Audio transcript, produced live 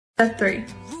At 3.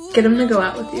 Get him to go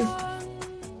out with you.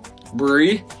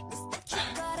 Bree?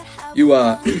 You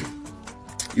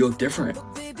look different.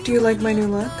 Do you like my new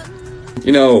look?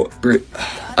 You know, Bree,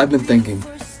 I've been thinking.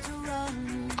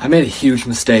 I made a huge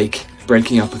mistake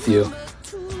breaking up with you.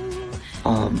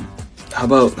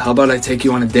 How about I take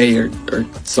you on a date or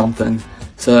something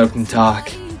so that we can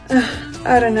talk?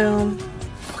 I don't know.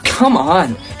 Come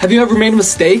on! Have you ever made a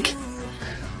mistake?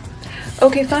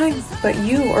 Okay, fine. But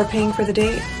you are paying for the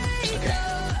date. Okay.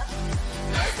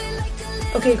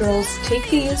 Okay, girls, take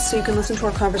these so you can listen to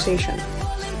our conversation.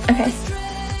 Okay.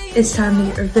 It's time to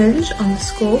get revenge on the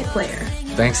school player.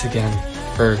 Thanks again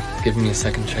for giving me a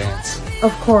second chance.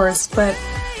 Of course, but,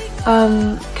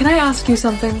 can I ask you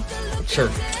something? Sure,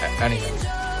 anything.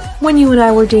 When you and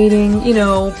I were dating, you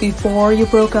know, before you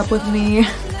broke up with me,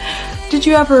 did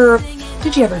you ever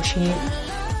cheat?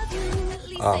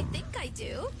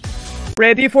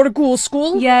 Ready for the cool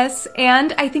school? Yes,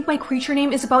 and I think my creature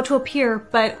name is about to appear,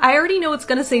 but I already know it's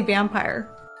gonna say vampire.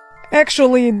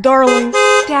 Actually, darling.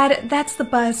 Dad, that's the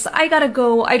bus. I gotta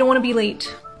go. I don't want to be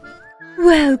late.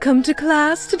 Welcome to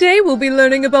class. Today we'll be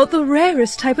learning about the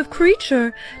rarest type of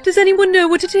creature. Does anyone know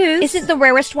what it is? Isn't the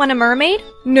rarest one a mermaid?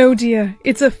 No, dear.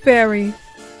 It's a fairy.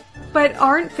 But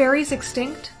aren't fairies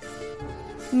extinct?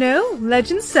 No,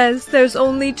 legend says there's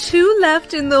only 2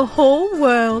 left in the whole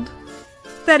world.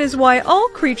 That is why all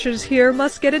creatures here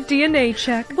must get a DNA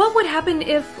check. What would happen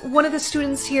if one of the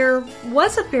students here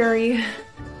was a fairy?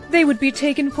 They would be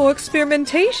taken for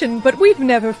experimentation, but we've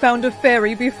never found a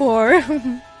fairy before.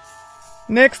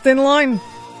 Next in line.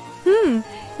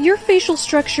 Your facial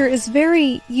structure is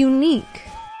very unique.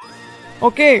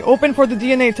 Okay, open for the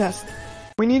DNA test.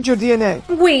 We need your DNA.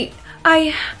 Wait,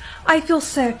 I feel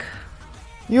sick.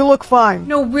 You look fine.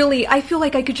 No, really, I feel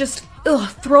like I could just,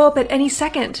 throw up at any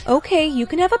second. Okay, you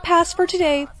can have a pass for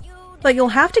today. But you'll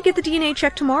have to get the DNA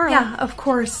check tomorrow. Yeah, of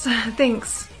course.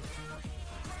 Thanks.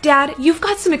 Dad, you've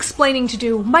got some explaining to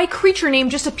do. My creature name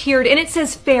just appeared and it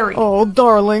says fairy. Oh,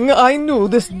 darling, I knew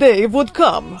this day would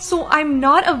come. So I'm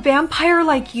not a vampire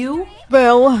like you?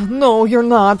 Well, no, you're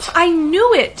not. I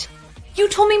knew it! You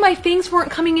told me my fangs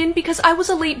weren't coming in because I was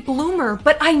a late bloomer,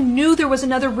 but I knew there was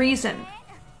another reason.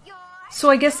 So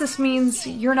I guess this means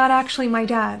you're not actually my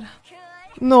dad.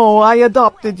 No, I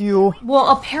adopted you. Well,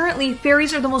 apparently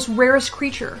fairies are the most rarest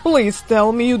creature. Please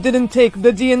tell me you didn't take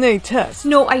the DNA test.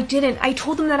 No, I didn't. I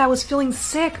told them that I was feeling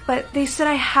sick, but they said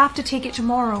I have to take it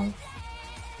tomorrow.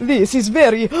 This is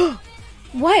very...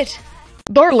 What?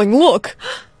 Darling, look!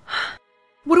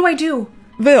 What do I do?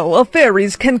 Well,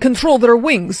 fairies can control their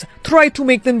wings. Try to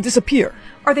make them disappear.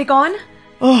 Are they gone?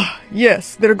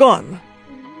 Yes, they're gone.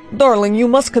 Darling, you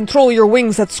must control your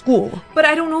wings at school. But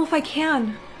I don't know if I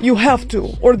can. You have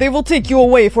to, or they will take you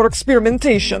away for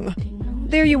experimentation.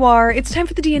 There you are. It's time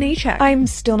for the DNA check. I'm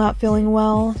still not feeling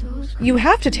well. You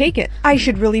have to take it. I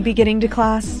should really be getting to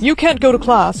class. You can't go to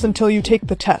class until you take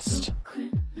the test.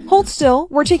 Hold still.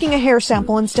 We're taking a hair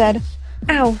sample instead.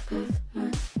 Ow.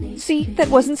 See, that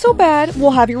wasn't so bad.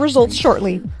 We'll have your results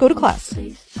shortly. Go to class.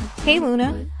 Hey,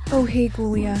 Luna. Oh, hey,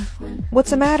 Gulia. What's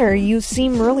the matter? You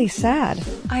seem really sad.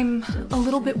 I'm a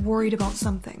little bit worried about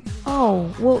something.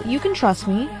 Oh, well, you can trust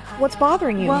me. What's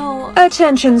bothering you? Well,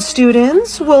 Attention,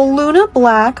 students. Will Luna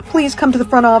Black please come to the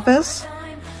front office?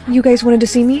 You guys wanted to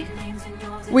see me?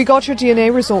 We got your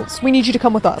DNA results. We need you to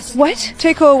come with us. What?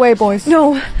 Take her away, boys.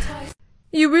 No.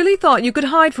 You really thought you could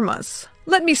hide from us?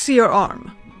 Let me see your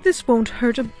arm. This won't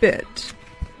hurt a bit.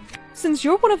 Since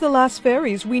you're one of the last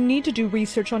fairies, we need to do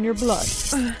research on your blood.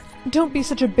 Don't be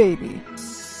such a baby.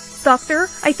 Doctor,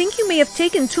 I think you may have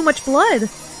taken too much blood.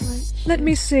 Let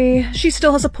me see. She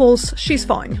still has a pulse. She's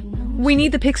fine. We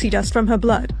need the pixie dust from her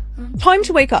blood. Time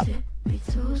to wake up.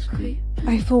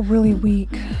 I feel really weak.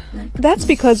 That's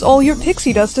because all your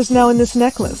pixie dust is now in this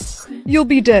necklace. You'll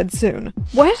be dead soon.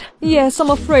 What? Yes, I'm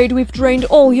afraid we've drained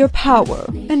all your power,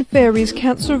 and fairies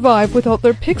can't survive without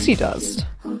their pixie dust.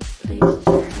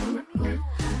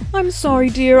 I'm sorry,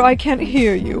 dear, I can't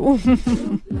hear you.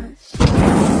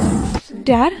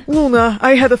 Dad? Luna,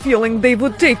 I had a feeling they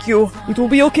would take you. It will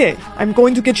be okay. I'm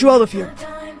going to get you out of here.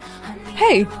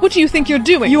 Hey, what do you think you're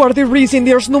doing? You are the reason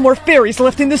there's no more fairies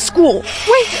left in this school.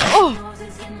 Wait! Oh!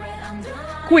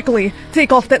 Quickly,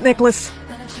 take off that necklace.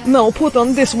 Now put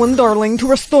on this one, darling, to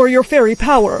restore your fairy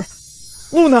power.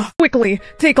 Luna, quickly,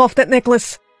 take off that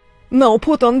necklace. Now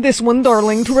put on this one,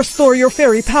 darling, to restore your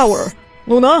fairy power.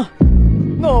 Luna?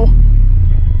 No.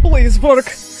 Please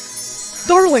work.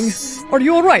 Darling, are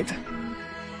you alright?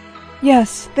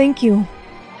 Yes, thank you.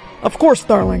 Of course,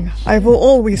 darling. I will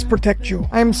always protect you.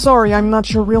 I'm sorry I'm not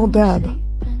your real dad.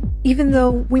 Even though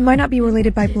we might not be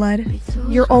related by blood,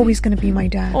 you're always gonna be my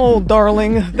dad. Oh,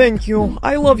 darling, thank you.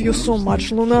 I love you so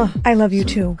much, Luna. I love you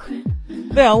too.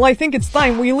 Well, I think it's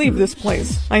time we leave this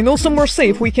place. I know somewhere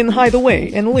safe we can hide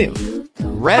away and live.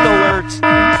 Red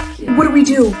alert! What do we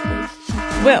do?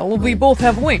 Well, we both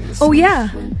have wings. Oh yeah!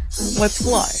 Let's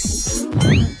fly.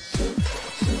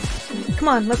 Come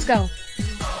on, let's go.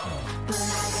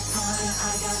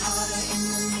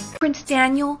 Prince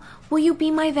Daniel, will you be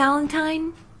my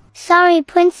Valentine? Sorry,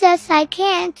 Princess, I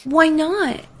can't. Why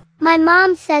not? My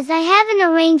mom says I have an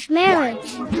arranged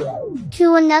marriage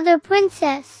to another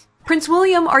princess. Prince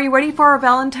William, are you ready for our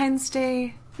Valentine's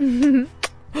Day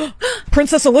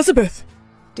Princess Elizabeth!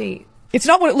 date? It's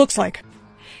not what it looks like.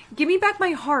 Give me back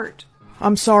my heart.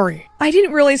 I'm sorry. I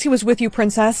didn't realize he was with you,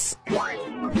 Princess.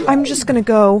 I'm just gonna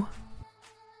go.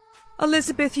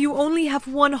 Elizabeth, you only have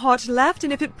one heart left,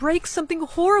 and if it breaks, something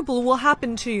horrible will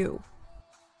happen to you.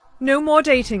 No more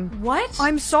dating. What?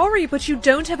 I'm sorry, but you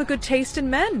don't have a good taste in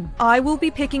men. I will be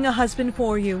picking a husband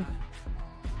for you.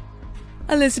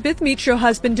 Elizabeth, meet your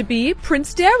husband-to-be,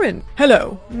 Prince Darren.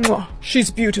 Hello. Mwah.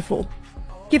 She's beautiful.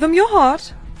 Give him your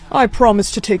heart. I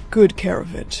promise to take good care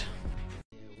of it.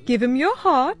 Give him your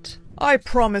heart. I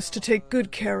promise to take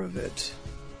good care of it.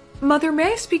 Mother,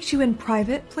 may I speak to you in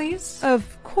private, please?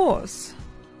 Of course.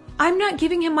 I'm not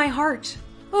giving him my heart.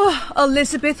 Oh,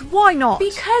 Elizabeth, why not?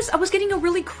 Because I was getting a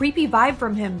really creepy vibe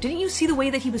from him. Didn't you see the way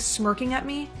that he was smirking at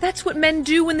me? That's what men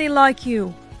do when they like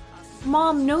you.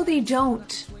 Mom, no they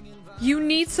don't. You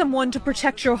need someone to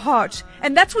protect your heart,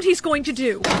 and that's what he's going to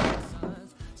do.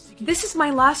 This is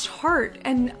my last heart,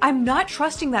 and I'm not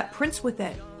trusting that prince with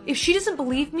it. If she doesn't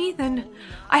believe me, then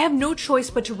I have no choice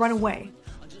but to run away.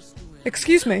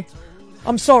 Excuse me.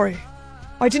 I'm sorry.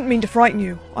 I didn't mean to frighten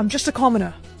you. I'm just a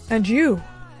commoner. And you?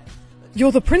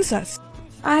 You're the princess.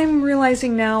 I'm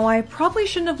realizing now I probably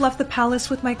shouldn't have left the palace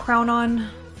with my crown on.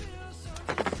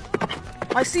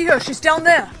 I see her. She's down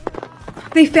there.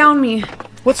 They found me.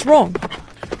 What's wrong?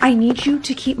 I need you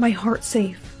to keep my heart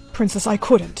safe. Princess, I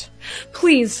couldn't.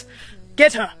 Please.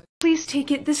 Get her! Please take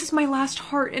it. This is my last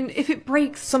heart, and if it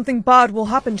breaks... Something bad will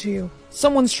happen to you.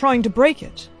 Someone's trying to break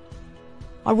it.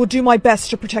 I will do my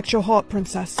best to protect your heart,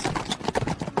 Princess.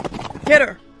 Get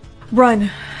her!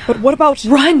 Run. But what about...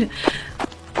 Run!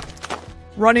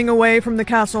 Running away from the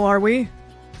castle, are we?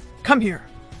 Come here.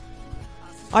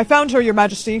 I found her, Your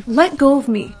Majesty. Let go of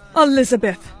me.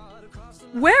 Elizabeth,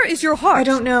 where is your heart? I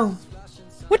don't know.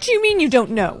 What do you mean you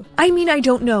don't know? I mean I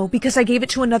don't know, because I gave it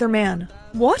to another man.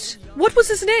 What? What was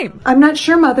his name? I'm not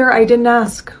sure, Mother. I didn't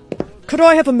ask. Could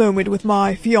I have a moment with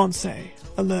my fiancé,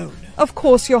 alone? Of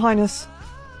course, Your Highness.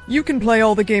 You can play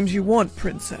all the games you want,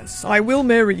 Princess. I will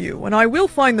marry you, and I will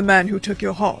find the man who took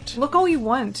your heart. Look all you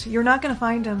want. You're not gonna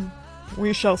find him.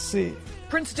 We shall see.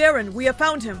 Prince Darren, we have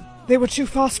found him. They were too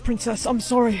fast, Princess. I'm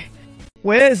sorry.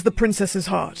 Where is the princess's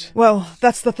heart? Well,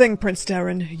 that's the thing, Prince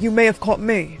Darren. You may have caught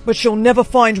me, but you'll never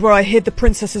find where I hid the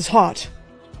princess's heart.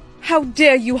 How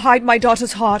dare you hide my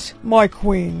daughter's heart? My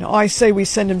queen, I say we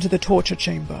send him to the torture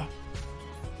chamber.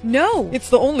 No. It's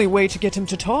the only way to get him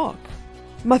to talk.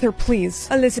 Mother, please.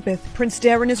 Elizabeth, Prince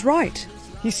Darren is right.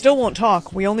 He still won't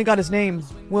talk. We only got his name,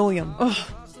 William.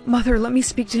 Ugh. Mother, let me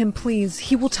speak to him, please.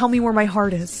 He will tell me where my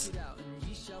heart is.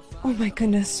 Oh my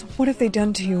goodness, what have they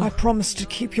done to you? I promised to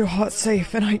keep your heart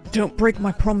safe, and I don't break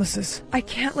my promises. I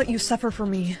can't let you suffer for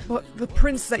me. But the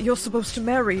prince that you're supposed to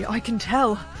marry, I can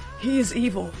tell. He is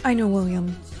evil. I know,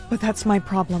 William, but that's my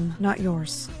problem, not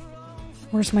yours.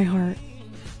 Where's my heart?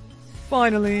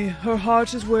 Finally, her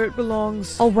heart is where it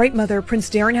belongs. All right, Mother,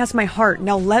 Prince Darren has my heart.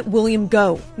 Now let William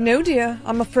go. No, dear,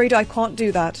 I'm afraid I can't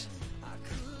do that.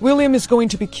 William is going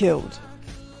to be killed.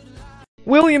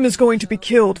 William is going to be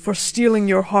killed for stealing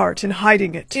your heart and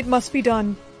hiding it. It must be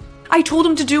done. I told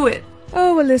him to do it.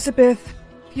 Oh, Elizabeth,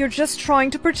 you're just trying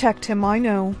to protect him, I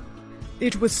know.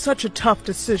 It was such a tough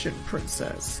decision,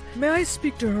 Princess. May I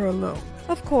speak to her alone?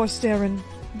 Of course, Darren.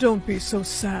 Don't be so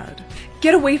sad.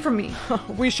 Get away from me.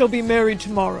 We shall be married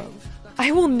tomorrow.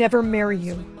 I will never marry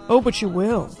you. Oh, but you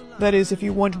will. That is, if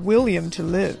you want William to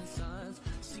live.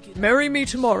 Marry me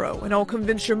tomorrow, and I'll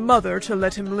convince your mother to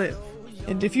let him live.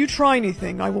 And if you try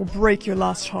anything, I will break your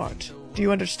last heart. Do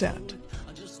you understand?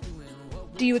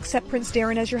 Do you accept Prince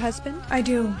Darren as your husband? I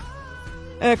do.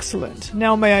 Excellent.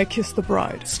 Now may I kiss the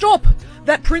bride? Stop!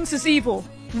 That prince is evil.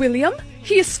 William?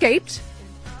 He escaped?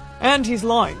 And he's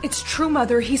lying. It's true,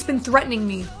 Mother. He's been threatening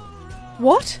me.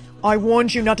 What? I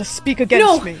warned you not to speak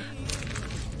against me.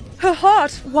 Her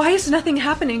heart! Why is nothing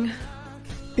happening?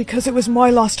 Because it was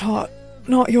my last heart,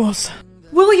 not yours.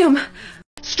 William!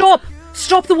 Stop!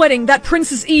 Stop the wedding! That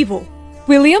prince is evil!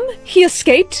 William? He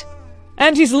escaped?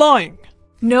 And he's lying.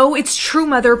 No, it's true,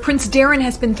 Mother. Prince Darren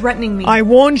has been threatening me. I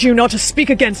warned you not to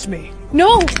speak against me.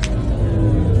 No!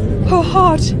 Her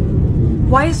heart.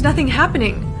 Why is nothing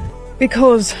happening?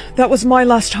 Because that was my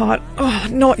last heart,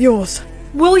 not yours.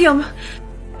 William!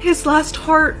 His last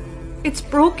heart... It's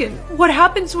broken. What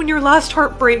happens when your last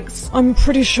heart breaks? I'm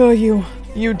pretty sure you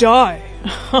die.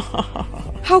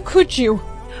 How could you?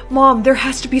 Mom, there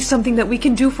has to be something that we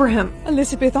can do for him.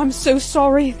 Elizabeth, I'm so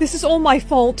sorry. This is all my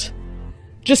fault.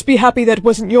 Just be happy that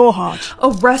wasn't your heart.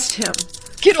 Arrest him.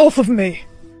 Get off of me.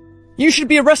 You should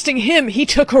be arresting him. He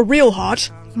took her real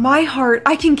heart. My heart?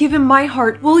 I can give him my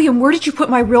heart. William, where did you put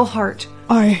my real heart?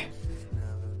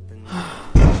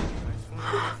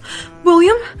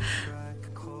 William?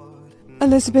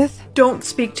 Elizabeth? Don't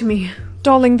speak to me.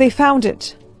 Darling, they found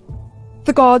it.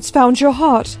 The gods found your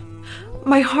heart.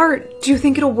 My heart? Do you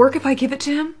think it'll work if I give it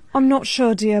to him? I'm not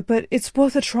sure, dear, but it's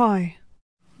worth a try.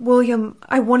 William,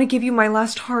 I want to give you my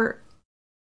last heart.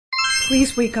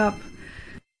 Please wake up.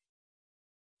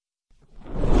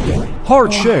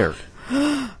 Heart shared.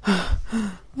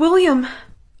 William!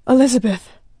 Elizabeth.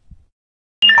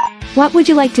 What would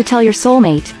you like to tell your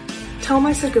soulmate? Tell him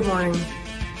I said good morning.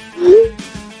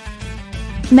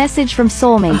 Message from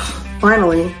soulmate.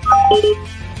 Finally.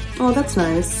 Oh, that's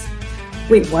nice.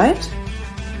 Wait, what?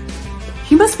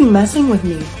 He must be messing with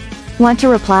me. Want to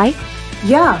reply?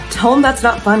 Yeah, tell him that's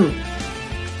not funny.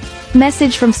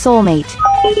 Message from soulmate.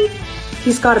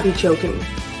 He's gotta be joking.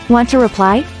 Want to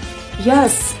reply?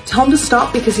 Yes, tell him to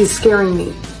stop because he's scaring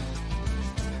me.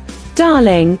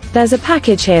 Darling, there's a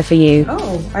package here for you.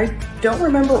 Oh, I don't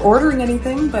remember ordering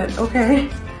anything, but okay.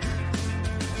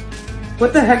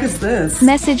 What the heck is this?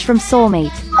 Message from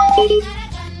soulmate.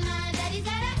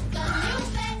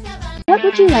 What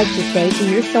would you like to say to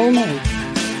your soulmate?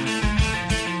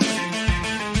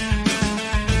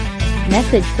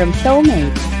 Message from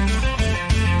soulmate.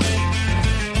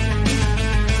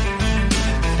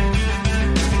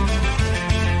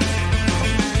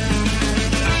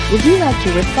 Would you like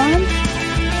to respond?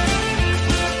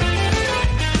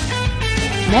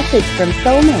 Message from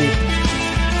soulmate.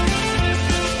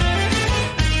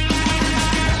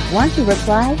 Want to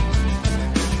reply?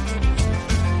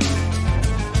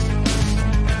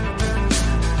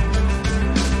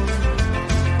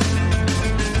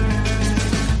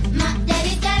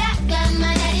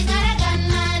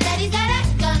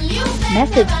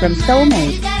 Message from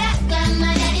soulmate.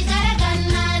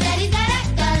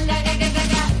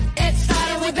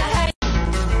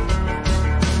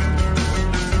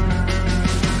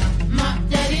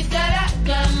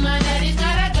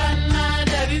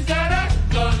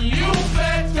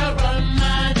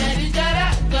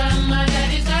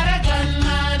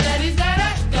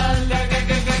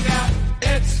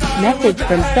 Message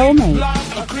from soulmate.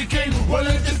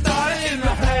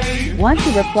 Want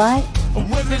to reply?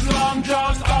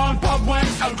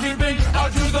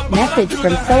 Message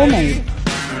from soulmate.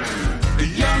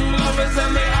 Young lovers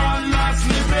and they are not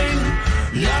sleeping.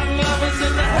 Young lovers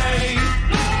in the hay.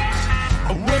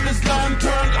 With his gun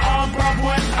turned on, pop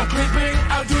went a creeping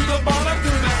out to the bottom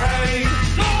through the hay.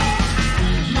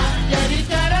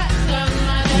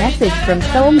 Message from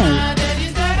soulmate.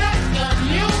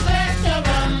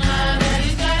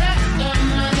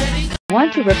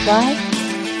 Want to reply?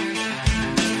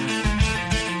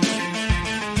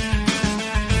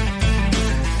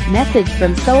 Message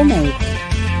from soulmate.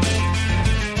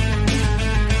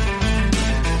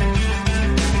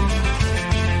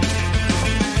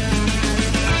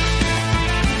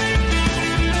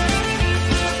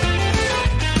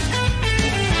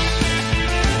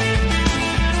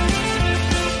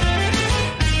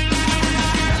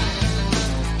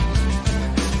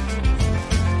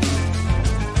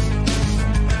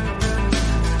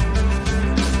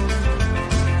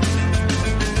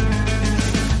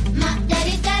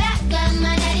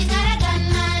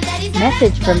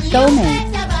 Message from soulmate.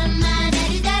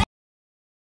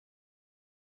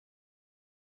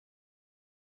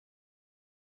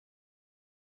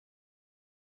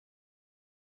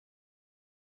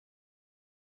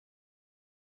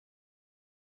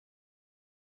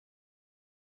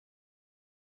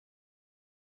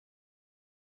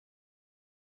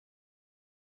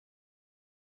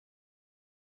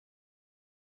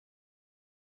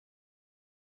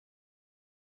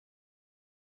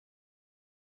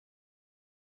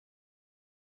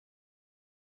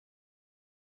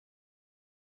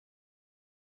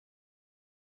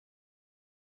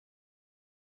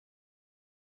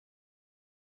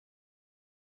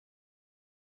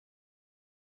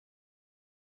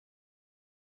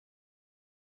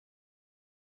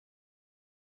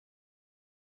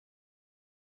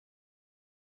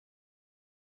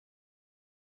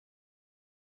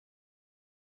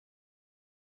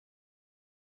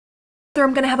 Whether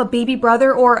I'm gonna have a baby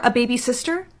brother or a baby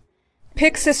sister?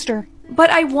 Pick sister. But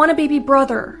I want a baby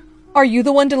brother. Are you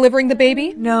the one delivering the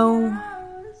baby? No.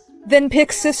 Then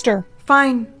pick sister.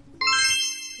 Fine.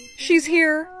 She's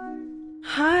here.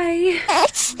 Hi.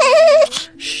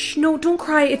 Shh, no, don't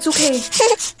cry. It's okay.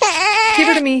 Give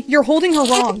her to me. You're holding her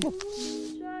wrong.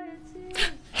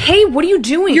 Hey, what are you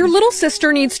doing? Your little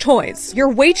sister needs toys. You're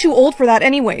way too old for that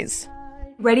anyways.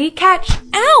 Ready? Catch.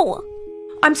 Ow!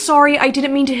 I'm sorry, I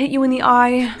didn't mean to hit you in the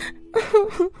eye.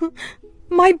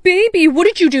 My baby, what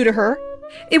did you do to her?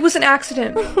 It was an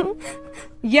accident.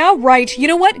 Yeah, right. You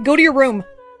know what? Go to your room.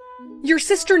 Your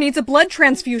sister needs a blood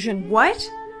transfusion. What?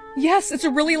 Yes, it's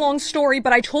a really long story,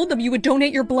 but I told them you would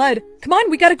donate your blood. Come on,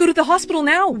 we gotta go to the hospital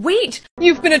now. Wait!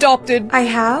 You've been adopted. I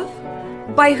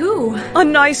have? By who? A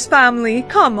nice family.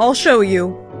 Come, I'll show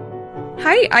you.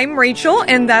 Hi, I'm Rachel,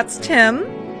 and that's Tim.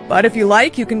 But if you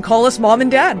like, you can call us Mom and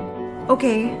Dad.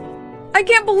 Okay. I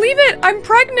can't believe it! I'm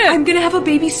pregnant! I'm gonna have a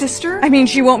baby sister? I mean,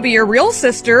 she won't be your real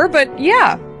sister, but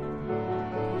yeah.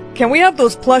 Can we have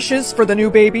those plushes for the new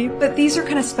baby? But these are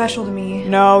kinda special to me.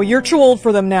 No, you're too old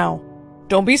for them now.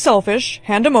 Don't be selfish.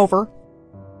 Hand them over.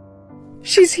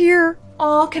 She's here.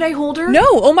 Aw, can I hold her? No!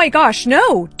 Oh my gosh,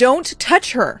 no! Don't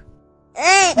touch her.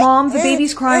 Mom, the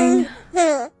baby's crying.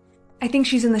 I think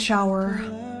she's in the shower.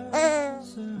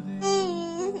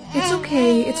 It's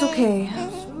okay, it's okay.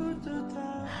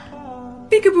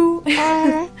 Peekaboo!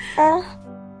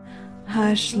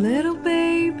 Hush, little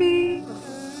baby.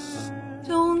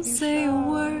 Don't say a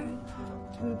word.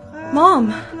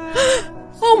 Mom!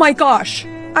 Oh my gosh!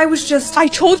 I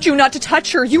told you not to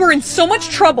touch her. You were in so much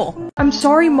trouble. I'm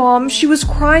sorry, Mom. She was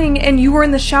crying and you were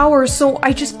in the shower, so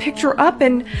I just picked her up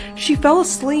and she fell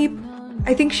asleep.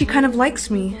 I think she kind of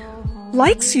likes me.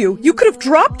 Likes you? You could have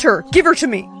dropped her. Give her to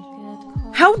me.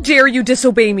 How dare you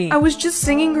disobey me? I was just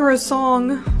singing her a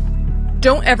song.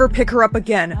 Don't ever pick her up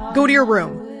again. Go to your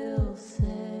room.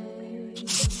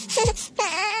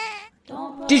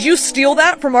 Did you steal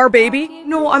that from our baby?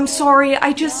 No, I'm sorry.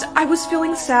 I was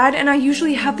feeling sad and I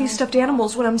usually have these stuffed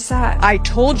animals when I'm sad. I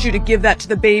told you to give that to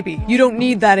the baby. You don't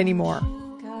need that anymore.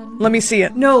 Let me see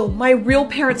it. No, my real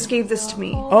parents gave this to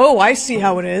me. Oh, I see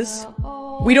how it is.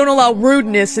 We don't allow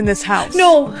rudeness in this house.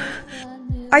 No!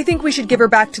 I think we should give her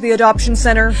back to the adoption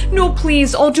center. No,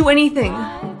 please, I'll do anything.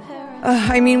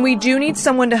 I mean, we do need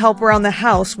someone to help around the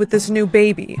house with this new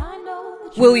baby.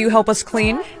 Will you help us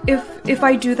clean? If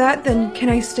I do that, then can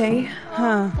I stay?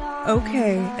 Huh.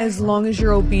 Okay. As long as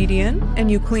you're obedient and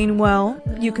you clean well,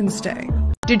 you can stay.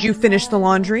 Did you finish the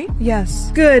laundry? Yes.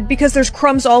 Good, because there's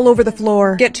crumbs all over the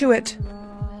floor. Get to it.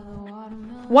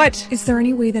 What? Is there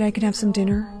any way that I can have some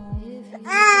dinner?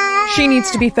 She needs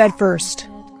to be fed first.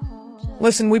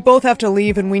 Listen, we both have to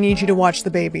leave and we need you to watch the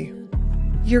baby.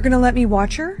 You're gonna let me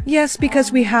watch her? Yes,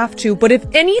 because we have to, but if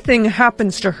anything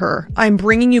happens to her, I'm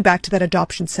bringing you back to that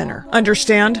adoption center.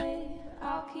 Understand?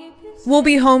 We'll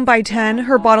be home by 10.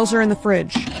 Her bottles are in the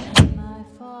fridge.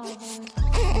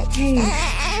 Hey,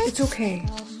 it's okay.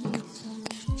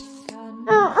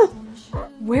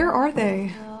 Where are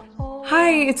they?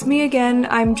 Hi, it's me again.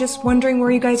 I'm just wondering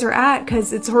where you guys are at,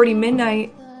 cause it's already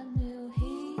midnight.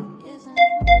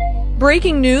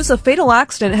 Breaking news, a fatal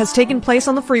accident has taken place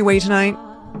on the freeway tonight.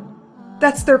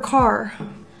 That's their car.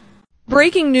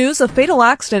 Breaking news, a fatal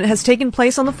accident has taken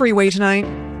place on the freeway tonight.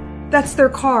 That's their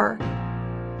car.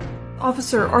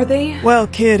 Officer, are they? Well,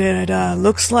 kid, it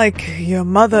looks like your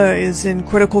mother is in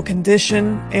critical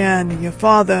condition, and your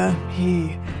father,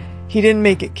 he didn't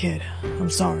make it, kid.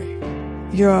 I'm sorry.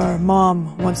 Your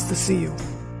mom wants to see you.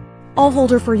 I'll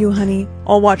hold her for you, honey.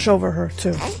 I'll watch over her,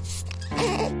 too.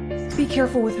 Be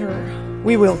careful with her.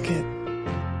 We will, kid.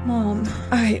 Mom.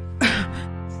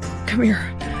 Come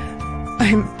here.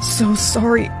 I'm so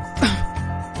sorry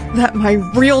that my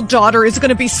real daughter is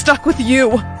gonna be stuck with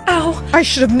you. Ow! I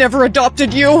should have never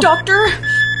adopted you. Doctor!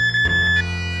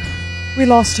 We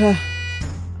lost her.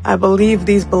 I believe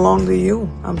these belong to you.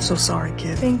 I'm so sorry,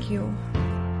 kid. Thank you.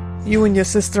 You and your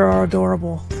sister are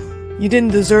adorable. You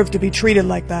didn't deserve to be treated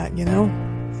like that, you know?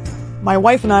 My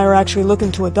wife and I are actually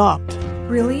looking to adopt.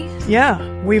 Really?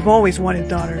 Yeah, we've always wanted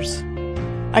daughters.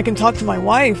 I can talk to my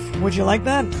wife. Would you like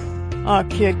that?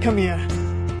 Kid, come here.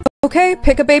 Okay,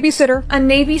 pick a babysitter. A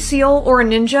Navy SEAL or a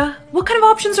ninja? What kind of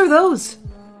options are those?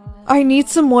 I need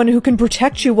someone who can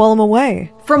protect you while I'm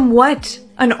away. From what?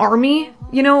 An army?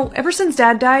 You know, ever since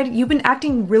Dad died, you've been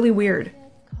acting really weird.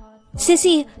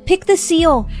 Sissy, pick the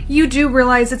seal. You do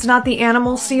realize it's not the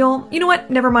animal seal? You know what?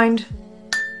 Never mind.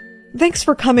 Thanks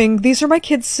for coming. These are my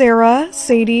kids Sarah,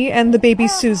 Sadie, and the baby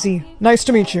Susie. Nice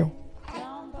to meet you.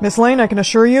 Miss Lane, I can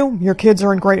assure you, your kids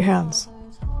are in great hands.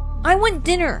 I want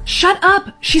dinner. Shut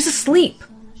up! She's asleep.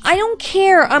 I don't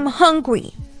care, I'm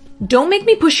hungry. Don't make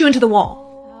me push you into the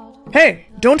wall. Hey,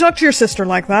 don't talk to your sister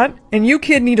like that, and you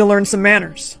kid need to learn some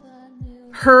manners.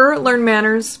 Her learn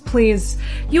manners, please.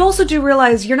 You also do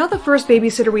realize you're not the first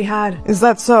babysitter we had. Is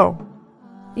that so?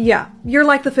 Yeah, you're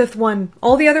like the 5th one.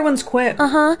 All the other ones quit.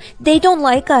 They don't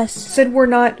like us. Said we're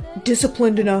not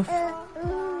disciplined enough.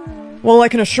 Well, I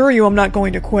can assure you I'm not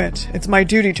going to quit. It's my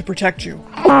duty to protect you.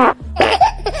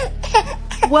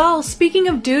 Well, speaking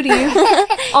of duty,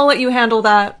 I'll let you handle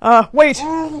that. Wait!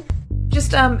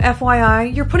 Just,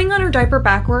 FYI, you're putting on her diaper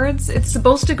backwards. It's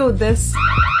supposed to go this.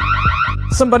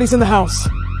 Somebody's in the house.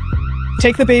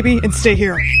 Take the baby and stay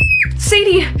here.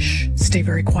 Sadie! Shh, stay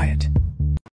very quiet.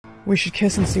 We should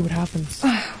kiss and see what happens.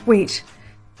 Wait.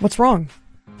 What's wrong?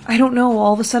 I don't know,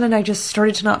 all of a sudden I just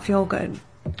started to not feel good.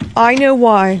 I know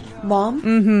why. Mom?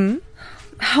 Mm-hmm.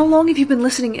 How long have you been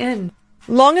listening in?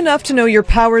 Long enough to know your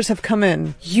powers have come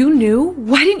in. You knew?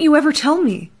 Why didn't you ever tell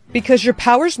me? Because your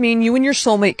powers mean you and your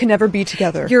soulmate can never be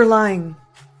together. You're lying.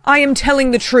 I am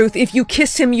telling the truth. If you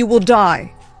kiss him, you will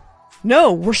die.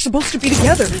 No, we're supposed to be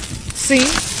together. See?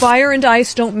 Fire and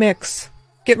ice don't mix.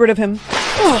 Get rid of him.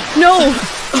 Oh, no!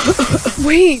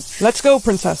 Wait! Let's go,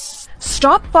 princess.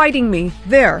 Stop fighting me.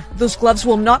 There. Those gloves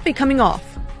will not be coming off.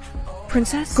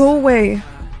 Princess? Go away.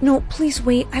 No, please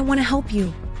wait. I want to help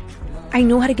you. I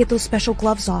know how to get those special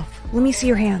gloves off. Let me see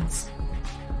your hands.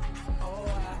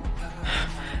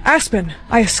 Aspen,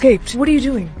 I escaped. What are you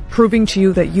doing? Proving to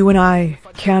you that you and I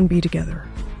can be together.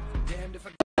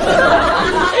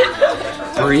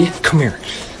 Bree, come here.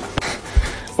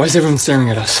 Why is everyone staring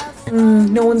at us?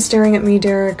 No one's staring at me,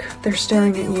 Derek. They're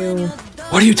staring at you.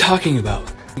 What are you talking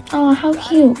about? Oh, how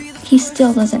cute. He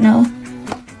still doesn't know.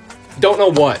 Don't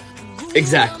know what.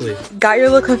 Exactly. Got your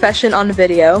little confession on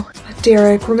video.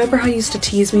 Derek, remember how you used to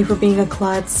tease me for being a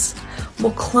klutz?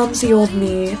 Well, clumsy old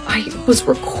me. I was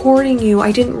recording you.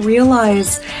 I didn't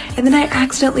realize. And then I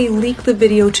accidentally leaked the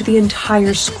video to the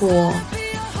entire school.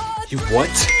 You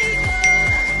what?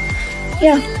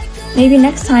 Yeah. Maybe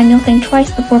next time you'll think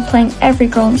twice before playing every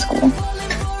girl in school.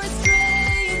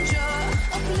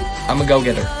 I'm a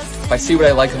go-getter. If I see what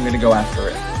I like, I'm gonna go after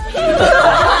it.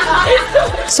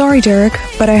 Sorry, Derek,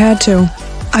 but I had to.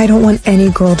 I don't want any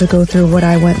girl to go through what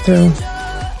I went through.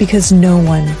 Because no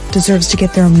one deserves to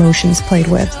get their emotions played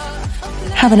with.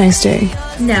 Have a nice day.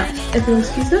 Now, if you'll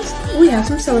excuse us, we have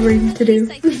some celebrating to do.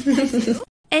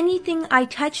 Anything I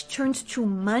touch turns to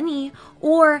money,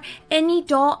 or any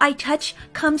doll I touch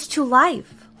comes to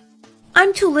life.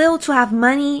 I'm too little to have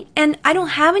money, and I don't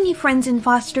have any friends in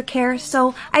foster care,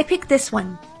 so I pick this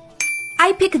one.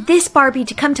 I pick this Barbie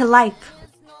to come to life.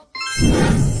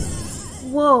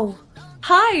 Whoa.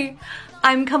 Hi,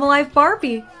 I'm Come Alive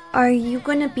Barbie. Are you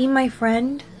gonna be my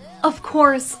friend? Of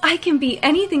course, I can be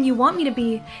anything you want me to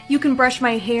be. You can brush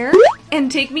my hair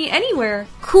and take me anywhere.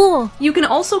 Cool. You can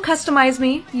also customize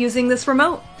me using this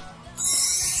remote.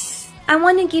 I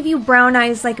want to give you brown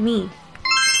eyes like me.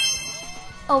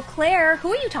 Oh, Claire,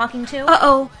 who are you talking to?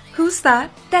 Uh-oh, who's that?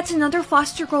 That's another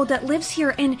foster girl that lives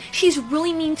here, and she's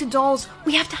really mean to dolls.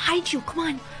 We have to hide you, come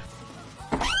on.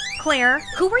 Claire,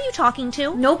 who were you talking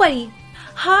to? Nobody.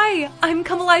 Hi, I'm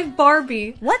Come Alive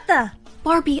Barbie. What the?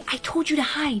 Barbie, I told you to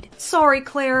hide. Sorry,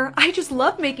 Claire. I just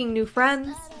love making new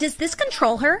friends. Does this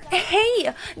control her?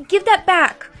 Hey, give that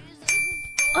back.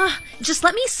 Just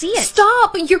let me see it.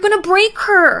 Stop! You're gonna break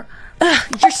her.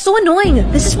 You're so annoying.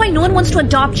 This is why no one wants to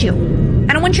adopt you.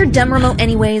 I don't want your dumb remote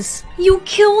anyways. You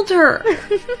killed her.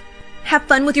 Have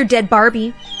fun with your dead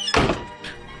Barbie.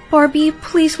 Barbie,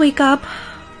 please wake up.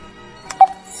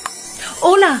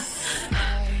 Hola.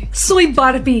 Soy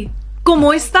Barbie.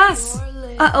 ¿Cómo estás?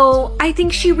 Uh-oh, I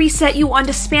think she reset you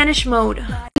onto Spanish mode.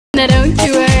 Now don't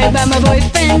you worry about my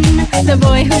boyfriend, the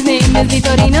boy whose name is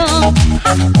Vitorino.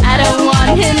 I don't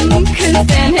want him, couldn't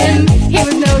stand him, he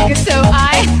was no good, so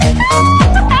I...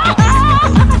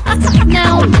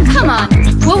 Now, come on,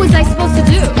 what was I supposed to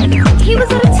do? He was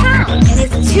out of town, and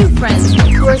his two friends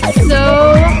were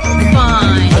so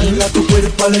fine. Hala tu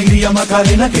cuerpo alegría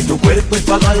Macarena, que tu cuerpo es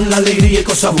para dar la alegría y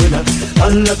cosas buenas.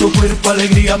 Hala tu cuerpo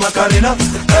alegría Macarena,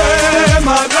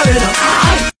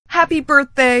 Macarena. Happy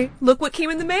birthday! Look what came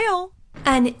in the mail!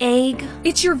 An egg?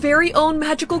 It's your very own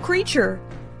magical creature.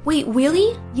 Wait,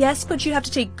 really? Yes, but you have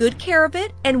to take good care of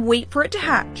it and wait for it to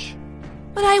hatch.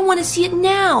 But I want to see it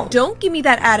now. Don't give me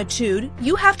that attitude.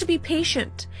 You have to be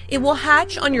patient. It will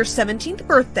hatch on your 17th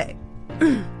birthday.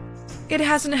 It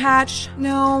hasn't hatched.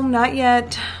 No, not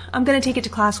yet. I'm gonna take it to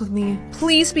class with me.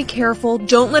 Please be careful.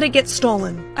 Don't let it get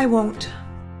stolen. I won't.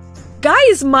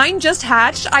 Guys, mine just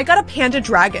hatched. I got a panda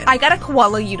dragon. I got a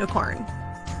koala unicorn.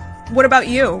 What about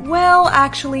you? Well,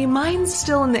 actually, mine's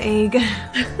still in the egg.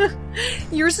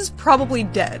 Yours is probably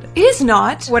dead. It is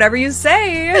not. Whatever you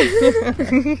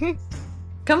say.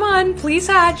 Come on, please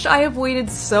hatch. I have waited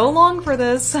so long for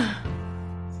this.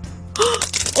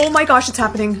 Oh my gosh, it's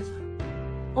happening.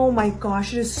 Oh my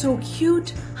gosh, it is so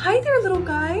cute. Hi there, little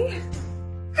guy.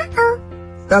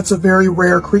 That's a very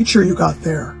rare creature you got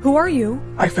there. Who are you?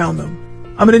 I found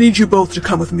them. I'm gonna need you both to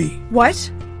come with me.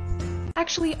 What?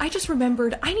 Actually, I just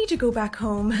remembered. I need to go back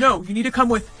home. No, you need to come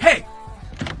with... Hey!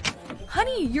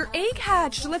 Honey, your egg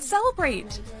hatched. Let's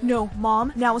celebrate. No,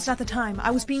 Mom, now is not the time.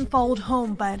 I was being followed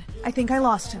home, but I think I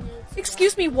lost him.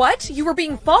 Excuse me, what? You were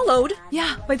being followed?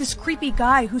 Yeah, by this creepy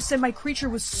guy who said my creature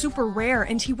was super rare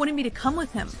and he wanted me to come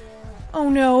with him. Oh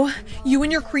no, you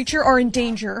and your creature are in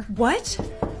danger. What?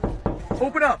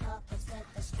 Open up.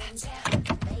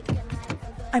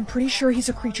 I'm pretty sure he's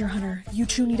a creature hunter. You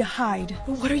two need to hide.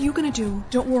 But what are you gonna do?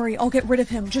 Don't worry, I'll get rid of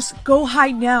him. Just go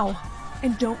hide now.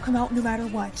 And don't come out no matter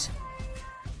what.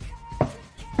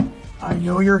 I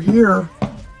know you're here.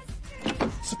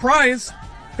 Surprise!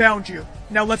 Found you.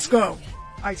 Now let's go.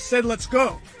 I said let's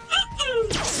go.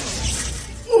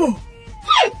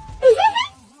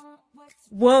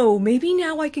 Whoa, maybe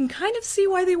now I can kind of see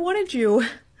why they wanted you.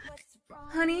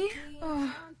 Honey?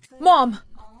 Oh. Mom!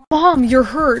 Mom, you're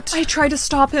hurt. I tried to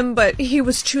stop him, but he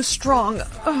was too strong.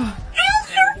 I'll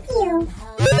help you.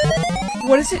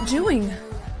 What is it doing?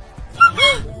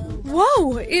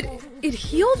 Whoa, it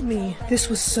healed me. This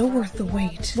was so worth the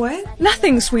wait. What?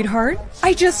 Nothing, sweetheart.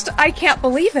 I can't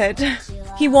believe it.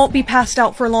 He won't be passed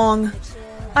out for long.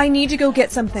 I need to go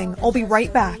get something. I'll be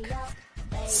right back.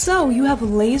 So, you have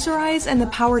laser eyes and the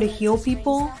power to heal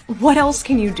people? What else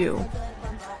can you do?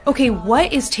 Okay,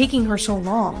 what is taking her so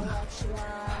long?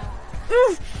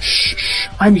 Shh,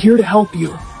 I'm here to help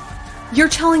you. You're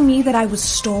telling me that I was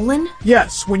stolen?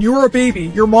 Yes, when you were a baby,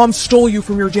 your mom stole you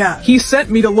from your dad. He sent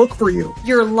me to look for you.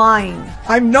 You're lying.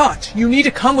 I'm not. You need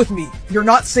to come with me. You're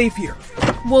not safe here.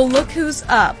 Well, look who's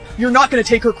up. You're not gonna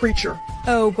take her creature.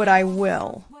 Oh, but I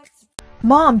will.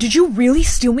 Mom, did you really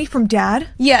steal me from Dad?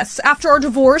 Yes, after our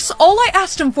divorce, all I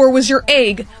asked him for was your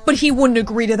egg, but he wouldn't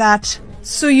agree to that.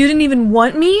 So you didn't even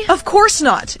want me? Of course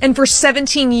not. And for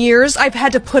 17 years, I've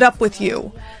had to put up with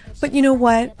you. But you know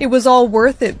what? It was all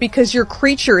worth it because your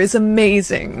creature is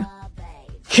amazing.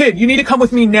 Kid, you need to come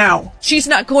with me now. She's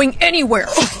not going anywhere.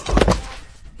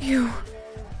 You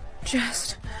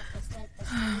just...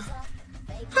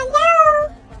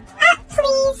 Hello? Up,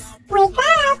 please. Wake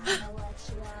up.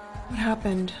 What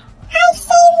happened? I saved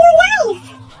your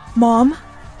life. Mom?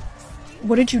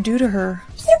 What did you do to her?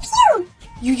 Pew pew.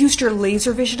 You used your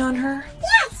laser vision on her?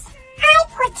 Yes, I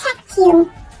protect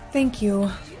you. Thank you.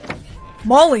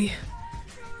 Molly!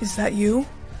 Is that you?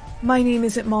 My name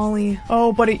isn't Molly.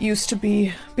 Oh, but it used to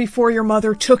be. Before your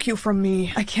mother took you from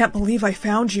me. I can't believe I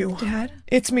found you. Dad?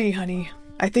 It's me, honey.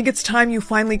 I think it's time you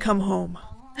finally come home.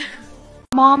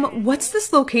 Mom, what's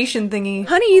this location thingy?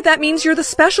 Honey, that means you're the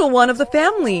special one of the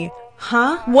family.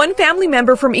 Huh? One family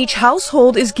member from each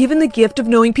household is given the gift of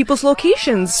knowing people's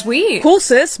locations. Sweet. Cool,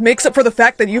 sis. Makes up for the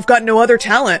fact that you've got no other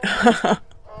talent.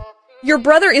 Your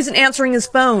brother isn't answering his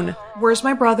phone. Where's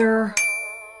my brother?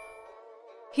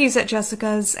 He's at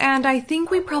Jessica's, and I think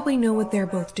we probably know what they're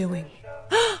both doing.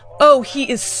 Oh, he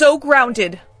is so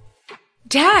grounded.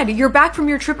 Dad, you're back from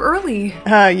your trip early.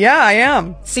 Yeah, I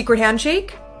am. Secret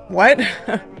handshake? What?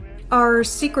 Our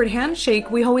secret handshake,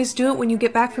 we always do it when you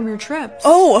get back from your trips.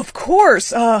 Oh, of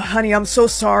course. Honey, I'm so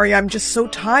sorry. I'm just so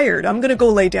tired. I'm gonna go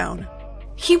lay down.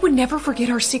 He would never forget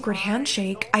our secret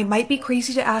handshake. I might be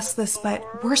crazy to ask this, but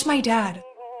where's my dad?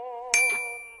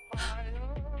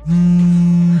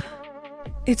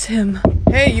 It's him.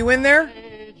 Hey, you in there?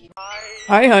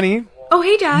 Hi, honey. Oh,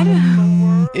 hey,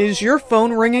 Dad. Is your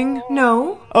phone ringing?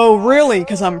 No. Oh, really?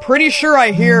 Because I'm pretty sure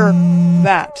I hear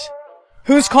that.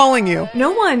 Who's calling you?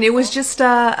 No one. It was just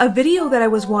a video that I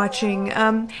was watching.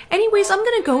 Anyways, I'm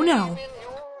gonna go now.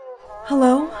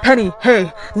 Hello? Penny,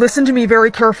 hey, listen to me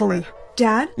very carefully.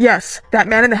 Dad? Yes, that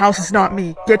man in the house is not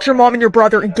me. Get your mom and your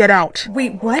brother and get out.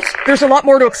 Wait, what? There's a lot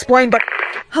more to explain, but...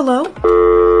 Hello?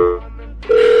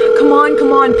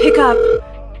 Come on, pick up.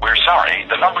 We're sorry,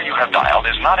 the number you have dialed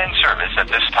is not in service at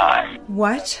this time.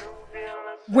 What?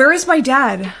 Where is my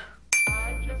dad?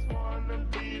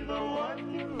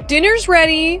 Dinner's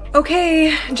ready.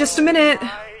 Okay, just a minute.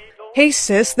 Hey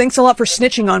sis, thanks a lot for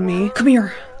snitching on me. Come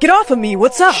here. Get off of me,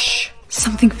 what's up? Shh.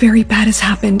 Something very bad has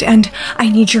happened, and I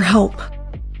need your help.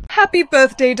 Happy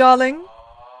birthday, darling.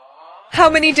 How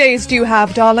many days do you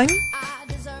have, darling?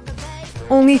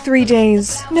 Only 3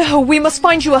 days. No, we must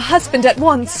find you a husband at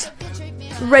once.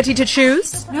 Ready to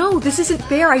choose? No, this isn't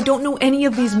fair. I don't know any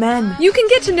of these men. You can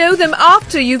get to know them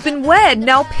after you've been wed.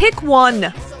 Now pick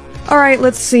one. Alright,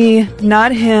 let's see.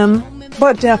 Not him.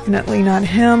 But definitely not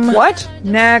him. What?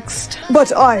 Next.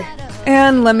 But I.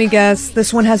 And let me guess,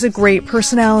 this one has a great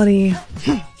personality.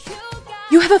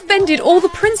 You have offended all the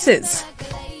princes!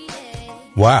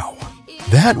 Wow.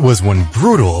 That was one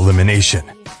brutal elimination.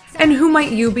 And who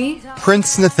might you be?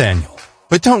 Prince Nathaniel.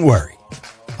 But don't worry.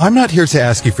 I'm not here to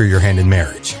ask you for your hand in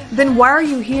marriage. Then why are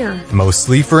you here?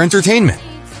 Mostly for entertainment.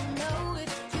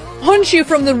 Aren't you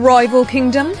from the rival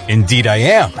kingdom? Indeed I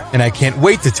am, and I can't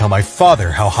wait to tell my father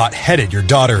how hot-headed your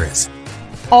daughter is.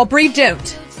 Aubrey,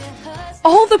 don't.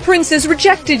 All the princes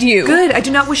rejected you. Good, I do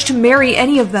not wish to marry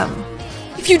any of them.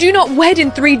 If you do not wed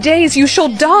in 3 days, you shall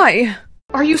die.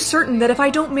 Are you certain that if I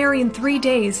don't marry in 3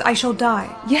 days, I shall die?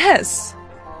 Yes.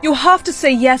 You have to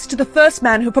say yes to the first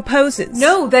man who proposes.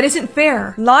 No, that isn't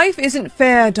fair. Life isn't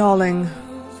fair, darling.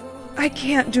 I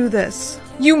can't do this.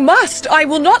 You must! I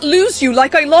will not lose you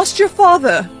like I lost your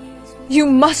father. You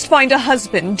must find a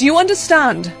husband. Do you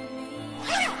understand?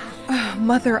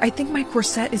 Mother, I think my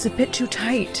corset is a bit too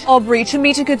tight. Aubrey, to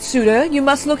meet a good suitor, you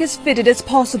must look as fitted as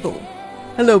possible.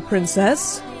 Hello,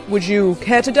 princess. Would you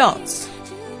care to dance?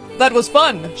 That was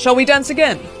fun. Shall we dance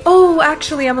again? Oh,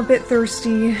 actually, I'm a bit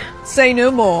thirsty. Say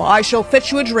no more. I shall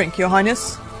fetch you a drink, your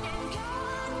highness.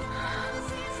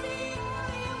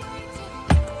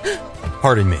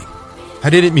 Pardon me. I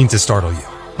didn't mean to startle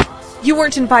you. You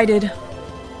weren't invited.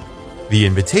 The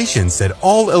invitation said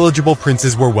all eligible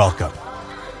princes were welcome.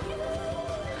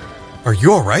 Are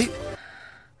you alright?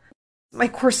 My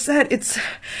corset, it's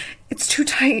too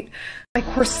tight. My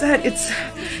corset,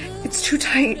 it's too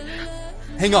tight.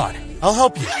 Hang on, I'll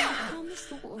help you.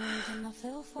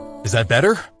 Is that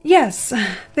better? Yes,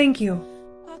 thank you.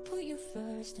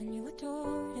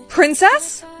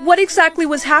 Princess? What exactly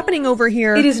was happening over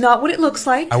here? It is not what it looks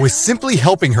like. I was simply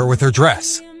helping her with her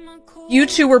dress. You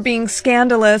two were being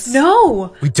scandalous.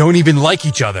 No! We don't even like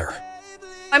each other.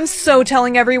 I'm so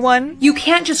telling everyone. You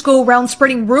can't just go around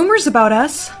spreading rumors about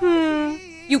us.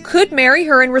 You could marry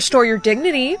her and restore your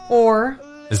dignity, or...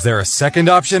 Is there a second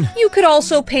option? You could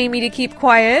also pay me to keep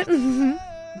quiet.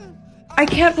 I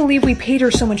can't believe we paid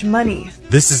her so much money.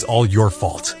 This is all your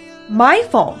fault. My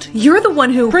fault? You're the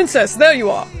one who... Princess, there you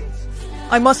are.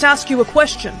 I must ask you a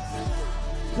question.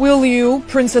 Will you,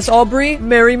 Princess Aubrey,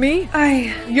 marry me?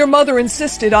 Your mother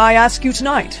insisted I ask you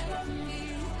tonight.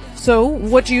 So,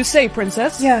 what do you say,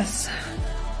 Princess? Yes.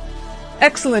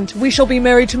 Excellent. We shall be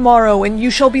married tomorrow, and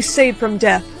you shall be saved from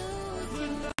death.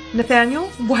 Nathaniel,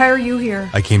 why are you here?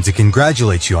 I came to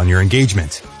congratulate you on your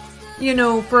engagement. You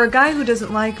know, for a guy who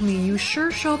doesn't like me, you sure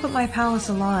show up at my palace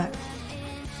a lot.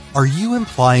 Are you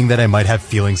implying that I might have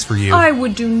feelings for you? I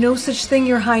would do no such thing,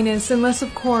 Your Highness, unless,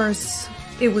 of course,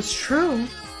 it was true.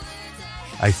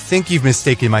 I think you've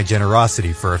mistaken my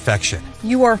generosity for affection.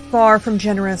 You are far from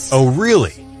generous. Oh,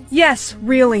 really? Yes,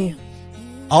 really.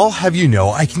 I'll have you know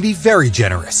I can be very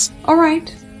generous. All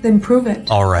right, then prove it.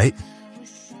 All right.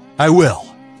 I will.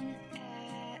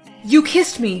 You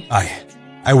kissed me.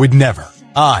 I would never.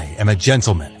 I am a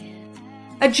gentleman.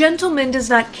 A gentleman does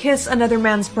not kiss another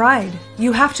man's bride.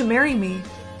 You have to marry me.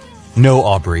 No,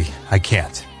 Aubrey, I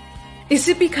can't. Is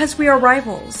it because we are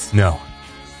rivals? No.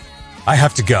 I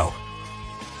have to go.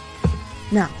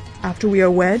 Now, after we are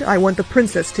wed, I want the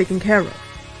princess taken care of.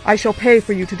 I shall pay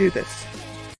for you to do this.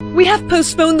 We have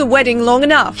postponed the wedding long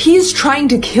enough. He's trying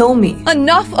to kill me.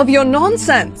 Enough of your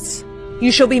nonsense.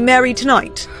 You shall be married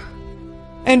tonight.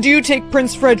 And do you take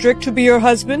Prince Frederick to be your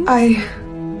husband?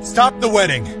 Stop the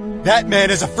wedding! That man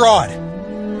is a fraud!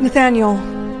 Nathaniel.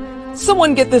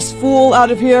 Someone get this fool out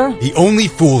of here. The only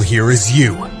fool here is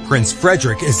you. Prince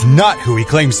Frederick is not who he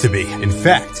claims to be. In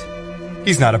fact,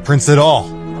 he's not a prince at all.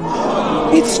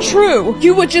 It's true.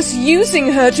 You were just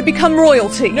using her to become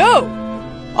royalty. No!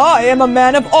 I am a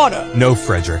man of honor. No,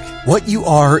 Frederick. What you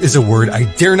are is a word I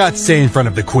dare not say in front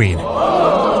of the Queen.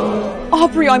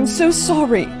 Aubrey, I'm so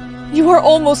sorry. You are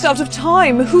almost out of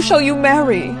time. Who shall you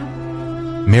marry?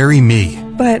 Marry me.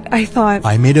 But I thought...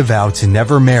 I made a vow to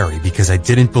never marry because I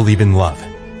didn't believe in love.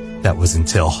 That was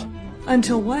until...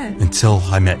 Until what? Until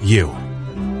I met you.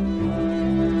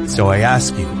 So I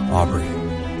ask you, Aubrey,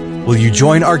 will you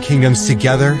join our kingdoms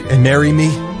together and marry me?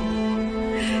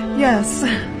 Yes.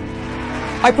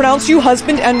 I pronounce you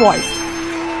husband and wife.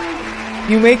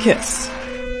 You may kiss.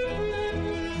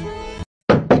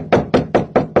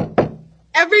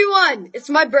 Everyone, it's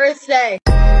my birthday.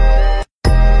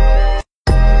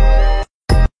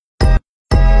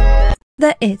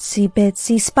 The itsy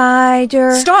bitsy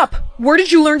spider. Stop! Where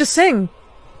did you learn to sing?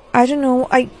 I don't know,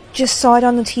 I just saw it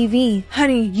on the TV.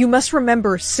 Honey, you must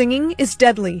remember, singing is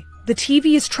deadly. The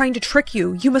TV is trying to trick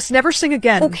you. You must never sing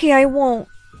again. Okay, I won't.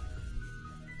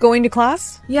 Going to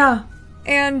class? Yeah.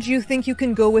 And you think you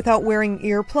can go without wearing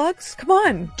earplugs? Come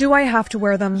on. Do I have to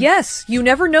wear them? Yes, you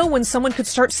never know when someone could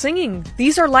start singing.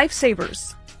 These are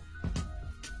lifesavers.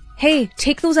 Hey,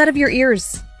 take those out of your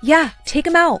ears. Yeah, take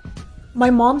them out.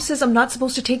 My mom says I'm not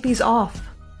supposed to take these off.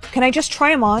 Can I just try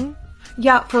them on?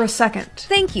 Yeah, for a second.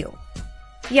 Thank you.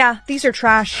 Yeah, these are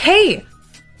trash. Hey!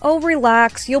 Oh,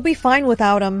 relax. You'll be fine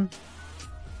without them.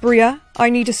 Bria,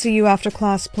 I need to see you after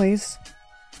class, please.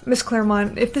 Miss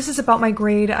Claremont, if this is about my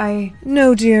grade,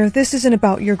 No, dear, this isn't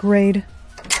about your grade.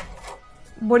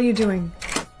 What are you doing?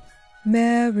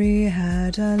 Mary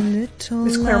had a little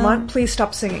Miss Claremont, please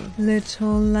stop singing.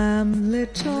 Little lamb,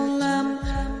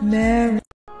 Mary...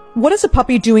 What is a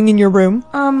puppy doing in your room?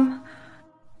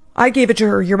 I gave it to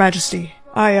her, Your Majesty.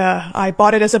 I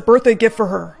bought it as a birthday gift for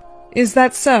her. Is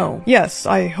that so? Yes,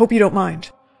 I hope you don't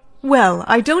mind. Well,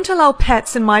 I don't allow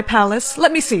pets in my palace.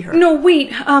 Let me see her. No,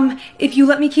 wait. If you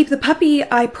let me keep the puppy,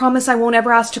 I promise I won't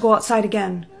ever ask to go outside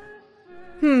again.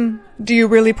 Do you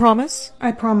really promise?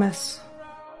 I promise.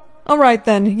 Alright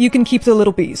then, you can keep the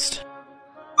little beast.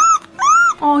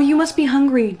 Oh, you must be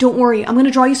hungry. Don't worry, I'm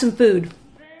gonna draw you some food.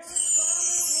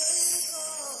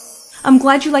 I'm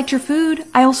glad you liked your food.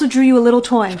 I also drew you a little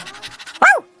toy.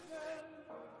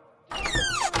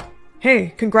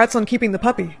 Hey, congrats on keeping the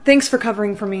puppy. Thanks for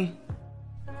covering for me.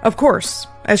 Of course.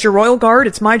 As your royal guard,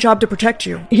 it's my job to protect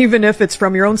you, even if it's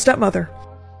from your own stepmother.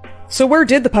 So where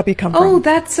did the puppy come from? Oh,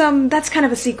 that's kind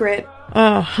of a secret.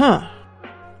 Uh-huh.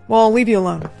 Well, I'll leave you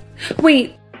alone.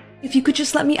 Wait, if you could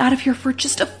just let me out of here for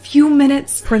just a few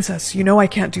minutes. Princess, you know I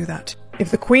can't do that.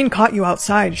 If the queen caught you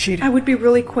outside, she'd... I would be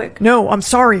really quick. No, I'm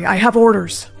sorry. I have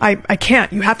orders. I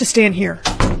can't. You have to stay in here.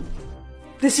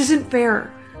 This isn't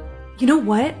fair. You know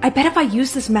what? I bet if I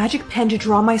use this magic pen to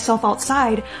draw myself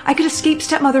outside, I could escape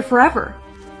stepmother forever.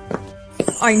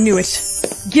 I knew it.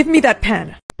 Give me that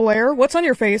pen. Blair, what's on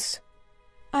your face?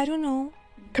 I don't know.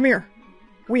 Come here.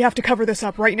 We have to cover this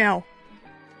up right now.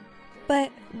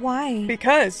 But why?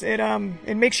 Because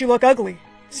it makes you look ugly.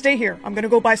 Stay here. I'm gonna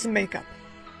go buy some makeup.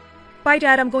 Bye,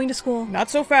 Dad. I'm going to school.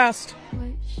 Not so fast.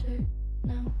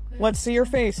 Let's see your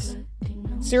face.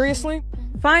 Seriously?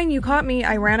 Fine, you caught me.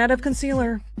 I ran out of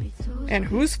concealer. And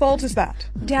whose fault is that?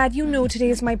 Dad, you know today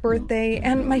is my birthday,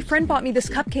 and my friend bought me this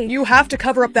cupcake. You have to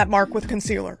cover up that mark with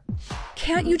concealer.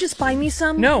 Can't you just buy me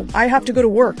some? No, I have to go to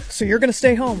work, so you're gonna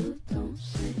stay home.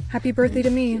 Happy birthday to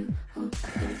me.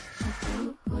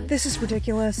 This is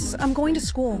ridiculous. I'm going to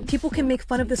school. People can make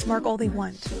fun of this mark all they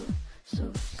want.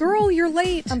 Girl, you're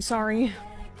late. I'm sorry.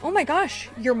 Oh my gosh,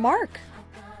 your mark.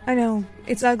 I know.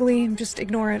 It's ugly. Just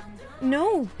ignore it.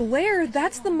 No, Blair,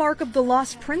 that's the mark of the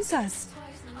lost princess.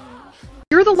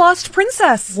 You're the lost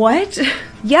princess! What?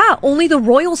 Yeah, only the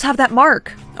royals have that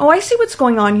mark. Oh, I see what's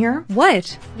going on here.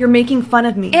 What? You're making fun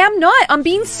of me. I'm not. I'm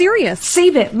being serious.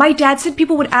 Save it. My dad said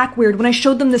people would act weird when I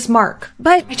showed them this mark.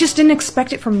 But I just didn't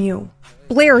expect it from you.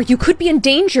 Blair, you could be in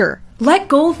danger. Let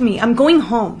go of me. I'm going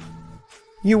home.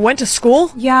 You went to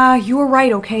school? Yeah, you were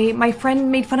right, okay? My friend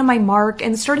made fun of my mark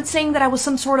and started saying that I was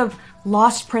some sort of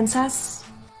lost princess.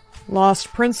 Lost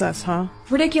princess, huh?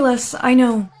 Ridiculous, I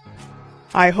know.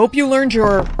 I hope you learned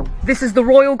your... This is the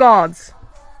royal guards.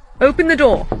 Open the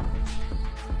door.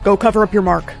 Go cover up your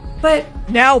mark. But...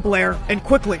 Now, Blair, and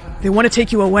quickly. They want to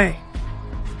take you away.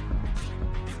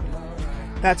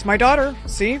 That's my daughter.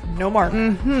 See? No mark.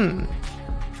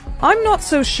 I'm not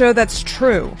so sure that's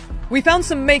true. We found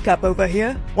some makeup over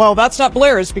here. Well, that's not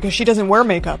Blair's because she doesn't wear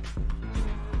makeup.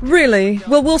 Really?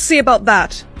 Well, we'll see about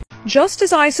that. Just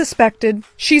as I suspected,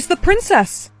 she's the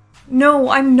princess. No,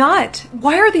 I'm not.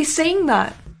 Why are they saying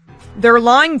that? They're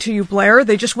lying to you, Blair.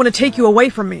 They just want to take you away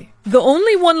from me. The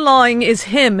only one lying is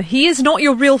him. He is not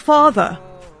your real father.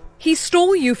 He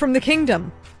stole you from the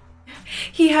kingdom.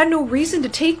 He had no reason to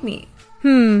take me.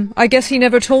 I guess he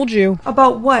never told you.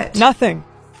 About what? Nothing.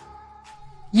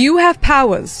 You have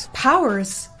powers.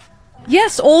 Powers?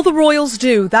 Yes, all the royals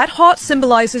do. That heart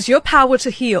symbolizes your power to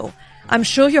heal. I'm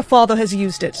sure your father has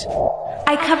used it.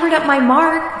 I covered up my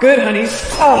mark. Good, honey.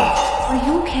 Oh. Are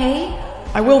you okay?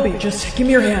 I will be. Just give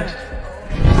me your hand.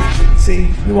 See,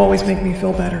 you always make me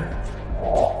feel better.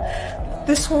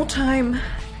 This whole time,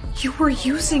 you were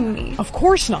using me. Of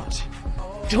course not.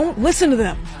 Don't listen to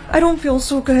them. I don't feel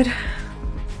so good.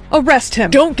 Arrest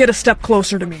him. Don't get a step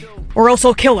closer to me, or else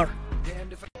I'll kill her.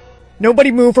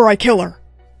 Nobody move or I kill her.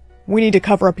 We need to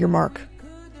cover up your mark.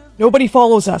 Nobody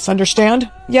follows us,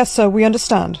 understand? Yes, sir, we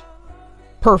understand.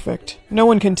 Perfect. No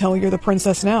one can tell you're the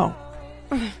princess now.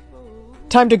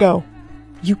 Time to go.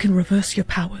 You can reverse your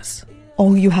powers.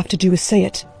 All you have to do is say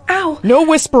it. Ow! No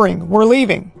whispering. We're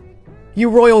leaving. You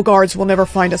royal guards will never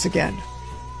find us again.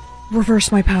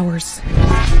 Reverse my powers.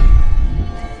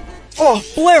 Oh,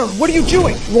 Blair, what are you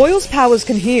doing? Royals' powers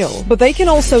can heal, but they can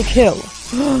also kill.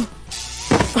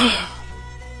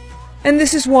 And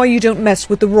this is why you don't mess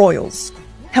with the royals.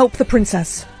 Help the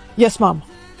princess. Yes, Mom.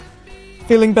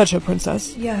 Feeling better,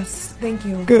 Princess? Yes, thank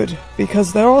you. Good,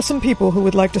 because there are some people who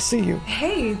would like to see you.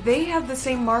 Hey, they have the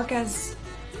same mark as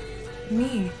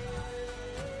me.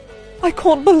 I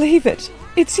can't believe it.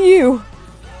 It's you.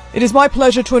 It is my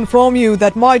pleasure to inform you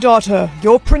that my daughter,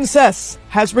 your princess,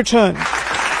 has returned.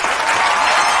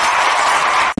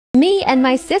 Me and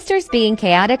my sisters being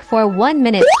chaotic for 1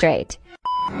 minute straight.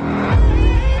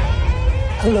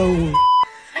 Hello.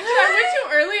 I went too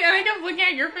early and I kept looking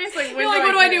at your face like,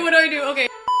 what do I do? What do I do? Okay.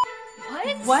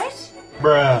 What?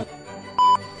 Bruh.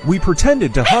 We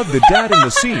pretended to hug the dad in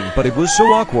the scene, but it was so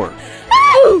awkward.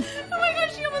 Oh my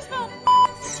gosh, she almost fell.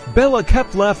 Bella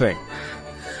kept laughing.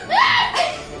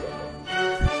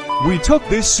 We took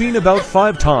this scene about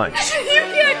 5 times. You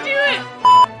can't do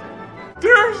it.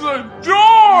 There's a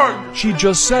dog! She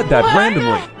just said that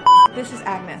randomly. This is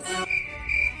Agnes.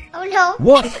 Oh no.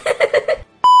 What?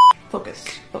 Focus.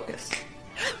 Focus.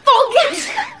 Focus!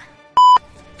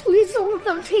 Please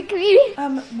don't take me.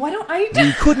 Why don't I...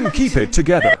 We couldn't keep it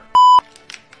together.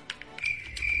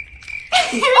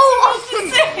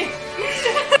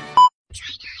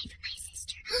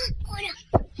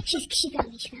 She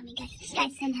found me, guys,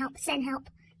 send help.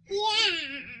 Yeah.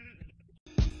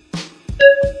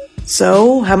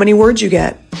 So, how many words you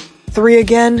get? 3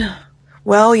 again?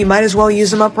 Well, you might as well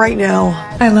use them up right now.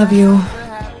 I love you.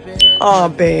 Aw,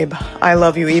 babe, I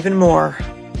love you even more.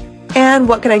 And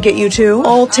what can I get you too?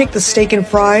 I'll take the steak and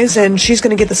fries, and she's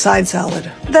gonna get the side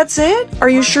salad. That's it? Are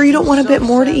you sure you don't want a bit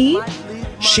more to eat?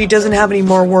 She doesn't have any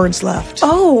more words left.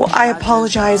 Oh, I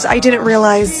apologize. I didn't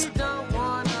realize.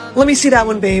 Let me see that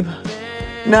one, babe.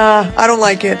 Nah, I don't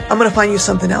like it. I'm gonna find you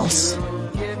something else.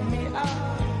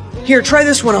 Here, try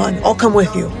this one on. I'll come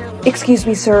with you. Excuse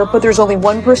me, sir, but there's only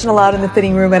one person allowed in the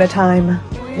fitting room at a time.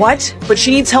 What? But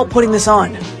she needs help putting this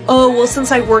on. Oh, well,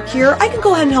 since I work here, I can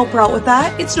go ahead and help her out with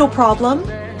that. It's no problem.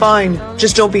 Fine.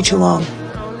 Just don't be too long.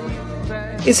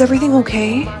 Is everything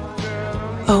okay?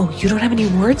 Oh, you don't have any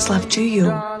words left, do you?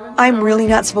 I'm really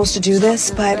not supposed to do this,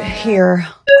 but here.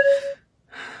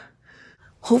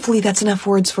 Hopefully that's enough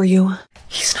words for you.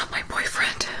 He's not my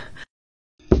boyfriend.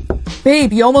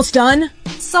 Babe, you almost done?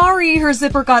 Sorry, her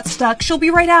zipper got stuck. She'll be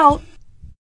right out.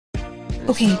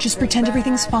 Okay, just pretend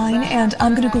everything's fine, and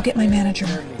I'm gonna go get my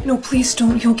manager. No, please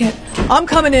don't. You'll get... I'm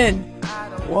coming in.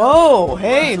 Whoa,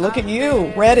 hey, look at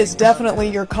you. Red is definitely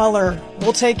your color.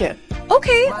 We'll take it.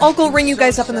 Okay, I'll go ring you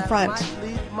guys up in the front.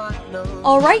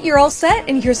 Alright, you're all set,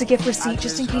 and here's a gift receipt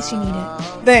just in case you need it.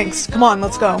 Thanks. Come on,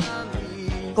 let's go.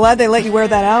 Glad they let you wear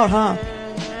that out, huh?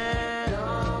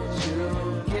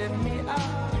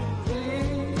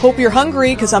 Hope you're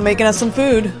hungry, because I'm making us some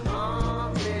food.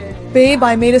 Babe,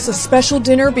 I made us a special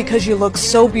dinner because you look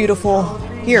so beautiful.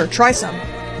 Here, try some.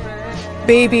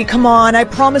 Baby, come on, I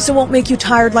promise it won't make you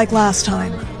tired like last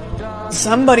time.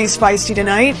 Somebody's feisty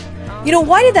tonight. You know,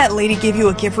 why did that lady give you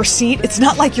a gift receipt? It's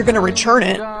not like you're gonna return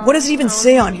it. What does it even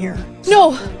say on here?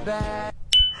 No!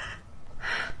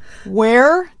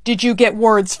 Where did you get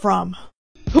words from?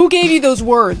 Who gave you those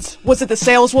words? Was it the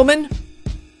saleswoman?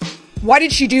 Why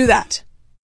did she do that?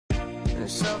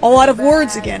 All out of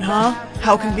words again, huh?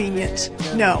 How convenient.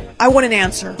 No, I want an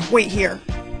answer. Wait here.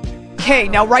 Okay,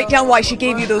 now write down why she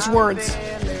gave you those words.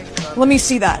 Let me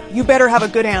see that. You better have a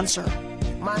good answer.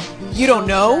 You don't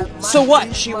know? So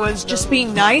what? She was just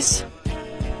being nice?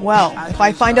 Well, if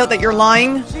I find out that you're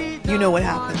lying, you know what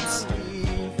happens.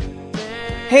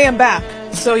 Hey, I'm back.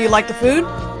 So you like the food?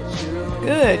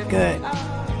 Good, good.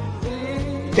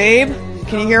 Babe,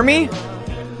 can you hear me?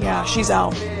 Yeah, she's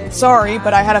out. Sorry,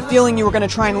 but I had a feeling you were gonna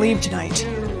try and leave tonight.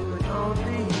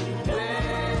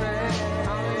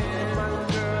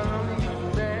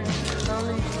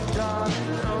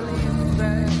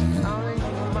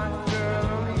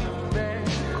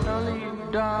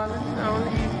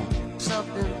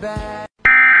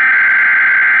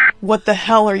 What the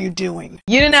hell are you doing?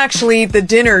 You didn't actually eat the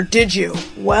dinner, did you?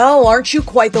 Well, aren't you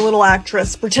quite the little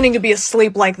actress, pretending to be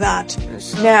asleep like that?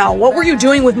 Now, what were you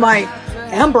doing with my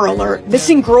Amber Alert?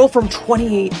 Missing girl from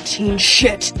 2018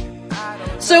 shit.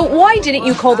 So why didn't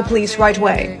you call the police right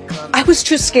away? I was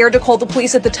too scared to call the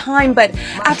police at the time, but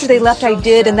after they left I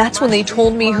did, and that's when they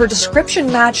told me her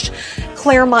description matched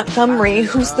Claire Montgomery,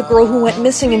 who's the girl who went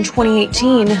missing in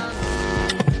 2018.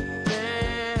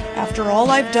 After all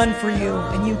I've done for you,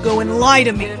 and you go and lie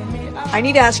to me. I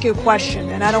need to ask you a question,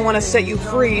 and I don't want to set you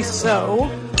free, so...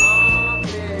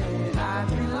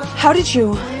 How did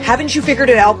you? Haven't you figured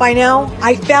it out by now?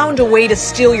 I found a way to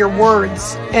steal your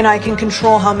words, and I can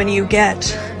control how many you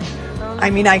get. I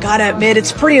mean, I gotta admit,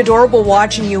 it's pretty adorable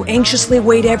watching you anxiously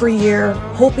wait every year,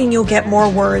 hoping you'll get more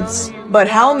words. But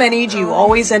how many do you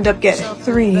always end up getting?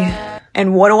 3.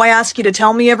 And what do I ask you to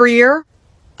tell me every year?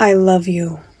 I love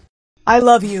you. I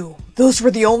love you. Those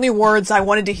were the only words I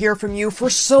wanted to hear from you for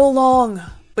so long.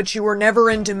 But you were never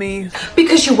into me.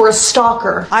 Because you were a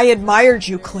stalker. I admired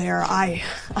you, Claire. I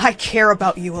care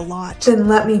about you a lot. Then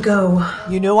let me go.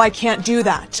 You know I can't do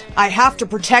that. I have to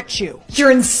protect you.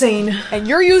 You're insane. And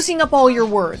you're using up all your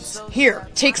words. Here,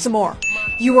 take some more.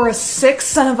 You are a sick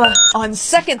son of a... On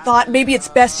second thought, maybe it's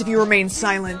best if you remain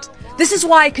silent. This is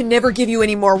why I can never give you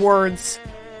any more words.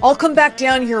 I'll come back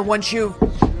down here once you...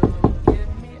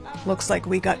 Looks like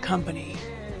we got company.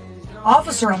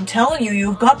 Officer, I'm telling you,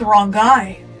 you've got the wrong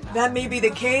guy. That may be the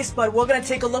case, but we're gonna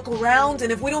take a look around,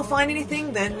 and if we don't find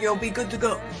anything, then you'll be good to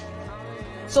go.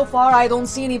 So far, I don't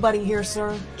see anybody here,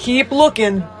 sir. Keep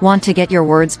looking. Want to get your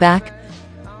words back?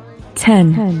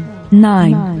 10,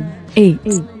 9, 8,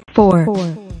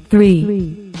 4,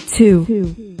 3,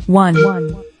 2,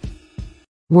 1.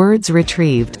 Words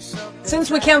retrieved. Since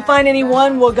we can't find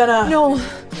anyone, we're gonna...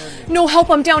 No help,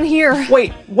 I'm down here.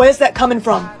 Wait, where's that coming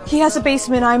from? He has a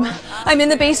basement, I'm in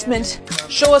the basement.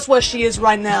 Show us where she is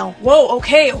right now. Whoa,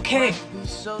 okay.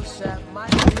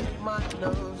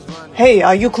 Hey,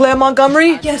 are you Claire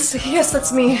Montgomery? Yes,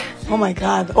 that's me. Oh my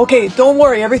god. Okay, don't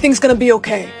worry, everything's gonna be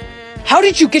okay. How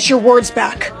did you get your words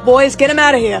back? Boys, get him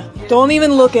out of here. Don't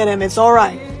even look at him, it's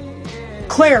alright.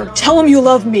 Claire, tell him you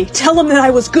love me. Tell him that I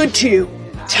was good to you.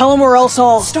 Tell him or else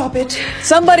I'll... Stop it.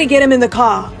 Somebody get him in the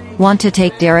car. Want to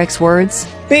take Derek's words?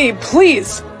 Babe,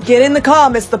 please! Get in the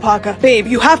car, Mr. Parker. Babe,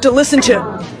 you have to listen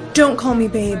to... Don't call me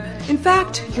babe. In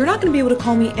fact, you're not gonna be able to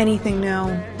call me anything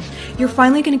now. You're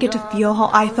finally gonna get to feel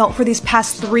how I felt for these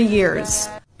past 3 years.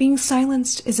 Being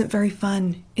silenced isn't very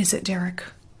fun, is it, Derek?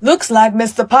 Looks like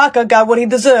Mr. Parker got what he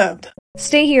deserved.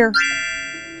 Stay here.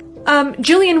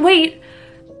 Jillian, wait!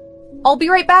 I'll be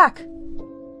right back.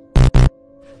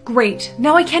 Great.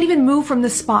 Now I can't even move from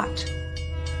this spot.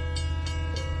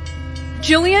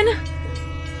 Jillian?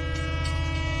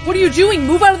 What are you doing?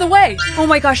 Move out of the way! Oh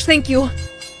my gosh, thank you.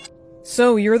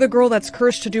 So, you're the girl that's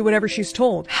cursed to do whatever she's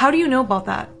told. How do you know about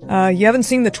that? You haven't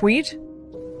seen the tweet?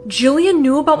 Jillian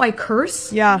knew about my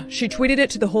curse? Yeah, she tweeted it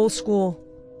to the whole school.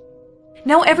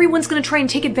 Now everyone's gonna try and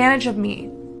take advantage of me.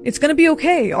 It's gonna be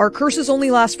okay. Our curses only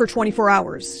last for 24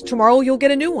 hours. Tomorrow you'll get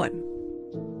a new one.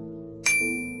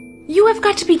 You have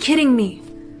got to be kidding me.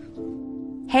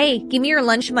 Hey, give me your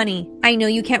lunch money. I know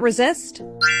you can't resist.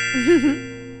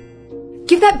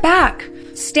 Give that back.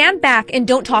 Stand back and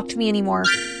don't talk to me anymore.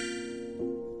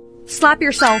 Slap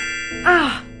yourself.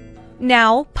 Ah.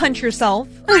 Now, punch yourself.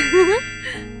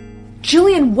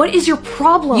 Jillian, what is your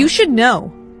problem? You should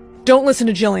know. Don't listen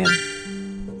to Jillian.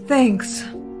 Thanks.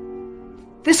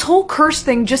 This whole curse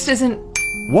thing just isn't...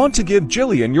 Want to give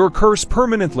Jillian your curse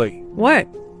permanently. What?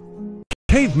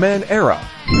 Caveman era.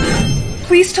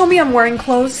 Please tell me I'm wearing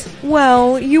clothes.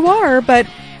 Well, you are, but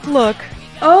look.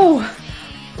 Oh.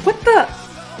 What the...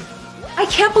 I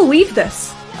can't believe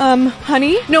this.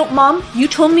 Honey? No, Mom, you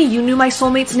told me you knew my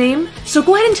soulmate's name, so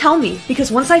go ahead and tell me,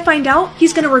 because once I find out,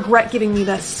 he's gonna regret giving me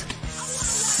this.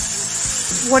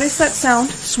 What is that sound?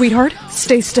 Sweetheart,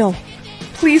 stay still.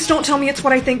 Please don't tell me it's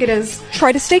what I think it is.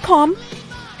 Try to stay calm.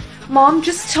 Mom,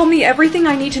 just tell me everything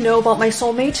I need to know about my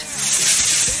soulmate.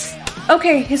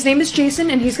 Okay, his name is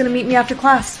Jason, and he's gonna meet me after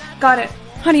class. Got it.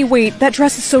 Honey, wait, that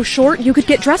dress is so short, you could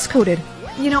get dress coded.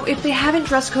 You know, if they haven't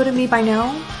dress coded me by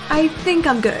now, I think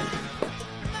I'm good.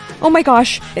 Oh my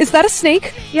gosh, is that a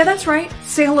snake? Yeah, that's right.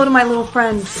 Say hello to my little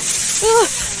friend. Ugh,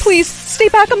 please, stay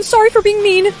back, I'm sorry for being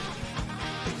mean.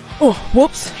 Oh,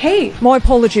 whoops. Hey. My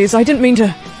apologies, I didn't mean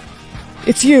to...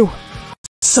 It's you.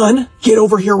 Son, get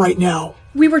over here right now.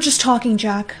 We were just talking,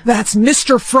 Jack. That's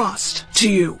Mr. Frost to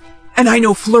you. And I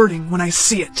know flirting when I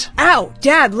see it. Ow,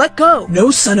 Dad, let go.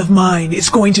 No son of mine is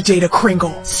going to date a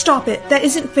Kringle. Stop it, that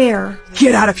isn't fair.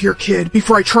 Get out of here, kid,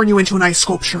 before I turn you into an ice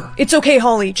sculpture. It's okay,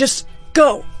 Holly, just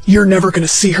go. You're never gonna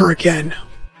see her again.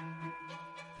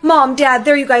 Mom, Dad,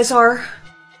 there you guys are.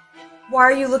 Why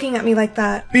are you looking at me like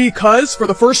that? Because, for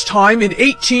the first time in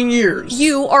 18 years...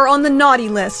 You are on the naughty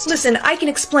list. Listen, I can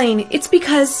explain. It's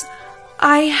because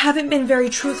I haven't been very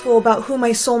truthful about who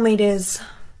my soulmate is.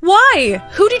 Why?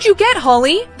 Who did you get,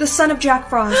 Holly? The son of Jack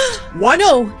Frost. What?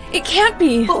 No, it can't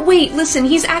be. But wait, listen,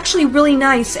 he's actually really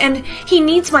nice, and he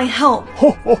needs my help.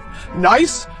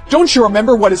 Nice? Don't you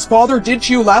remember what his father did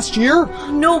to you last year?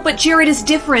 No, but Jared is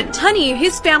different. Honey,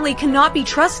 his family cannot be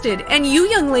trusted, and you,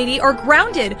 young lady, are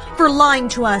grounded for lying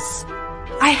to us.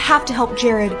 I have to help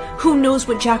Jared. Who knows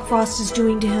what Jack Frost is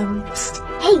doing to him? Psst.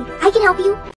 Hey, I can help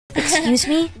you. Excuse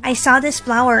me? I saw this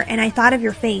flower and I thought of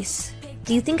your face.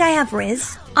 Do you think I have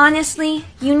Riz? Honestly,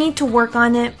 you need to work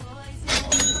on it.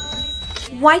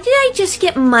 Why did I just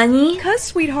get money? 'Cause,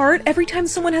 sweetheart, every time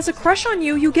someone has a crush on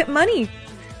you, you get money.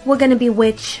 We're gonna be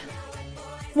witch.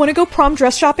 Wanna go prom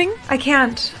dress shopping? I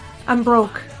can't. I'm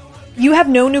broke. You have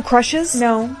no new crushes?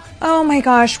 No. Oh my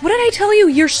gosh, what did I tell you?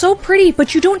 You're so pretty,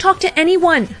 but you don't talk to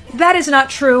anyone. That is not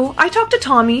true. I talk to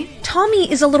Tommy.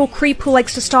 Tommy is a little creep who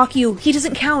likes to stalk you. He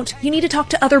doesn't count. You need to talk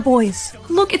to other boys.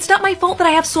 Look, it's not my fault that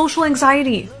I have social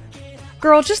anxiety.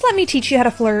 Girl, just let me teach you how to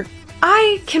flirt.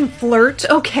 I can flirt,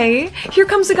 okay? Here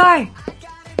comes a guy.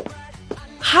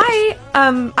 Hi,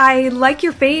 I like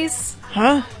your face.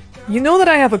 Huh? You know that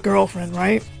I have a girlfriend,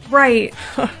 right? Right.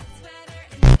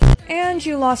 And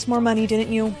you lost more money,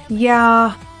 didn't you?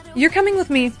 Yeah. You're coming with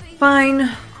me.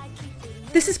 Fine.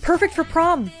 This is perfect for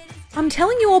prom. I'm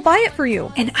telling you I'll buy it for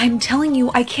you. And I'm telling you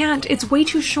I can't. It's way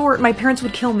too short. My parents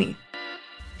would kill me.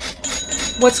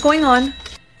 What's going on?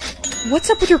 What's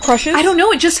up with your crushes? I don't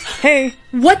know, it just... Hey.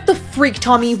 What the freak,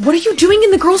 Tommy? What are you doing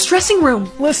in the girls' dressing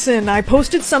room? Listen, I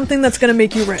posted something that's gonna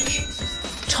make you rich.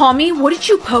 Tommy, what did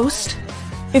you post?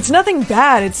 It's nothing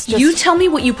bad, it's just... You tell me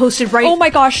what you posted, right? Oh my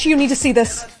gosh, you need to see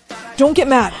this. Don't get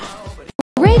mad.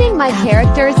 Rating my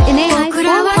characters in AI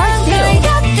School Part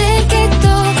 2.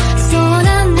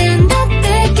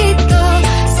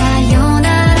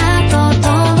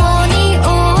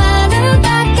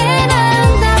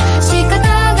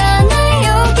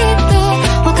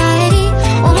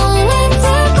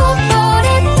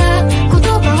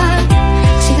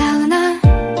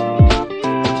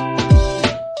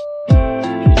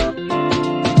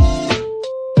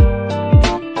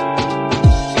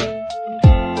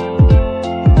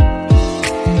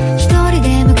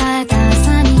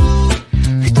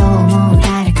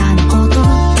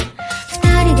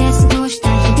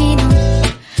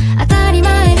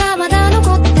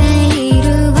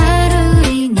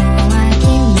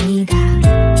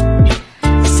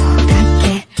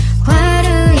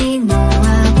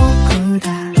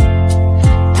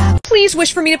 Please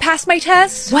wish for me to pass my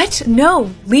test. What?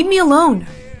 No. Leave me alone.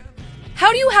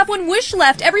 How do you have one wish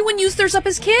left? Everyone used theirs up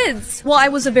as kids. Well, I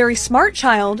was a very smart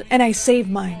child, and I saved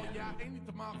mine.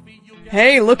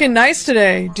 Hey, looking nice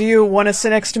today. Do you want to sit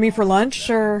next to me for lunch?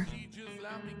 Sure.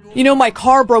 You know, my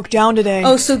car broke down today.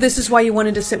 Oh, so this is why you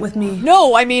wanted to sit with me?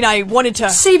 No, I mean, I wanted to...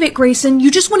 Save it, Grayson. You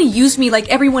just want to use me like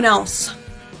everyone else.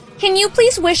 Can you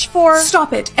please wish for...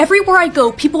 Stop it. Everywhere I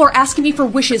go, people are asking me for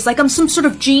wishes like I'm some sort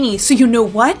of genie. So you know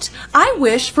what? I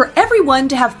wish for everyone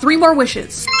to have 3 more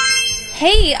wishes.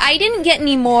 Hey, I didn't get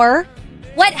any more.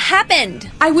 What happened?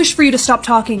 I wish for you to stop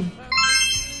talking.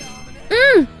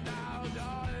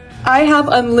 I have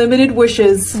unlimited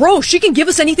wishes. Bro, she can give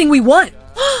us anything we want.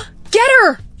 Get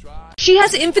her! She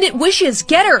has infinite wishes.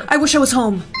 Get her! I wish I was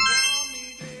home.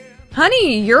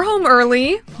 Honey, you're home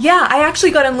early. Yeah, I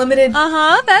actually got unlimited...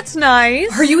 Uh-huh, that's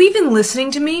nice. Are you even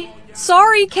listening to me?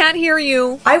 Sorry, can't hear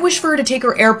you. I wish for her to take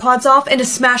her AirPods off and to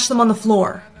smash them on the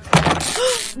floor.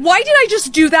 Why did I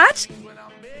just do that?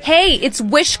 Hey, it's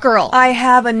Wish Girl. I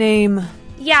have a name.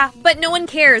 Yeah, but no one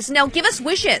cares. Now give us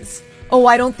wishes. Oh,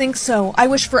 I don't think so. I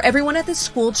wish for everyone at this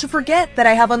school to forget that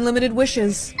I have unlimited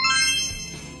wishes.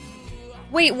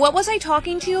 Wait, what was I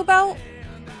talking to you about?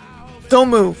 Don't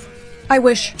move. I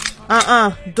wish...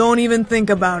 Don't even think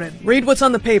about it. Read what's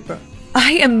on the paper.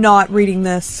 I am not reading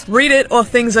this. Read it or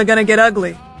things are gonna get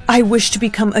ugly. I wish to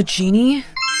become a genie?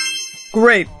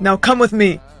 Great, now come with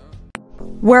me.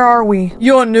 Where are we?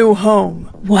 Your new home.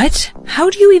 What? How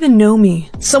do you even know me?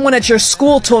 Someone at your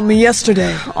school told me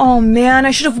yesterday. Oh man,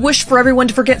 I should have wished for everyone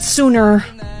to forget sooner.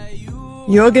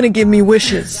 You're gonna give me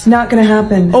wishes. Not gonna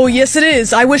happen. Oh yes it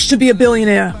is, I wish to be a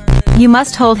billionaire. You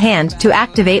must hold hand to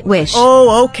activate wish.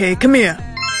 Oh, okay, come here.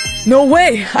 No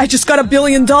way, I just got $1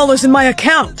 billion in my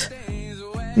account.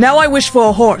 Now I wish for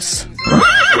a horse.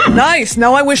 Nice,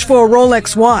 now I wish for a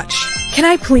Rolex watch. Can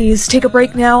I please take a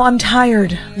break now? I'm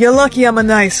tired. You're lucky I'm a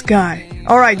nice guy.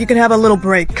 Alright, you can have a little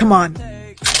break, come on.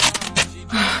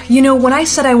 You know, when I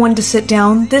said I wanted to sit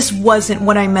down, this wasn't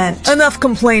what I meant. Enough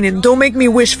complaining, don't make me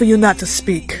wish for you not to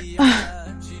speak.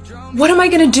 What am I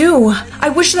gonna do? I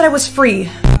wish that I was free.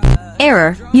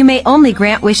 Error, you may only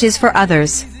grant wishes for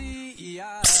others.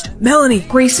 Psst, Melanie.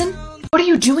 Grayson, what are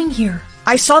you doing here?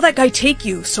 I saw that guy take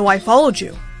you, so I followed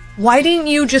you. Why didn't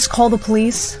you just call the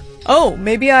police? Oh,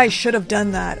 maybe I should have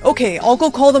done that. Okay, I'll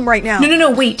go call them right now. No,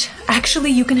 wait.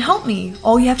 Actually, you can help me.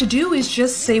 All you have to do is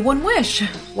just say one wish.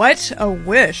 What? A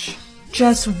wish?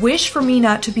 Just wish for me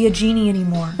not to be a genie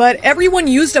anymore. But everyone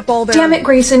used up all their... Damn it,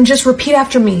 Grayson, just repeat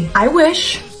after me. I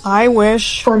wish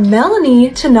for Melanie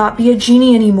to not be a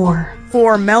genie anymore.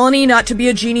 For Melanie not to be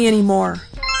a genie anymore.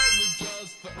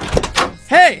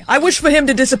 Hey! Hey, I wish for him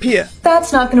to disappear.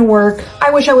 That's not gonna work.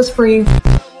 I wish I was free.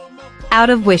 Out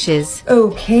of wishes.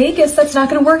 Okay, guess that's not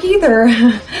gonna work either.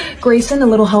 Grayson, a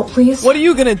little help, please. What are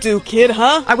you gonna do, kid,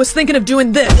 huh? I was thinking of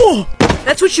doing this.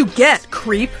 That's what you get,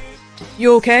 creep.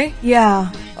 You okay?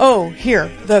 Yeah. Oh,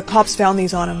 here. The cops found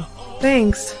these on him.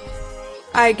 Thanks.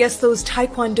 I guess those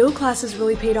Taekwondo classes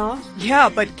really paid off. Yeah,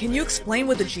 but can you explain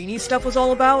what the genie stuff was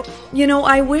all about? You know,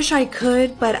 I wish I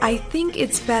could, but I think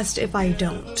it's best if I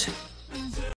don't.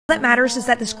 All that matters is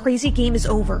that this crazy game is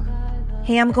over.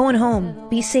 Hey, I'm going home.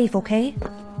 Be safe, okay?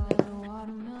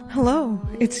 Hello,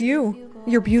 it's you.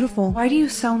 You're beautiful. Why do you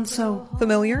sound so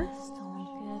familiar?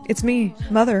 It's me,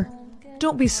 Mother.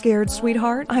 Don't be scared,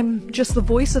 sweetheart. I'm just the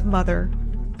voice of Mother.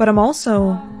 But I'm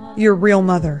also your real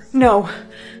mother. No.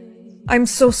 I'm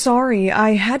so sorry.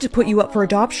 I had to put you up for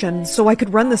adoption so I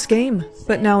could run this game.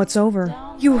 But now it's over.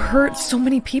 You hurt so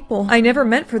many people. I never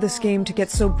meant for this game to get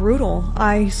so brutal.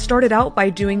 I started out by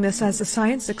doing this as a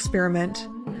science experiment.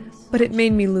 But it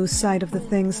made me lose sight of the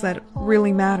things that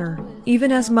really matter.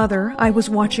 Even as Mother, I was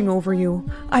watching over you.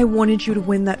 I wanted you to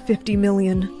win that 50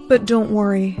 million. But don't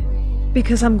worry,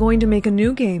 because I'm going to make a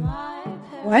new game.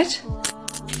 What?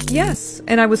 Yes,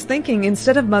 and I was thinking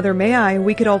instead of Mother May I,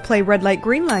 we could all play Red Light,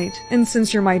 Green Light. And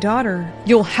since you're my daughter,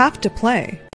 you'll have to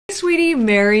play. Hey, sweetie,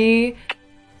 Merry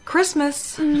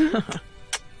Christmas.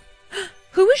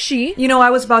 Who is she? You know, I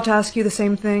was about to ask you the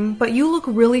same thing, but you look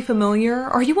really familiar.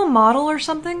 Are you a model or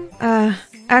something?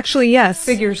 Actually, yes.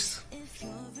 Figures.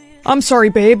 I'm sorry,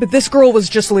 babe, this girl was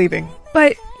just leaving.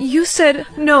 But you said...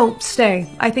 No, stay.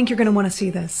 I think you're gonna want to see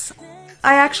this.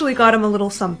 I actually got him a little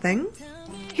something.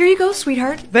 Here you go,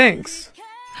 sweetheart. Thanks.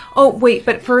 Oh, wait,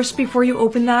 but first, before you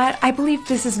open that, I believe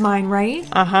this is mine, right?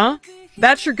 Uh-huh.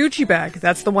 That's your Gucci bag.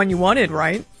 That's the one you wanted,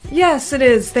 right? Yes, it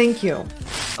is. Thank you.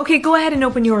 Okay, go ahead and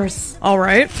open yours. All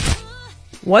right.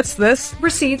 What's this?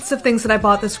 Receipts of things that I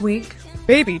bought this week.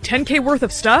 Baby, 10K worth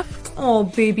of stuff? Oh,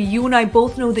 baby, you and I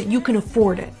both know that you can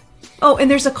afford it. Oh, and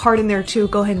there's a card in there too.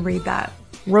 Go ahead and read that.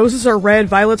 Roses are red,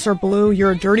 violets are blue.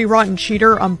 You're a dirty, rotten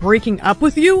cheater. I'm breaking up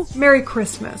with you? Merry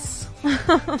Christmas.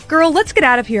 Girl, let's get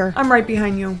out of here. I'm right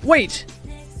behind you. Wait.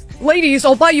 Ladies,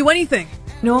 I'll buy you anything.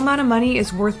 No amount of money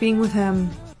is worth being with him.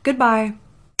 Goodbye.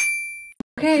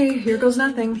 Okay, here goes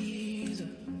nothing.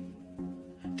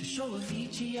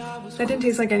 That didn't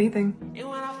taste like anything.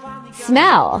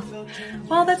 Smell.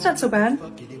 Well, that's not so bad.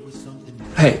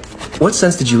 Hey, what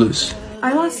sense did you lose?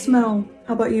 I lost smell.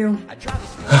 How about you?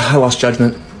 I lost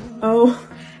judgment. Oh.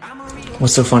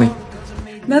 What's so funny?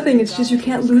 Nothing, it's just you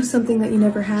can't lose something that you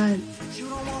never had.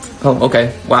 Oh,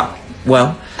 okay. Wow.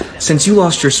 Well, since you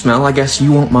lost your smell, I guess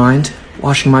you won't mind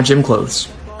washing my gym clothes.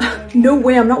 No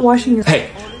way, I'm not washing your...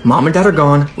 Hey, Mom and Dad are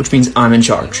gone, which means I'm in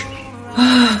charge.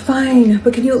 Fine,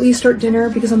 but can you at least start dinner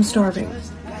because I'm starving?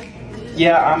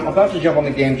 Yeah, I'm about to jump on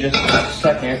the game just a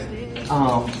second.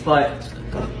 But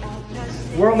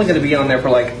we're only going to be on there for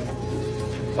like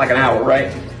an hour,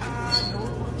 right?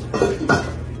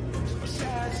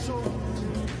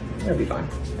 It'll be fine.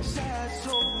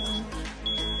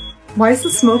 Why is the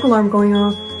smoke alarm going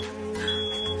off?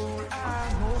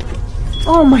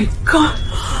 Oh my god!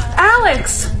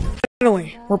 Alex!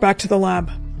 Finally, we're back to the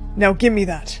lab. Now give me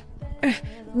that.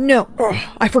 No.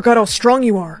 I forgot how strong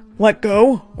you are. Let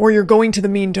go, or you're going to the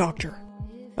mean doctor.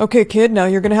 Okay, kid, now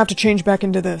you're gonna have to change back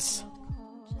into this.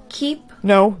 Keep?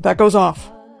 No, that goes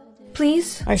off.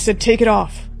 Please? I said take it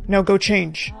off. Now go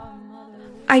change.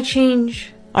 I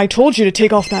change. I told you to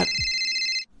take off that...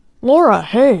 Laura,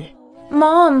 hey.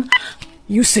 Mom!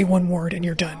 You say one word and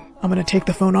you're done. I'm gonna take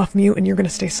the phone off mute and you're gonna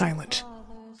stay silent.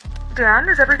 Dan,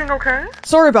 is everything okay?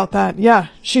 Sorry about that. Yeah,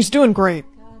 she's doing great.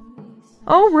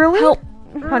 Oh, really? Help.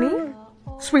 Honey?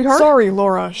 Sweetheart? Sorry,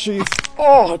 Laura, she's...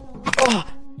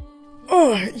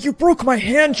 you broke my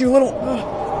hand, you little...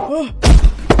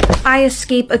 I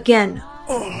escape again.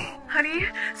 Honey,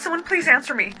 someone please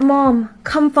answer me. Mom,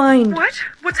 come find... What?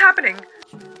 What's happening?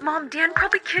 Mom, Dan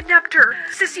probably kidnapped her.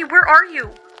 Sissy, where are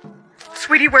you?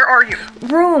 Sweetie, where are you?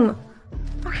 Room.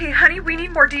 Okay, honey, we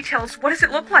need more details. What does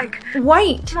it look like?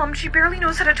 White. Mom, she barely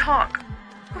knows how to talk.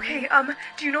 Okay,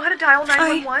 do you know how to dial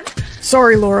 911?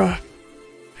 Sorry, Laura.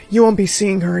 You won't be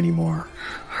seeing her anymore.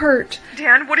 Hurt.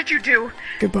 Dan, what did you do?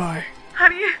 Goodbye.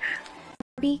 Honey?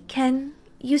 Barbie, Ken,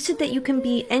 you said that you can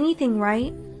be anything,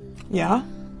 right? Yeah?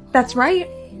 That's right.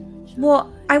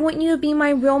 Well, I want you to be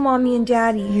my real mommy and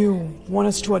daddy. You want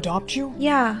us to adopt you?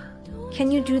 Yeah.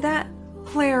 Can you do that?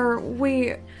 Claire,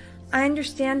 wait. I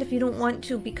understand if you don't want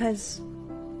to because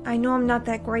I know I'm not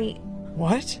that great.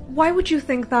 What? Why would you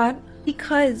think that?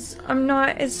 Because I'm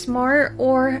not as smart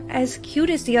or as cute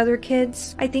as the other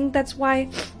kids. I think that's why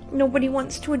nobody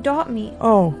wants to adopt me.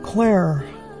 Oh, Claire.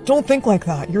 Don't think like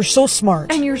that. You're so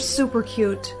smart. And you're super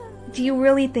cute. Do you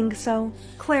really think so?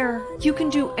 Claire, you can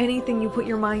do anything you put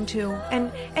your mind to,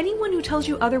 and anyone who tells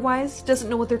you otherwise doesn't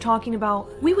know what they're talking about.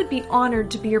 We would be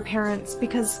honored to be your parents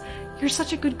because you're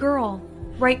such a good girl.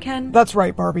 Right, Ken? That's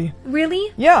right, Barbie.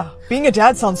 Really? Yeah, being a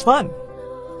dad sounds fun.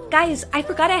 Guys, I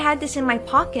forgot I had this in my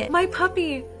pocket. My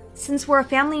puppy. Since we're a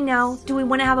family now, do we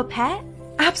want to have a pet?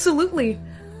 Absolutely.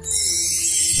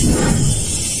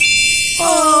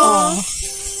 Aww.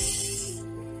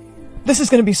 This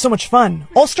is gonna be so much fun.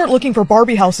 I'll start looking for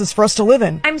Barbie houses for us to live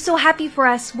in. I'm so happy for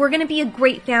us. We're gonna be a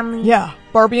great family. Yeah,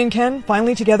 Barbie and Ken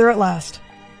finally together at last.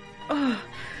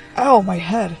 Ow, my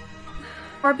head.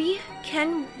 Barbie?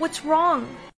 Ken, what's wrong?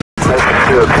 Message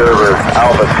to observer,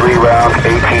 Alpha 3 round,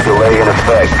 AT delay in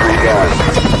effect, 3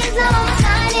 guns.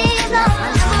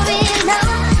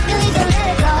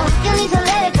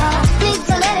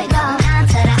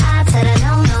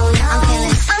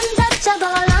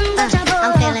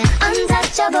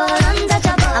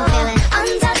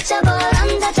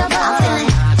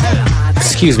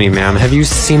 Excuse me, ma'am, have you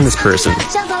seen this person?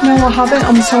 No, I haven't.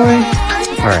 I'm sorry.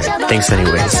 Alright, thanks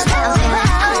anyways.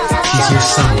 She's here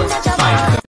somewhere.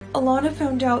 Find her. Alana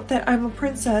found out that I'm a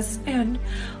princess, and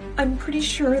I'm pretty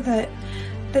sure that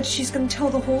she's gonna tell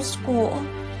the whole school.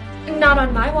 Not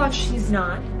on my watch, she's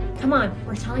not. Come on,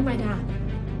 we're telling my dad.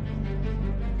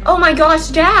 Oh my gosh,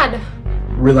 Dad!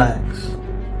 Relax.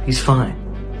 He's fine.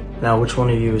 Now, which one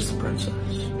of you is the princess?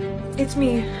 It's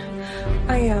me.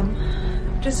 I am.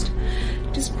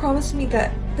 Just promise me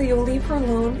that you'll leave her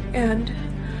alone, and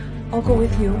I'll go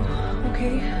with you,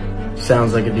 okay?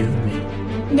 Sounds like a deal to me.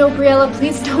 No, Briella,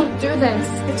 please don't do this.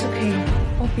 It's okay.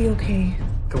 I'll be okay.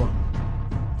 Come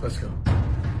on. Let's go.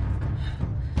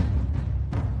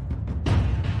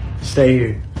 Stay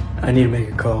here. I need to make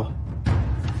a call.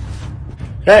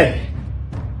 Hey!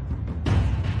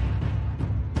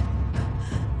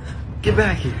 Get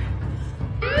back here.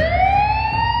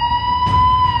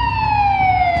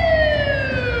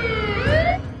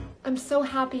 I'm so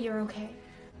happy you're okay.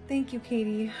 Thank you,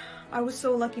 Katie. I was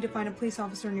so lucky to find a police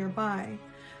officer nearby.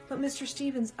 But Mr.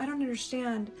 Stevens, I don't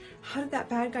understand. How did that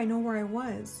bad guy know where I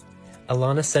was?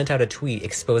 Alana sent out a tweet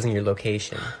exposing your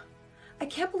location. I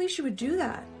can't believe she would do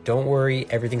that. Don't worry,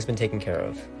 everything's been taken care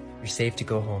of. You're safe to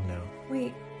go home now.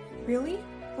 Wait, really?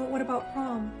 But what about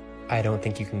prom? I don't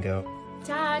think you can go.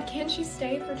 Dad, can't she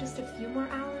stay for just a few more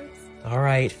hours?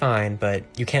 Alright, fine, but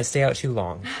you can't stay out too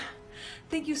long.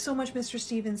 Thank you so much, Mr.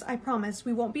 Stevens. I promise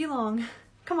we won't be long.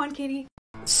 Come on, Katie.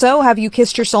 So, have you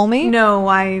kissed your soulmate? No,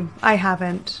 I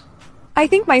haven't. I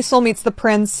think my soulmate's the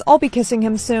prince. I'll be kissing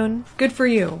him soon. Good for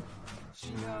you.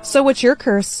 So what's your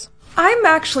curse? I'm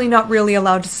actually not really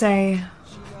allowed to say.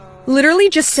 Literally,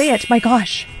 just say it. My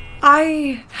gosh.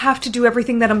 I have to do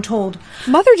everything that I'm told.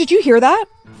 Mother, did you hear that?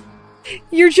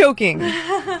 You're joking.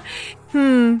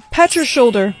 Pat your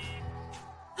shoulder.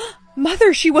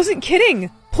 Mother, she wasn't kidding.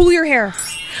 Pull your hair.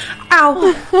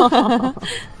 Ow.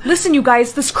 Listen, you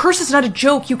guys, this curse is not a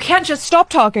joke. You can't just stop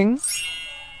talking.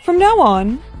 From now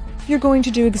on, you're going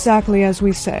to do exactly as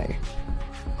we say.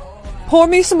 Pour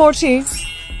me some more tea.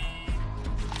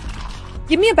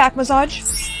 Give me a back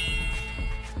massage.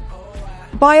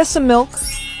 Buy us some milk.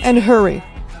 And hurry.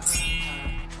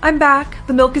 I'm back.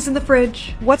 The milk is in the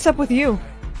fridge. What's up with you?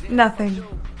 Nothing.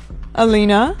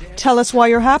 Alina, tell us why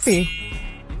you're happy.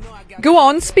 Go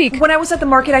on, speak. When I was at the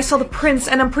market, I saw the prince,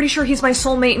 and I'm pretty sure he's my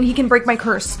soulmate and he can break my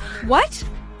curse. What?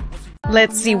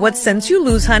 Let's see what sense you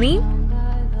lose, honey.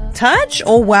 Touch?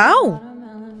 Oh, wow.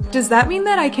 Does that mean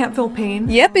that I can't feel pain?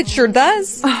 Yep, it sure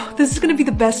does. Oh, this is gonna be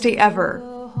the best day ever.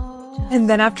 And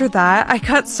then after that, I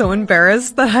got so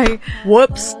embarrassed that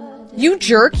whoops. You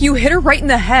jerk, you hit her right in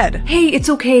the head. Hey, it's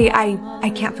okay. I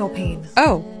can't feel pain.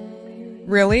 Oh.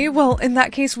 Really? Well, in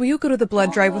that case, will you go to the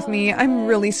blood drive with me? I'm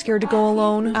really scared to go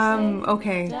alone.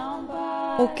 Okay.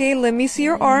 Okay, let me see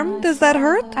your arm. Does that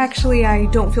hurt? Actually, I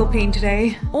don't feel pain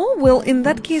today. Oh, well, in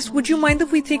that case, would you mind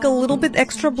if we take a little bit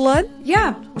extra blood?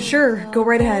 Yeah, sure. Go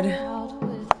right ahead.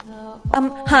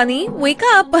 Honey, wake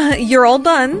up. You're all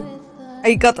done.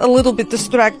 I got a little bit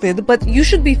distracted, but you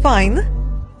should be fine.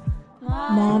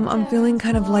 Mom, I'm feeling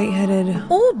kind of lightheaded.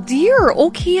 Oh dear,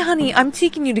 okay honey, I'm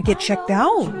taking you to get checked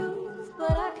out.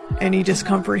 Any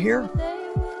discomfort here?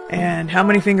 And how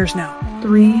many fingers now?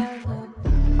 3.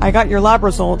 I got your lab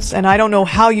results, and I don't know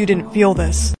how you didn't feel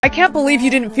this. I can't believe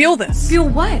you didn't feel this. Feel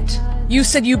what? You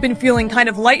said you've been feeling kind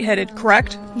of lightheaded,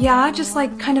 correct? Yeah, just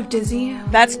like kind of dizzy.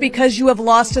 That's because you have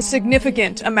lost a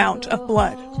significant amount of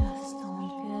blood.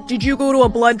 Did you go to a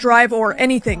blood drive or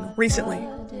anything recently?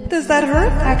 Does that hurt?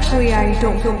 Actually, I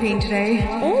don't feel pain today.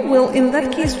 Oh, well, in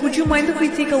that case, would you mind if we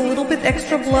take a little bit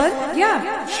extra blood?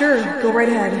 Yeah, sure. Go right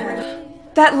ahead.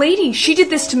 That lady, she did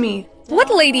this to me. What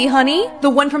lady, honey? The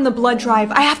one from the blood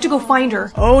drive. I have to go find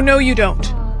her. Oh, no, you don't.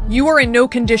 You are in no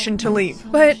condition to leave.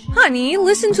 But, honey,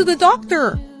 listen to the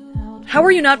doctor. How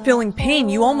are you not feeling pain?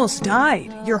 You almost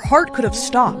died. Your heart could have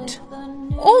stopped.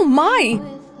 Oh, my!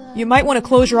 You might want to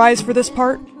close your eyes for this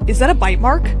part. Is that a bite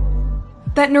mark?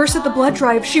 That nurse at the blood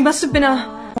drive, she must have been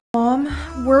a... Mom,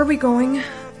 where are we going?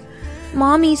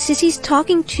 Mommy, Sissy's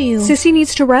talking to you. Sissy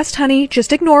needs to rest, honey.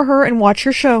 Just ignore her and watch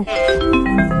your show.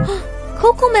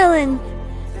 Cocomelon!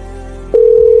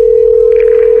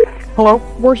 Hello?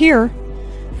 We're here.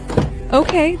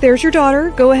 Okay, there's your daughter.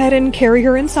 Go ahead and carry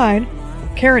her inside.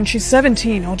 Karen, she's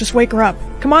 17. I'll just wake her up.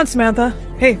 Come on, Samantha.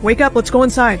 Hey, wake up. Let's go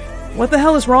inside. What the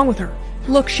hell is wrong with her?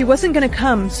 Look, she wasn't gonna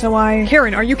come, so I...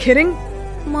 Karen, are you kidding?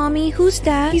 Mommy, who's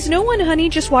that? He's no one, honey.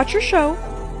 Just watch your show.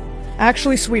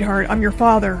 Actually, sweetheart, I'm your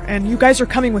father, and you guys are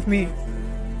coming with me.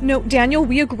 No, Daniel,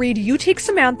 we agreed you take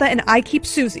Samantha and I keep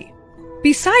Susie.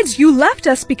 Besides, you left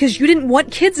us because you didn't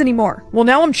want kids anymore. Well,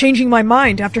 now I'm changing my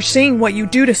mind after seeing what you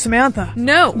do to Samantha.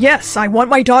 No. Yes, I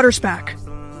want my daughters back.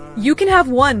 You can have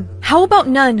one. How about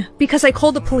none? Because I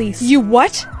called the police. You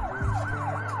what?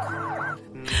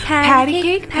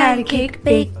 Patty cake,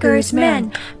 baker's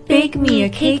man. Bake me a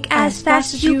cake as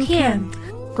fast as you can.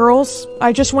 Girls,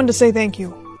 I just wanted to say thank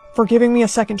you for giving me a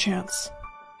second chance.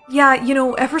 Yeah, you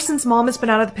know, ever since Mom has been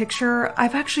out of the picture,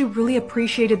 I've actually really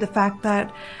appreciated the fact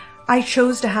that I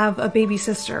chose to have a baby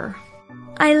sister.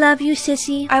 I love you,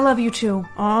 Sissy. I love you too.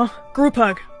 Aw, group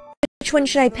hug. Which one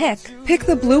should I pick? Pick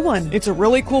the blue one. It's a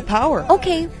really cool power.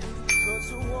 Okay.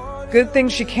 Good thing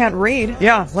she can't read.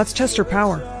 Yeah, let's test her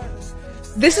power.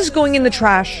 This is going in the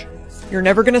trash. You're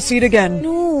never gonna see it again.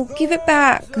 No, give it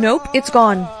back. Nope, it's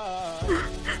gone.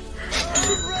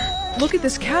 Look at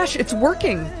this cash, it's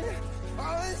working.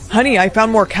 Honey, I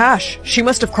found more cash. She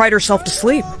must have cried herself to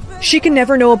sleep. She can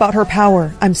never know about her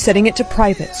power. I'm setting it to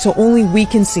private, so only we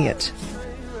can see it.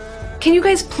 Can you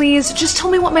guys please just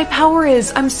tell me what my power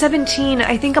is? I'm 17.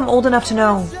 I think I'm old enough to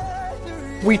know.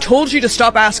 We told you to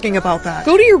stop asking about that.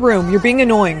 Go to your room. You're being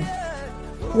annoying.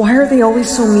 Why are they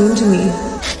always so mean to me?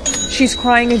 She's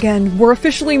crying again. We're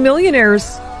officially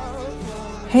millionaires.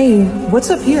 Hey, what's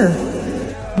up here?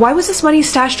 Why was this money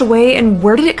stashed away and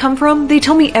where did it come from? They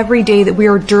tell me every day that we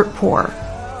are dirt poor.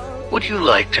 Would you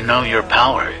like to know your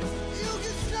power?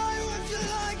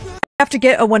 Have to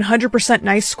get a 100%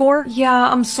 nice score?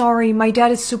 Yeah, I'm sorry. My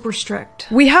dad is super strict.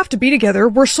 We have to be together.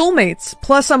 We're soulmates.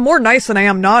 Plus, I'm more nice than I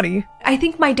am naughty. I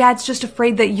think my dad's just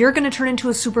afraid that you're gonna turn into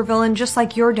a supervillain just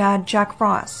like your dad, Jack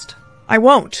Frost. I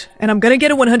won't, and I'm gonna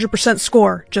get a 100%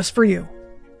 score, just for you.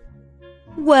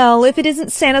 Well, if it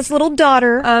isn't Santa's little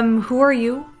daughter. Who are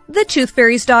you? The Tooth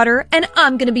Fairy's daughter, and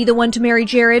I'm gonna be the one to marry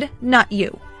Jared, not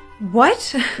you.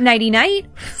 What? Nighty-night.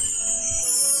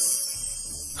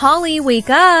 Holly, wake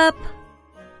up!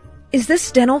 Is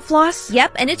this dental floss?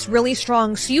 Yep, and it's really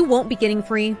strong, so you won't be getting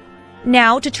free.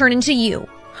 Now to turn into you.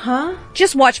 Huh?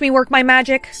 Just watch me work my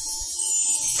magic.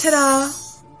 Ta-da!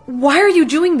 Why are you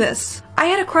doing this? I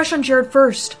had a crush on Jared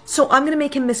first, so I'm gonna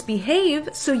make him misbehave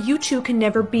so you two can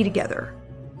never be together.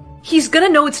 He's gonna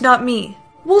know it's not me.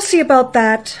 We'll see about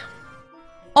that.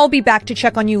 I'll be back to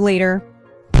check on you later.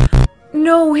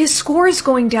 No, his score is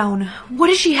going down. What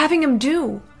is she having him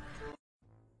do?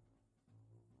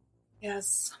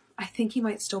 Yes, I think he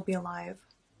might still be alive.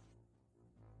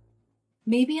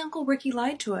 Maybe Uncle Ricky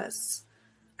lied to us.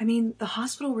 I mean, the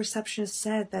hospital receptionist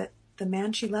said that the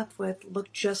man she left with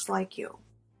looked just like you.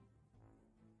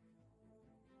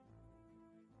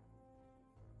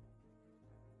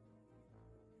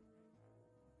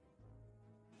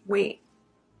 Wait.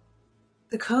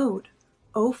 The code.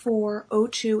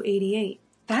 040288.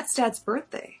 That's Dad's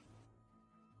birthday.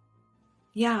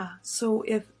 Yeah, so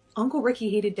if Uncle Ricky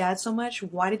hated Dad so much,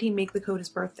 why did he make the code his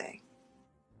birthday?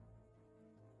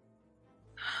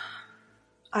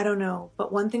 I don't know,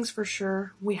 but one thing's for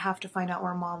sure, we have to find out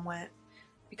where Mom went.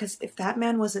 Because if that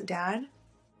man wasn't Dad...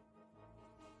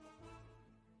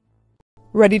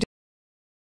 Ready to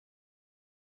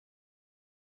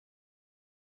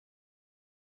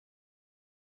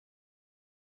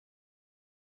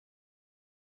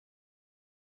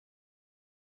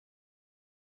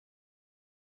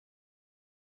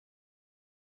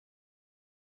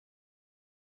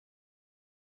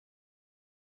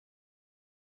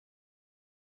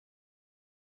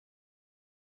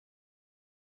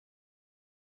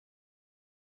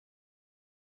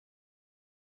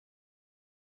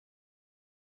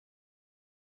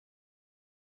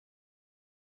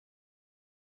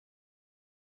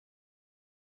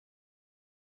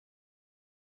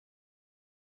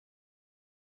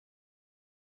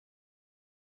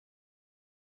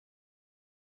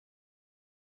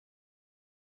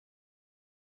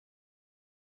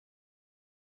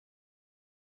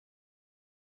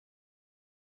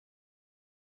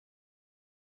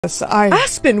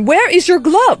Aspen, where is your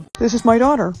glove? This is my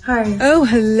daughter. Hi. Oh,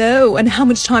 hello. And how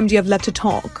much time do you have left to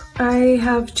talk? I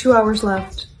have 2 hours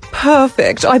left.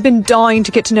 Perfect. I've been dying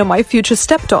to get to know my future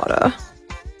stepdaughter.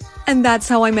 And that's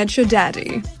how I met your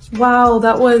daddy. Wow,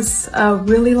 that was a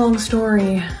really long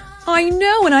story. I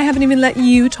know, and I haven't even let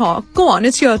you talk. Go on,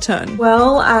 it's your turn.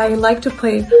 Well, I like to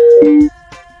play...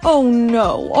 Oh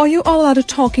no, are you all out of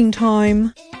talking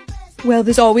time? Well,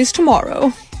 there's always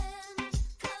tomorrow.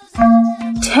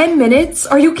 10 minutes?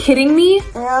 Are you kidding me?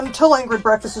 And tell Ingrid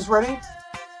breakfast is ready.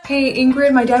 Hey,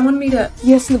 Ingrid, my dad wanted me to...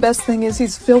 Yes, and the best thing is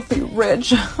he's filthy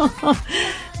rich.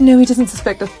 No, he doesn't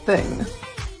suspect a thing.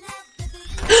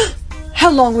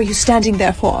 How long were you standing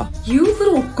there for? You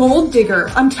little gold digger.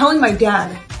 I'm telling my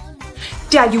dad.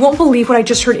 Dad, you won't believe what I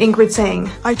just heard Ingrid saying.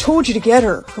 I told you to get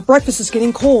her. Her breakfast is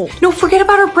getting cold. No, forget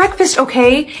about her breakfast,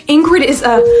 okay? Ingrid is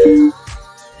a...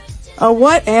 A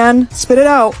what, Anne? Spit it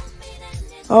out.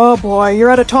 Oh boy,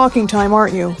 you're out of talking time,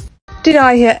 aren't you? Did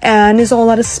I hear Anne is all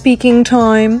out of speaking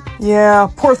time? Yeah,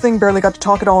 poor thing barely got to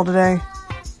talk at all today.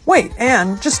 Wait,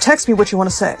 Anne, just text me what you want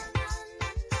to say.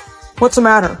 What's the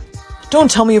matter?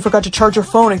 Don't tell me you forgot to charge your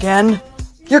phone again.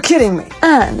 You're kidding me.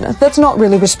 Anne, that's not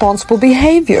really responsible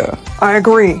behavior. I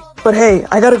agree. But hey,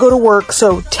 I gotta go to work,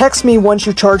 so text me once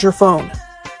you charge your phone.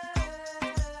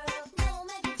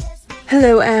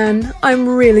 Hello, Anne. I'm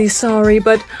really sorry,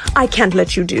 but I can't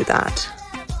let you do that.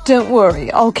 Don't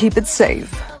worry, I'll keep it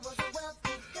safe.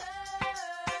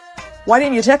 Why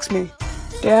didn't you text me?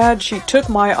 Dad, she took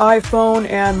my iPhone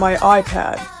and my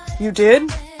iPad. You did?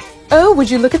 Oh,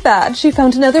 would you look at that? She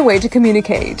found another way to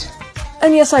communicate.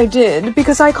 And yes, I did,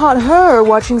 because I caught her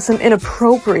watching some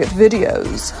inappropriate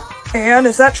videos. Anne,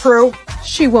 is that true?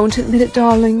 She won't admit it,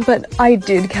 darling, but I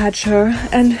did catch her,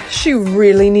 and she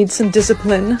really needs some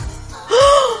discipline.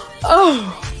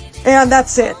 Oh! Anne,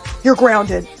 that's it. You're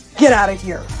grounded. Get out of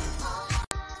here.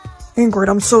 Ingrid,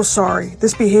 I'm so sorry.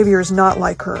 This behavior is not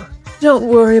like her. Don't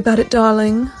worry about it,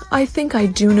 darling. I think I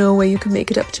do know a way you can make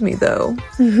it up to me, though.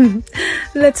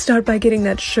 Let's start by getting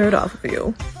that shirt off of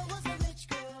you.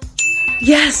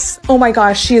 Yes! Oh my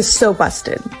gosh, she is so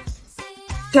busted.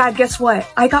 Dad, guess what?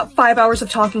 I got 5 hours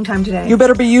of talking time today. You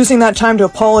better be using that time to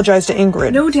apologize to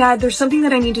Ingrid. No, Dad, there's something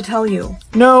that I need to tell you.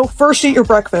 No, first eat your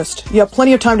breakfast. You have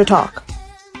plenty of time to talk.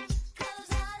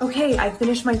 Okay, I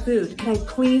finished my food. Can I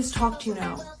please talk to you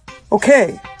now?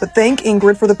 Okay, but thank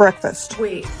Ingrid for the breakfast.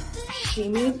 Wait, she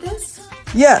made this?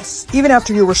 Yes, even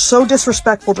after you were so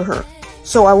disrespectful to her.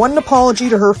 So I want an apology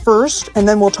to her first, and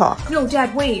then we'll talk. No,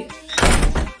 Dad, wait.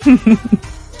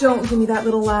 Don't give me that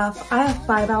little laugh. I have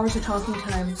 5 hours of talking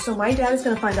time, so my dad is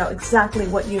gonna find out exactly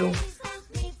what you...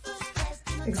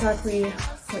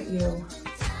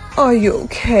 Are you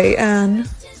okay, Anne?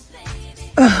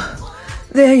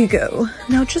 There you go.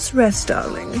 Now just rest,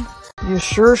 darling. You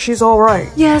sure she's alright?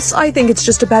 Yes, I think it's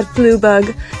just a bad flu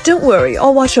bug. Don't worry,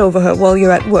 I'll watch over her while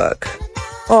you're at work.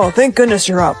 Oh, thank goodness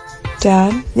you're up.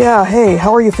 Dad? Yeah, hey,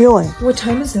 how are you feeling? What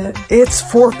time is it? It's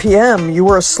 4 p.m. You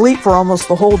were asleep for almost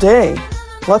the whole day.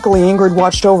 Luckily, Ingrid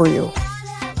watched over you.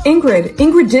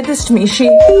 Ingrid did this to me, she...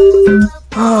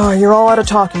 Oh, you're all out of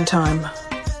talking time.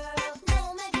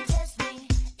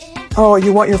 Oh,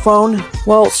 you want your phone?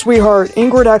 Well, sweetheart,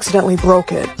 Ingrid accidentally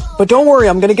broke it. But don't worry,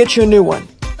 I'm gonna get you a new one.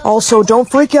 Also, don't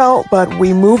freak out, but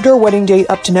we moved our wedding date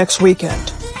up to next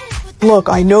weekend. Look,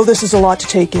 I know this is a lot to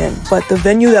take in, but the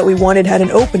venue that we wanted had an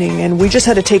opening, and we just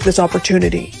had to take this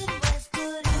opportunity.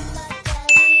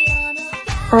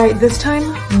 Alright, this time,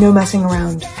 no messing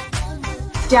around.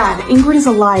 Dad, Ingrid is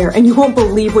a liar, and you won't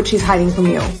believe what she's hiding from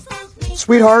you.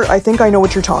 Sweetheart, I think I know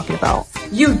what you're talking about.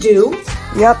 You do?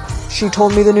 Yep, she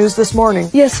told me the news this morning.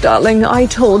 Yes, darling, I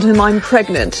told him I'm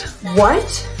pregnant.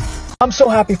 What? I'm so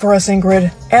happy for us,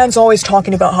 Ingrid. Anne's always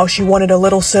talking about how she wanted a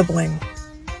little sibling.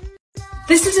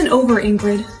 This isn't over,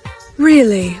 Ingrid.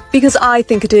 Really? Because I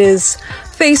think it is.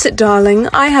 Face it, darling,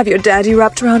 I have your daddy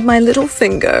wrapped around my little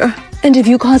finger. And if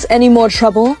you cause any more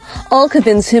trouble, I'll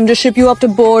convince him to ship you up to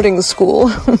boarding school.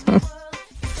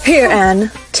 Here, Anne,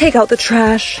 take out the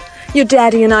trash. Your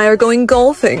daddy and I are going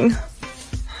golfing.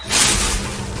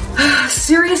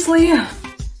 Seriously?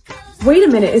 Wait a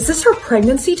minute, is this her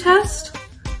pregnancy test?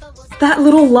 That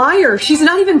little liar, she's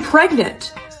not even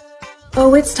pregnant.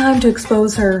 Oh, it's time to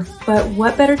expose her. But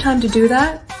what better time to do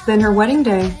that than her wedding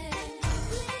day?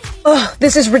 Ugh,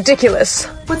 this is ridiculous.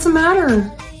 What's the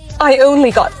matter? I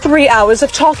only got 3 hours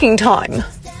of talking time.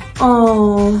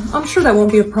 Oh, I'm sure that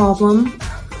won't be a problem.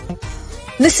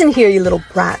 Listen here, you little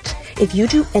brat. If you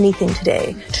do anything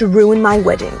today to ruin my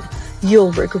wedding,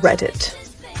 you'll regret it.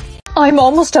 I'm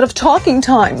almost out of talking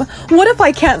time. What if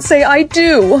I can't say I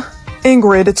do?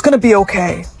 Ingrid, it's gonna be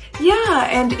okay. Yeah,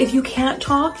 and if you can't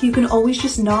talk, you can always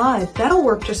just nod. That'll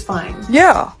work just fine.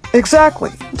 Yeah,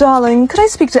 exactly. Darling, could I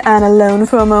speak to Anne alone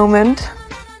for a moment?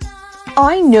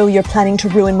 I know you're planning to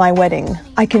ruin my wedding.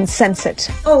 I can sense it.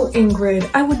 Oh, Ingrid,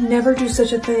 I would never do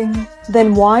such a thing.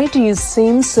 Then why do you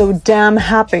seem so damn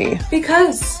happy?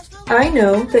 Because I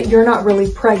know that you're not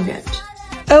really pregnant.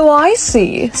 Oh, I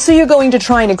see. So you're going to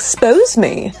try and expose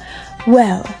me?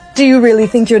 Well, do you really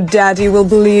think your daddy will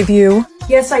believe you?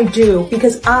 Yes, I do,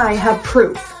 because I have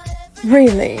proof.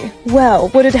 Really? Well,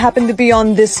 would it happen to be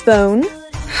on this phone?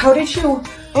 How did you...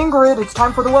 Ingrid, it's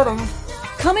time for the wedding.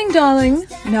 Coming, darling.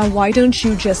 Now why don't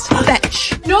you just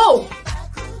fetch? No!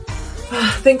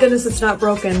 Thank goodness it's not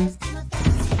broken.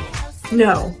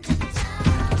 No.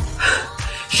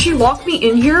 She locked me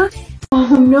in here?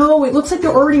 Oh no, it looks like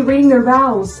they're already reading their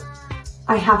vows.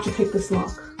 I have to pick this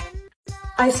lock.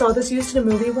 I saw this used in a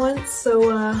movie once, so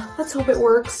let's hope it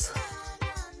works.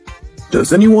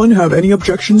 Does anyone have any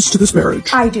objections to this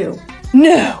marriage? I do.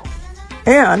 No!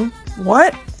 Anne,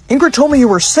 what? Ingrid told me you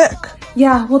were sick.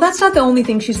 Yeah, well that's not the only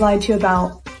thing she's lied to you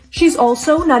about. She's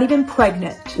also not even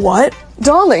pregnant. What?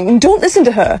 Darling, don't listen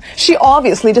to her. She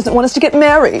obviously doesn't want us to get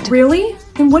married. Really?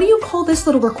 Then what do you call this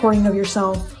little recording of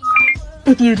yourself?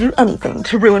 If you do anything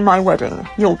to ruin my wedding,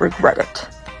 you'll regret it.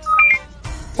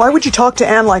 Why would you talk to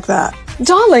Anne like that?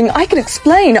 Darling, I could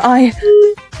explain.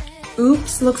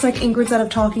 Oops, looks like Ingrid's out of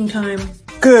talking time.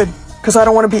 Good, because I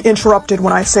don't want to be interrupted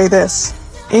when I say this.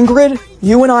 Ingrid,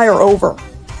 you and I are over.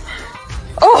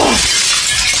 Oh!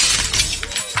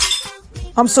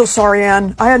 I'm so sorry,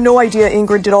 Anne. I had no idea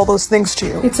Ingrid did all those things to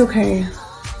you. It's okay.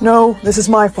 No, this is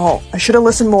my fault. I should have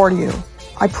listened more to you.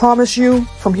 I promise you,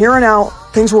 from here on out,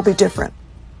 things will be different.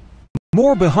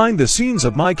 More behind the scenes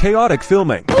of my chaotic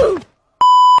filming.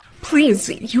 Please,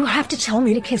 you have to tell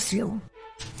me to kiss you.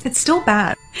 It's still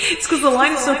bad. It's because the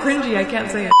line is so cringy, I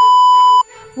can't say it.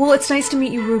 Well, it's nice to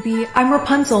meet you, Ruby. I'm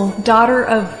Rapunzel, daughter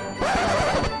of...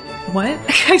 What?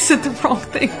 I said the wrong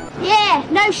thing. Yeah,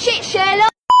 no shit,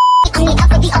 Sherlock.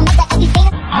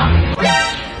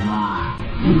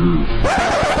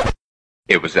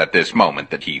 It was at this moment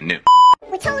that he knew.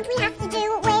 We're told we have to do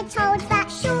what we're told, but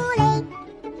surely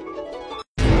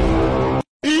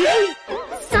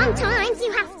sometimes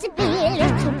you have to be a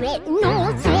little bit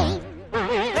naughty.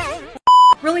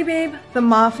 Really, babe? The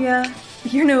Mafia?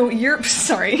 You know, you're...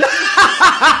 Sorry.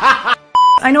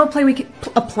 I know a play we can...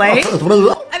 A play?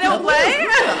 I know a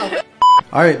play?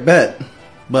 Alright, bet.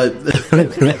 But...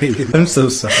 I'm so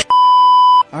sorry.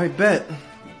 Alright, bet.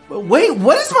 But wait,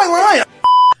 what is my line?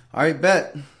 Alright,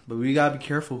 bet. But we gotta be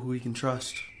careful who we can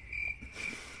trust.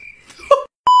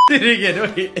 Do it again.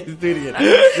 Do it again.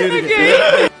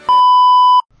 Okay.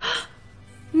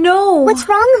 No. What's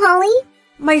wrong, Holly?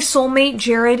 My soulmate,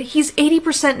 Jared, he's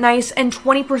 80% nice and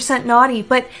 20% naughty,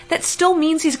 but that still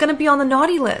means he's gonna be on the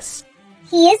naughty list.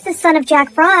 He is the son of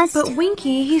Jack Frost. But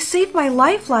Winky, he saved my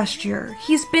life last year.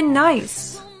 He's been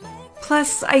nice.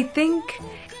 Plus, I think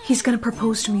he's gonna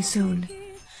propose to me soon.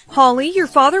 Holly, your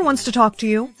father wants to talk to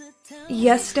you.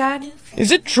 Yes, Dad?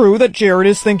 Is it true that Jared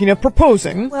is thinking of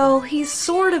proposing? Well, he's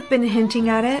sort of been hinting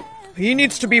at it. He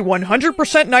needs to be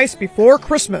 100% nice before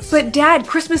Christmas. But Dad,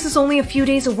 Christmas is only a few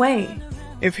days away.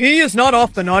 If he is not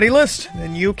off the naughty list,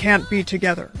 then you can't be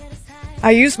together.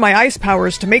 I used my ice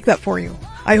powers to make that for you.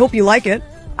 I hope you like it.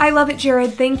 I love it,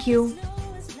 Jared. Thank you.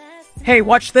 Hey,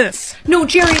 watch this. No,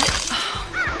 Jared!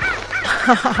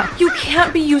 You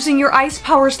can't be using your ice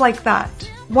powers like that.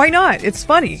 Why not? It's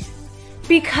funny.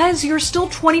 Because you're still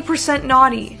 20%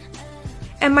 naughty.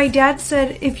 And my dad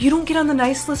said if you don't get on the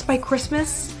nice list by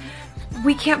Christmas,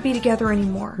 we can't be together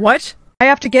anymore. What? I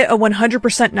have to get a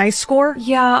 100% nice score?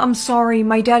 Yeah, I'm sorry.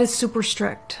 My dad is super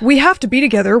strict. We have to be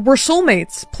together. We're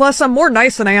soulmates. Plus, I'm more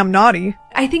nice than I am naughty.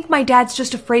 I think my dad's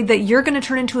just afraid that you're gonna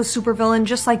turn into a supervillain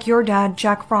just like your dad,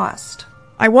 Jack Frost.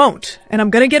 I won't, and I'm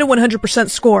gonna get a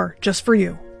 100% score, just for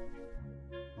you.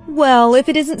 Well, if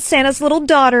it isn't Santa's little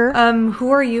daughter... who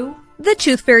are you? The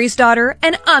Tooth Fairy's daughter,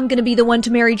 and I'm gonna be the one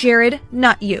to marry Jared,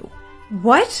 not you.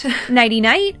 What?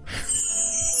 Nighty-night.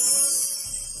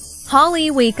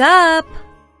 Holly, wake up!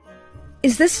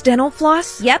 Is this dental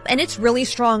floss? Yep, and it's really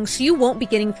strong, so you won't be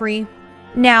getting free.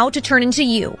 Now to turn into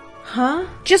you. Huh?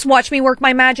 Just watch me work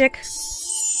my magic.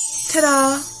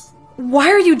 Ta-da! Why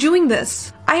are you doing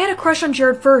this? I had a crush on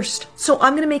Jared first, so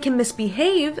I'm gonna make him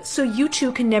misbehave so you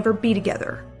two can never be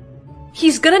together.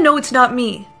 He's gonna know it's not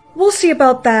me. We'll see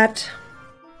about that.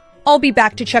 I'll be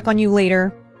back to check on you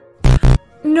later.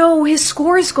 No, his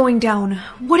score is going down.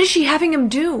 What is she having him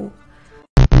do?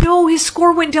 No, his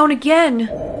score went down again.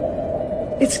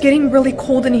 It's getting really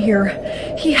cold in here.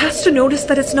 He has to notice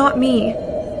that it's not me.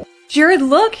 Jared,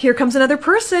 look, here comes another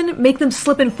person. Make them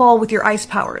slip and fall with your ice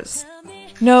powers.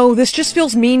 No, this just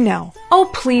feels mean now.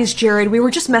 Oh, please, Jared, we were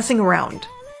just messing around.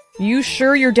 You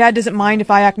sure your dad doesn't mind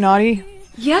if I act naughty?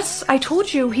 Yes, I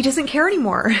told you, he doesn't care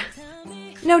anymore.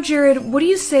 Now, Jared, what do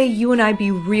you say you and I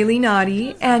be really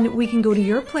naughty, and we can go to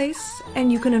your place, and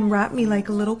you can unwrap me like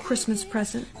a little Christmas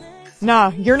present? Nah,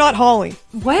 you're not Holly.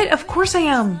 What? Of course I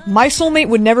am. My soulmate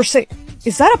would never say—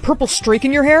 Is that a purple streak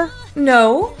in your hair?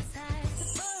 No.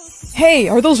 Hey,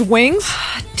 are those wings?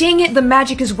 Dang it, the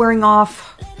magic is wearing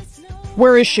off.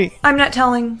 Where is she? I'm not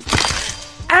telling.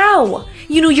 Ow!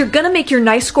 You know, you're gonna make your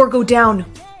nice score go down.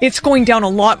 It's going down a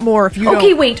lot more if you don't—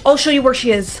 Okay, wait, I'll show you where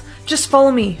she is. Just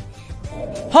follow me.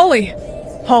 Holly!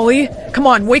 Holly, come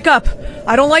on, wake up!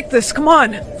 I don't like this, come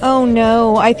on! Oh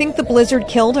no, I think the blizzard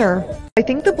killed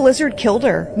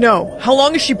her. No, how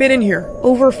long has she been in here?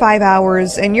 Over 5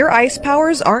 hours, and your ice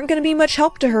powers aren't gonna be much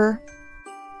help to her.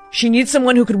 She needs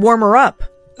someone who could warm her up.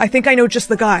 I think I know just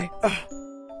the guy.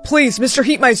 Please, Mr.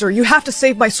 Heatmiser, you have to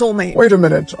save my soulmate. Wait a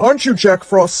minute, aren't you Jack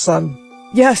Frost's son?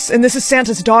 Yes, and this is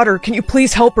Santa's daughter. Can you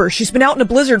please help her? She's been out in a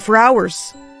blizzard for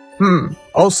hours.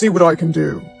 I'll see what I can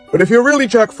do. But if you're really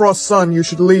Jack Frost's son, you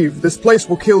should leave. This place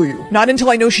will kill you. Not until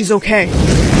I know she's okay.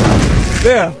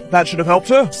 There, that should have helped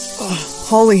her.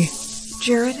 Holly.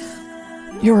 Jared?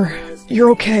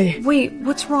 You're okay. Wait,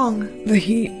 what's wrong? The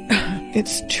heat.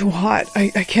 It's too hot. I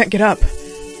can't get up.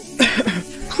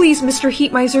 Please, Mr.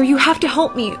 Heatmiser, you have to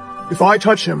help me. If I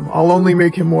touch him, I'll only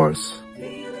make him worse.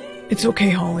 It's okay,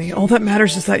 Holly. All that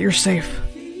matters is that you're safe.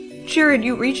 Jared,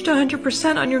 you reached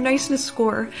 100% on your niceness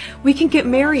score. We can get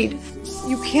married.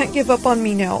 You can't give up on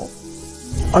me now.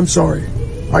 I'm sorry.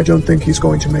 I don't think he's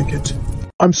going to make it.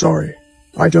 I'm sorry.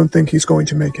 I don't think he's going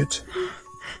to make it.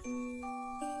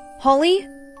 Holly?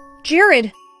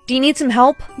 Jared, do you need some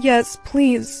help? Yes,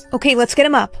 please. Okay, let's get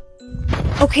him up.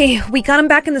 Okay, we got him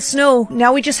back in the snow.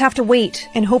 Now we just have to wait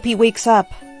and hope he wakes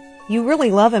up. You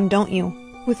really love him, don't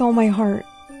you? With all my heart.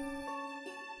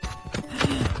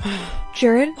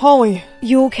 Jared? Holly.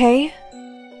 You okay?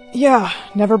 Yeah,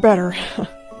 never better.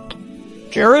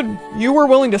 Jared, you were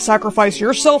willing to sacrifice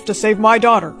yourself to save my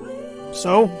daughter.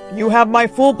 So, you have my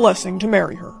full blessing to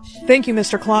marry her. Thank you,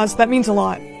 Mr. Claus. That means a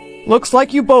lot. Looks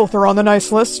like you both are on the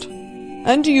nice list.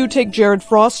 And do you take Jared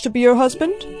Frost to be your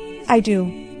husband? I do.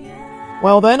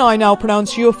 Well then, I now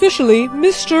pronounce you officially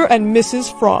Mr. and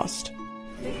Mrs. Frost.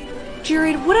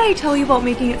 Jared, what did I tell you about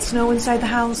making it snow inside the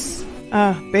house?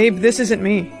 Babe, this isn't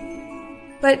me.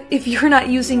 But if you're not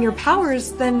using your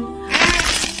powers, then...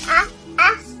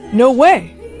 No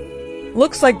way!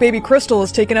 Looks like baby Crystal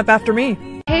is taken up after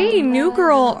me. Hey, new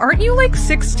girl, aren't you like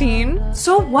 16?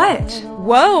 So what?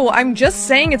 Whoa, I'm just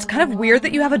saying it's kind of weird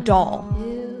that you have a doll.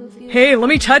 Hey, let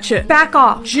me touch it. Back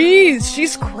off. Jeez,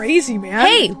 she's crazy, man.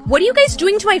 Hey, what are you guys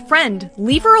doing to my friend?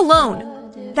 Leave her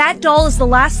alone. That doll is the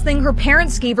last thing her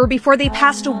parents gave her before they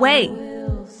passed away.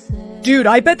 Dude,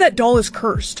 I bet that doll is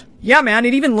cursed. Yeah, man,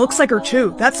 it even looks like her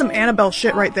too. That's some Annabelle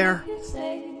shit right there.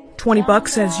 $20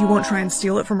 says you won't try and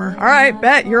steal it from her. Alright,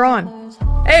 bet, you're on.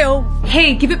 Ayo!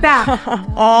 Hey, give it back!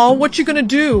 Aw, what you gonna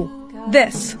do?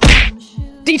 This.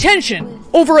 Detention!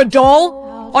 Over a doll?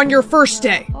 On your first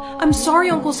day. I'm sorry,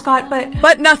 Uncle Scott, but...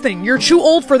 But nothing. You're too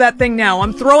old for that thing now.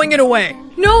 I'm throwing it away.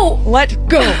 No! Let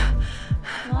go.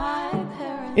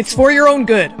 It's for your own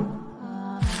good.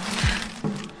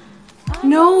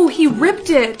 No, he ripped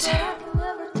it.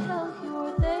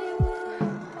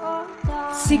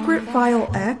 Secret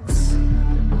File X?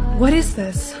 What is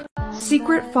this?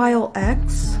 Secret File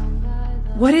X?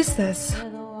 What is this?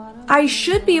 I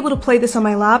should be able to play this on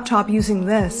my laptop using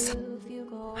this.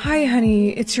 Hi,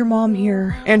 honey. It's your mom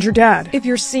here. And your dad. If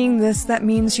you're seeing this, that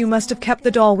means you must have kept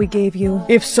the doll we gave you.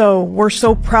 If so, we're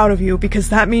so proud of you because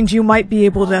that means you might be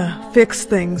able to fix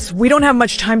things. We don't have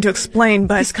much time to explain,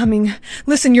 but... He's coming.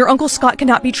 Listen, your Uncle Scott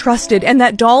cannot be trusted, and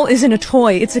that doll isn't a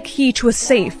toy. It's a key to a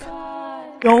safe.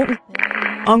 Don't...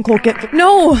 Uncle, get the...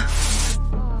 No!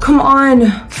 Come on.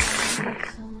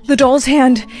 The doll's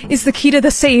hand is the key to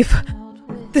the safe.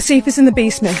 The safe is in the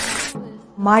basement.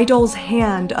 My doll's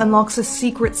hand unlocks a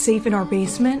secret safe in our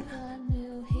basement.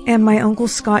 And my Uncle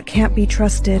Scott can't be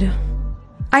trusted.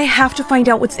 I have to find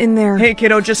out what's in there. Hey,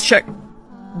 kiddo, just check.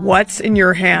 What's in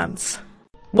your hands?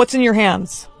 What's in your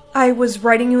hands? I was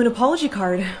writing you an apology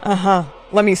card. Uh-huh.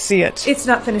 Let me see it. It's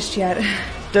not finished yet.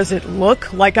 Does it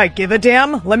look like I give a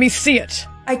damn? Let me see it.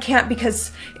 I can't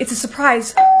because it's a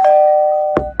surprise.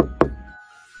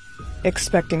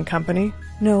 Expecting company?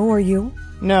 No, are you?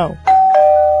 No.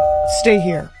 Stay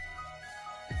here.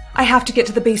 I have to get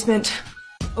to the basement.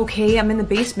 Okay, I'm in the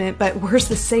basement, but where's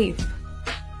the safe?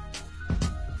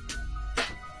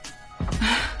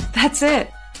 That's it.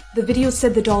 The video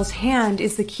said the doll's hand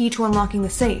is the key to unlocking the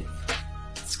safe.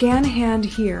 Scan hand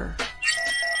here.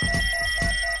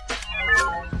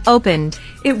 Opened.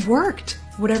 It worked.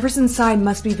 Whatever's inside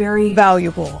must be very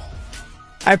valuable.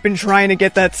 I've been trying to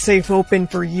get that safe open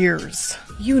for years.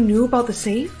 You knew about the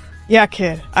safe? Yeah,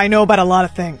 kid. I know about a lot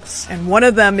of things. And one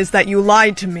of them is that you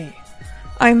lied to me.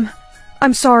 I'm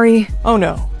sorry. Oh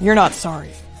no, you're not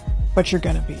sorry. But you're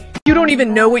gonna be. You don't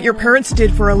even know what your parents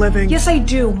did for a living. Yes, I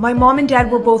do. My mom and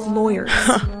dad were both lawyers.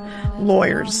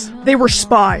 Lawyers. They were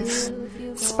spies.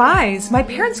 Spies? My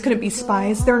parents couldn't be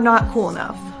spies. They're not cool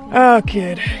enough. Oh,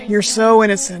 kid. You're so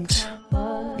innocent.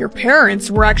 Your parents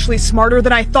were actually smarter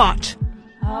than I thought.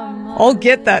 I'll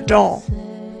get that doll.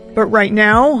 But right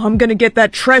now, I'm gonna get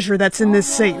that treasure that's in this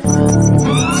safe.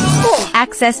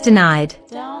 Access denied.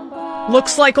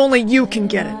 Looks like only you can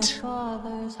get it.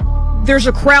 There's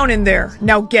a crown in there.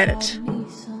 Now get it.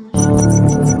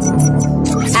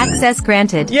 Access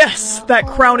granted. Yes, that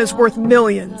crown is worth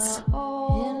millions.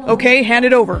 Okay, hand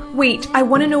it over. Wait, I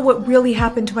want to know what really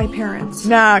happened to my parents.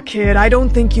 Nah, kid, I don't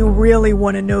think you really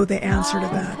want to know the answer to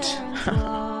that.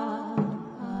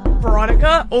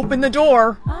 Veronica, open the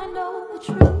door.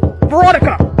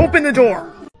 Veronica, open the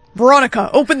door. Veronica,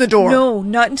 open the door. No,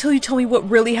 not until you tell me what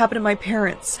really happened to my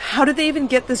parents. How did they even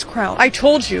get this crown? I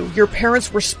told you, your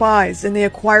parents were spies and they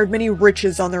acquired many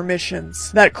riches on their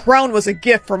missions. That crown was a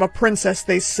gift from a princess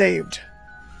they saved.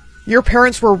 Your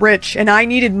parents were rich and I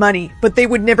needed money, but they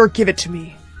would never give it to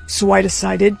me. So I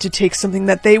decided to take something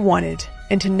that they wanted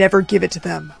and to never give it to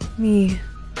them. Me.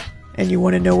 And you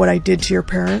want to know what I did to your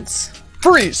parents?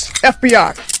 Freeze!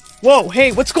 FBI! Whoa,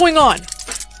 hey, what's going on?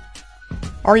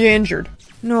 Are you injured?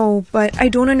 No, but I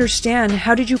don't understand.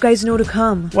 How did you guys know to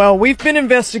come? Well, we've been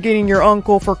investigating your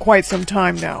uncle for quite some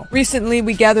time now. Recently,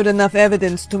 we gathered enough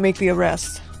evidence to make the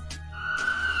arrest.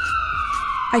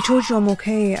 I told you I'm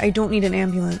okay. I don't need an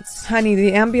ambulance. Honey,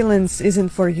 the ambulance isn't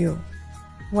for you.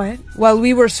 What? While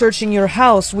we were searching your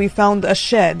house, we found a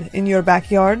shed in your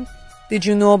backyard. Did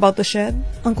you know about the shed?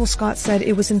 Uncle Scott said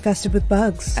it was infested with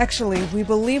bugs. Actually, we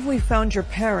believe we found your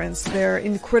parents. They're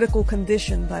in critical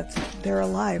condition, but they're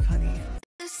alive, honey.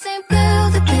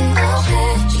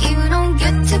 You don't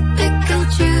get to pick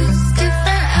and choose. Different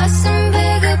ass and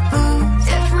bigger boobs.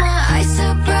 If my eyes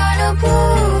are brighter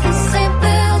blue, this ain't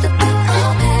build a bitch.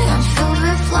 I'm filled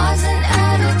with flaws and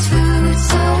attitudes.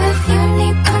 So if you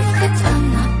need perfect, I'm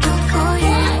not good for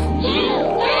you.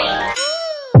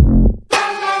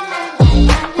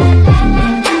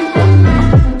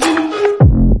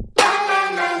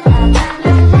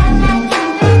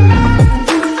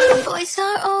 Boys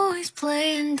are always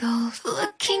playing dolls,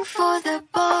 looking for the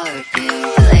Barbie.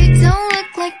 They don't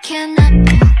look like Ken,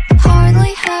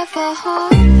 hardly have a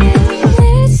heart.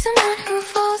 Need someone who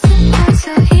falls apart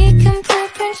so he can play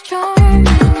Prince Charming.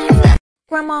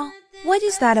 Grandma, what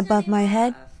is that above my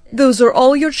head? Those are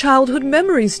all your childhood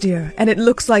memories, dear, and it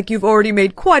looks like you've already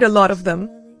made quite a lot of them.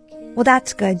 Well,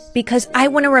 that's good, because I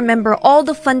want to remember all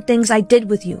the fun things I did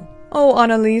with you. Oh,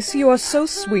 Annalise, you are so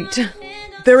sweet.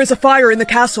 There is a fire in the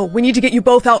castle. We need to get you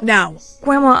both out now.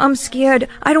 Grandma, I'm scared.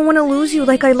 I don't want to lose you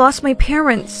like I lost my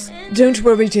parents. Don't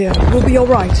worry, dear. We'll be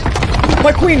alright.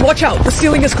 My queen, watch out! The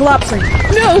ceiling is collapsing.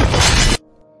 No!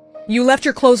 You left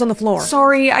your clothes on the floor.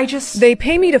 Sorry, They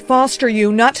pay me to foster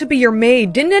you, not to be your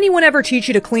maid. Didn't anyone ever teach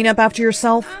you to clean up after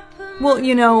yourself? Well,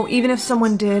 you know, even if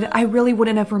someone did, I really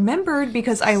wouldn't have remembered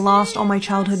because I lost all my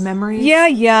childhood memories.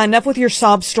 Yeah, enough with your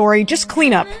sob story. Just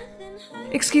clean up.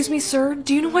 Excuse me, sir,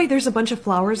 do you know why there's a bunch of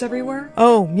flowers everywhere?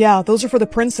 Oh, yeah, those are for the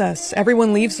princess.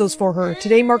 Everyone leaves those for her.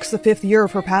 Today marks the 5th year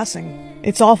of her passing.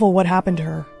 It's awful what happened to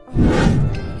her.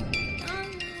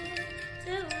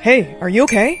 Hey, are you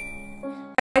okay?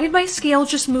 Why did my scale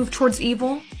just move towards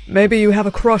evil? Maybe you have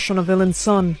a crush on a villain's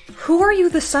son. Who are you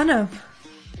the son of?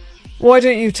 Why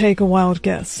don't you take a wild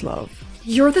guess, love?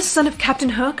 You're the son of Captain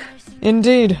Hook?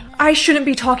 Indeed. I shouldn't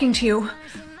be talking to you.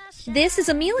 This is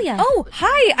Amelia. Oh,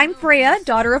 hi, I'm Freya,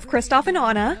 daughter of Kristoff and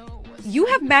Anna. You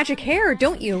have magic hair,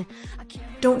 don't you?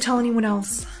 Don't tell anyone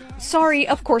else. Sorry,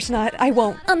 of course not, I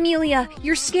won't. Amelia,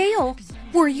 your scale.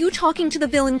 Were you talking to the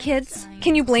villain kids?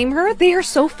 Can you blame her? They are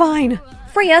so fine.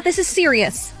 Freya, this is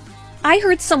serious. I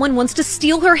heard someone wants to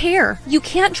steal her hair. You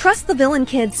can't trust the villain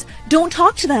kids. Don't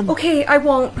talk to them. Okay, I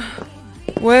won't.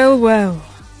 Well.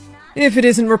 If it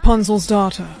isn't Rapunzel's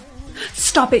daughter.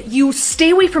 Stop it. You stay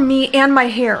away from me and my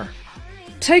hair.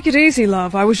 Take it easy,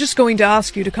 love. I was just going to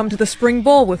ask you to come to the spring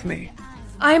ball with me.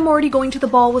 I'm already going to the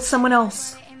ball with someone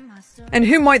else. And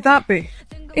who might that be?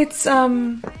 It's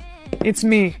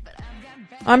me.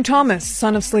 I'm Thomas,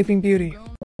 son of Sleeping Beauty.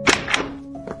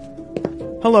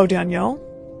 Hello, Danielle.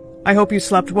 I hope you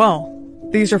slept well.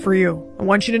 These are for you. I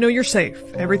want you to know you're safe.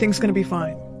 Everything's gonna be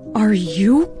fine. Are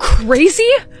you crazy?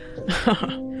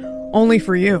 Only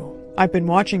for you. I've been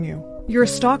watching you. You're a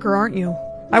stalker, aren't you?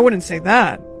 I wouldn't say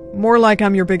that. More like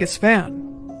I'm your biggest fan.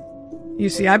 You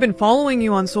see, I've been following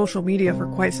you on social media for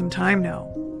quite some time now.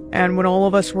 And when all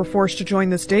of us were forced to join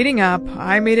this dating app,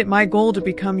 I made it my goal to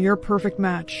become your perfect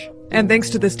match. And thanks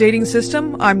to this dating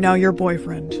system, I'm now your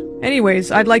boyfriend.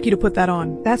 Anyways, I'd like you to put that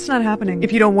on. That's not happening.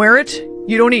 If you don't wear it,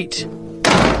 you don't eat.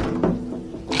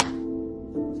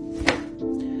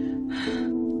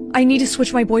 I need to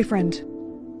switch my boyfriend.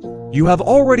 You have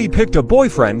already picked a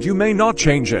boyfriend, you may not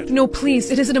change it. No,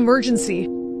 please, it is an emergency.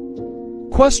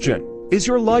 Question: is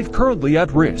your life currently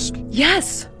at risk?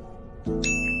 Yes!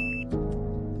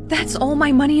 That's all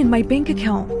my money in my bank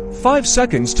account. 5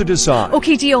 seconds to decide.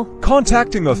 Okay, deal.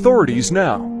 Contacting authorities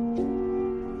now.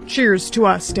 Cheers to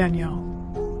us, Danielle.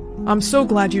 I'm so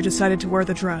glad you decided to wear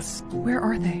the dress. Where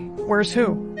are they? Where's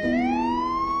who?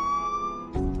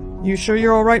 You sure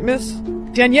you're alright, miss?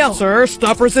 Danielle! Sir,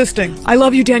 stop resisting. I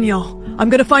love you, Danielle. I'm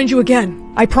gonna find you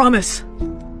again. I promise.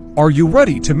 Are you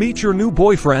ready to meet your new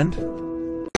boyfriend?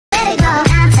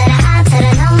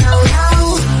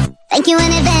 Thank you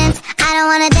in advance. I don't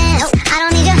wanna dance. I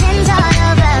don't need your hands all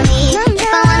over me.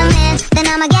 If I want a man, then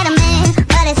I'ma get a man.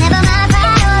 But it's never my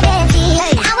priority.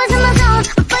 I was in my zone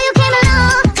before you came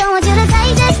along. Don't want you to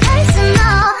take this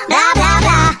personal. Blah blah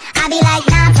blah. I be like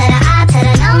nah to the I to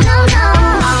the no no no.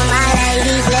 All my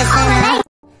ladies listen.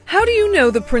 How do you know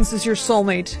the prince is your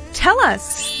soulmate? Tell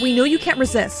us. We know you can't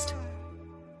resist.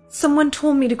 Someone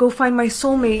told me to go find my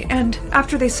soulmate, and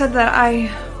after they said that, I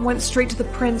went straight to the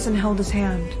prince and held his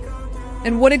hand.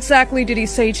 And what exactly did he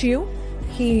say to you?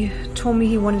 He told me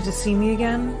he wanted to see me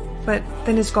again, but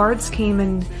then his guards came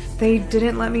and they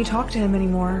didn't let me talk to him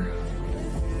anymore.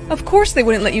 Of course they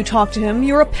wouldn't let you talk to him.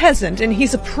 You're a peasant and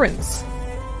he's a prince.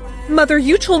 Mother,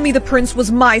 you told me the prince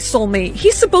was my soulmate.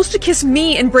 He's supposed to kiss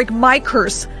me and break my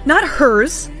curse, not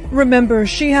hers. Remember,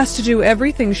 she has to do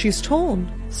everything she's told.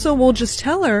 So we'll just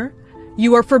tell her,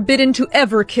 you are forbidden to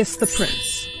ever kiss the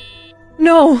prince.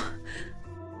 No!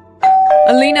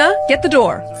 Alina, get the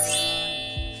door.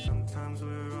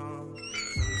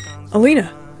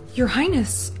 Alina. Your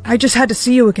Highness. I just had to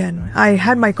see you again. I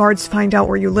had my guards find out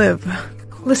where you live.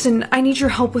 Listen, I need your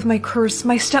help with my curse.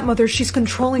 My stepmother, she's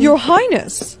controlling Your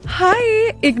Highness!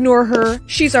 Hi! Ignore her.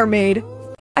 She's our maid.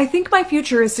 I think my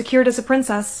future is secured as a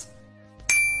princess.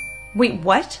 Wait,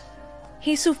 what?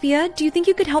 Hey, Sophia, do you think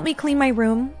you could help me clean my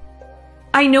room?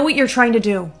 I know what you're trying to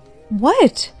do.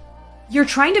 What? You're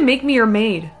trying to make me your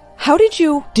maid. How did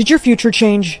you... Did your future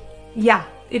change? Yeah,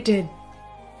 it did.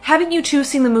 Haven't you two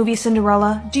seen the movie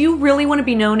Cinderella? Do you really want to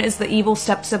be known as the evil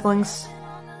step-siblings?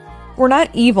 We're not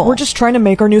evil. We're just trying to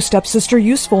make our new stepsister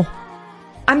useful.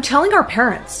 I'm telling our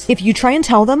parents. If you try and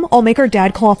tell them, I'll make our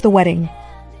dad call off the wedding.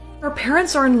 Our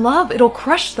parents are in love. It'll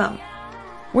crush them.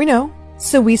 We know.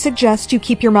 So we suggest you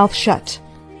keep your mouth shut.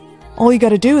 All you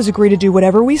gotta do is agree to do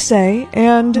whatever we say,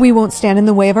 and we won't stand in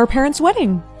the way of our parents'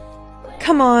 wedding.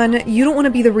 Come on, you don't want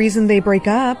to be the reason they break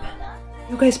up.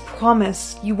 You guys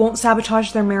promise you won't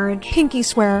sabotage their marriage? Pinky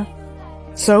swear.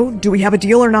 So, do we have a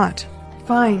deal or not?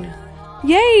 Fine.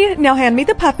 Yay! Now hand me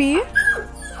the puppy.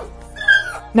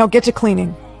 Now get to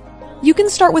cleaning. You can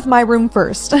start with my room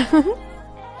first.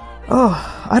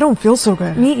 Oh, I don't feel so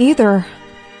good. Me either.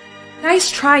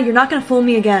 Nice try, you're not gonna fool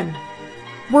me again.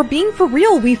 We're being for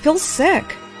real, we feel sick.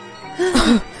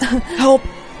 Help!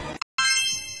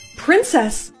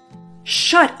 Princess!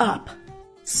 Shut up!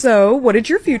 So, what did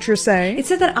your future say? It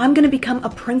said that I'm gonna become a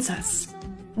princess.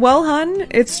 Well, hun,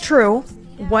 it's true.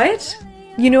 What?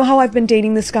 You know how I've been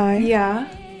dating this guy? Yeah.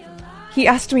 He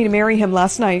asked me to marry him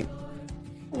last night.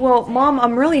 Well, Mom,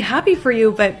 I'm really happy for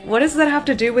you, but what does that have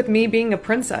to do with me being a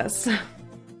princess?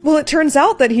 Well, it turns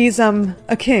out that he's, a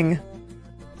king.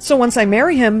 So once I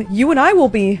marry him, you and I will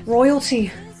be...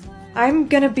 royalty. I'm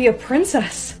gonna be a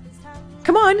princess.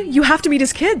 Come on, you have to meet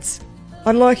his kids.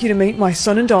 I'd like you to meet my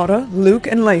son and daughter, Luke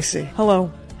and Lacey.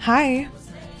 Hello. Hi.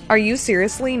 Are you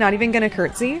seriously not even gonna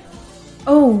curtsy?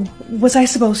 Oh, was I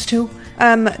supposed to?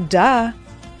 Duh.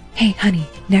 Hey, honey,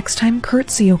 next time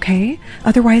curtsy, okay?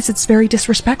 Otherwise it's very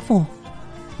disrespectful.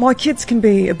 My kids can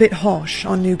be a bit harsh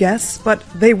on new guests, but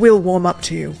they will warm up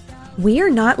to you. We are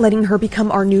not letting her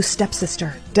become our new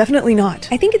stepsister. Definitely not.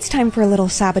 I think it's time for a little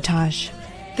sabotage.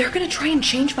 They're gonna try and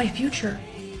change my future.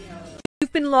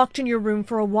 You've been locked in your room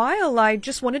for a while. I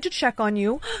just wanted to check on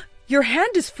you. Your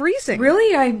hand is freezing.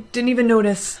 Really? I didn't even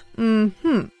notice.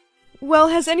 Mm-hmm. Well,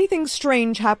 has anything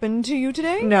strange happened to you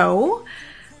today? No.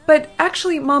 But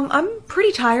actually, Mom, I'm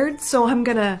pretty tired, so I'm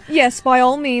gonna... Yes, by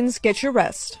all means, get your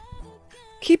rest.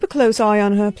 Keep a close eye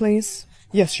on her, please.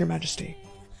 Yes, Your Majesty.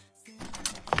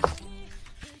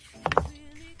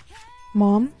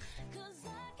 Mom?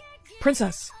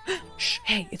 Princess. Shh,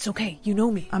 hey, it's okay. You know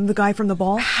me. I'm the guy from the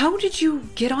ball. How did you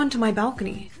get onto my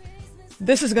balcony?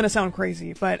 This is gonna sound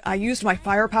crazy, but I used my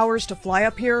fire powers to fly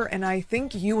up here, and I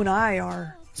think you and I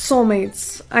are...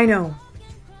 Soulmates, I know.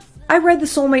 I read the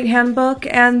Soulmate Handbook,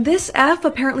 and this F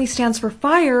apparently stands for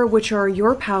fire, which are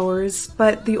your powers,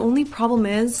 but the only problem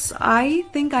is, I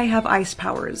think I have ice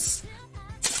powers.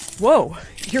 Whoa,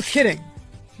 you're kidding.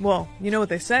 Well, you know what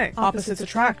they say. Opposites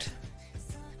attract.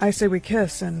 I say we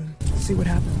kiss and see what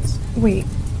happens. Wait.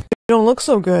 You don't look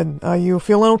so good. You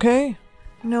feeling okay?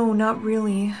 No, not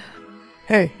really.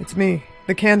 Hey, it's me.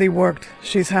 The candy worked.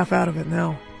 She's half out of it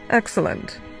now.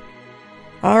 Excellent.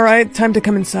 Alright, time to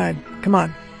come inside. Come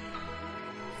on.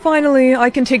 Finally,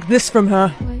 I can take this from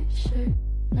her.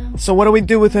 So what do we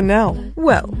do with her now?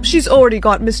 Well, she's already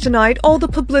got Mr. Knight all the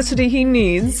publicity he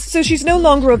needs, so she's no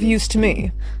longer of use to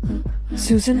me.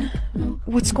 Susan?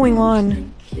 What's going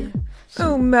on?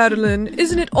 Oh, Madeline,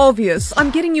 isn't it obvious?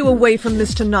 I'm getting you away from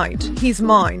Mr. Knight. He's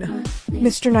mine.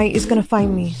 Mr. Knight is gonna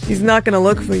find me. He's not gonna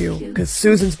look for you, because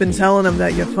Susan's been telling him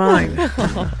that you're fine.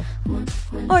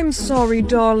 I'm sorry,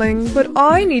 darling, but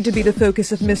I need to be the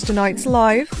focus of Mr. Knight's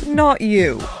life, not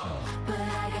you.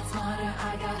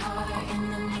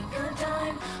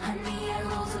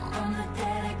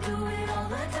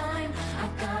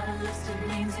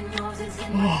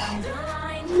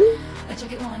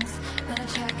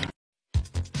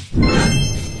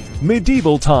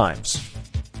 Medieval times.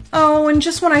 Oh, and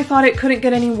just when I thought it couldn't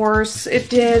get any worse, it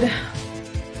did.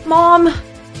 Mom!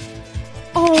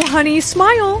 Oh, honey,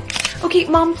 smile! Okay,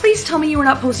 Mom, please tell me you were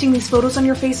not posting these photos on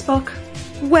your Facebook.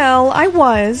 Well, I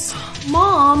was.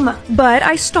 Mom! But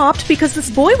I stopped because this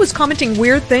boy was commenting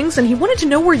weird things and he wanted to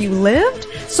know where you lived,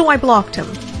 so I blocked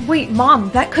him. Wait,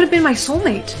 Mom, that could have been my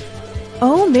soulmate.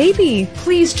 Oh, maybe.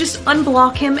 Please, just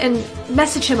unblock him and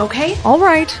message him, okay?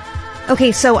 Alright.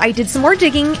 Okay, so I did some more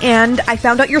digging and I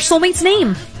found out your soulmate's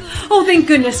name. Oh, thank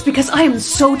goodness, because I am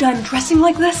so done dressing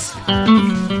like this.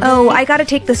 Oh, I gotta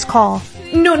take this call.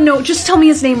 No, just tell me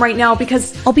his name right now,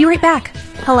 because... I'll be right back.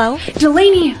 Hello?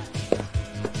 Delaney!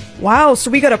 Wow,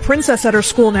 so we got a princess at our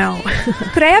school now.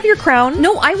 Could I have your crown?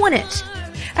 No, I want it.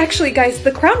 Actually, guys,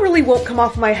 the crown really won't come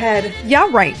off my head. Yeah,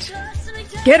 right.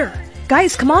 Get her.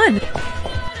 Guys, come on.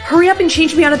 Hurry up and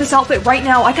change me out of this outfit right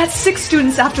now. I got 6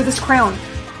 students after this crown.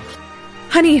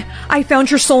 Honey, I found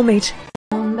your soulmate.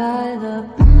 Down by the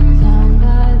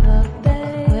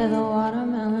bay, where the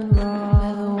watermelon grows.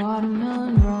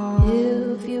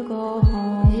 If you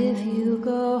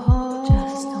go home,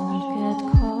 just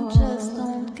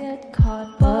don't get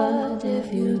caught. But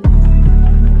if you do,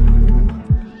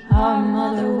 our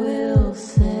mother will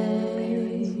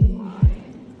say,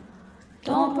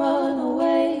 don't run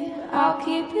away, I'll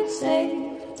keep you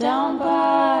safe. Down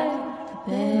by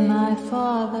the bay, my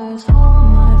father's home.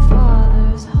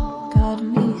 Got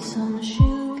me some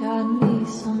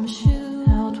shoes,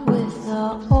 out with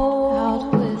the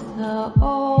old, in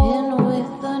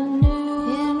with the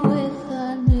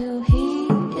new, he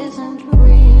isn't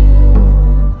real,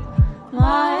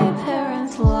 my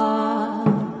parents lie,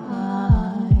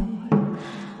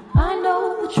 I know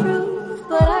the truth,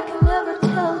 but I can never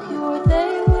tell you or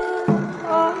they will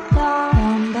all die.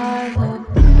 Down by the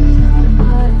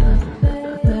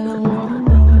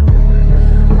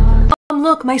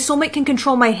Look, my soulmate can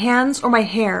control my hands or my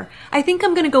hair. I think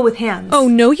I'm gonna go with hands. Oh,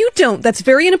 no you don't. That's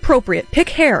very inappropriate. Pick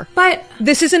hair. But...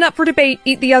 This isn't up for debate.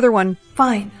 Eat the other one.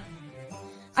 Fine.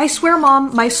 I swear,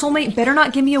 Mom, my soulmate better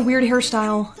not give me a weird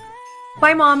hairstyle.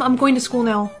 Bye, Mom. I'm going to school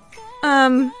now.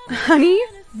 Honey?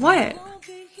 What?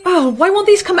 Oh, why won't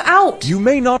these come out? You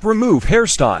may not remove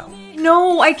hairstyle.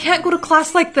 No, I can't go to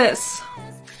class like this.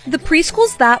 The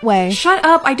preschool's that way. Shut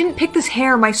up. I didn't pick this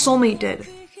hair. My soulmate did.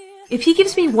 If he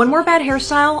gives me one more bad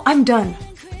hairstyle, I'm done.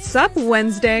 Sup,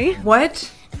 Wednesday?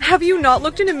 What? Have you not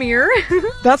looked in a mirror?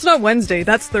 That's not Wednesday,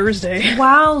 that's Thursday.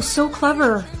 Wow, so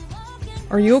clever.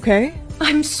 Are you okay?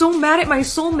 I'm so mad at my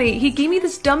soulmate. He gave me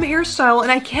this dumb hairstyle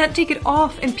and I can't take it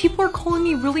off, and people are calling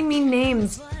me really mean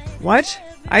names. What?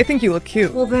 I think you look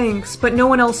cute. Well, thanks, but no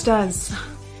one else does.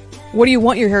 What do you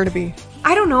want your hair to be?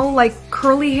 I don't know, like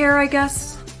curly hair, I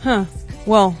guess. Huh.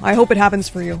 Well, I hope it happens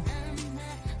for you.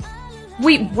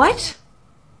 Wait, what?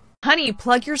 Honey,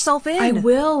 plug yourself in. I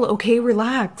will, okay,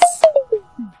 relax.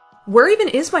 Where even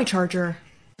is my charger?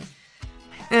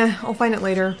 I'll find it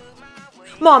later.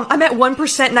 Mom, I'm at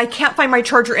 1% and I can't find my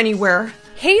charger anywhere.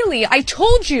 Haley, I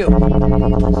told you!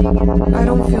 I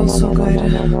don't feel so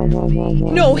good.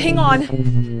 No, hang on.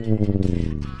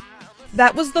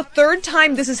 That was the 3rd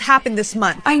time this has happened this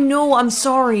month. I know, I'm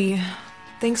sorry.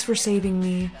 Thanks for saving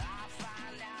me.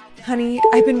 Honey,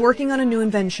 I've been working on a new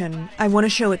invention. I want to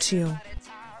show it to you.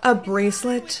 A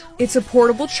bracelet? It's a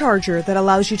portable charger that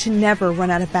allows you to never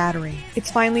run out of battery. It's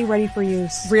finally ready for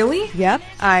use. Really? Yep,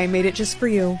 I made it just for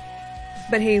you.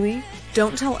 But Haley,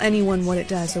 don't tell anyone what it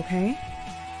does, okay?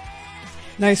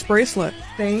 Nice bracelet.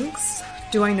 Thanks.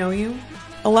 Do I know you?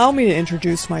 Allow me to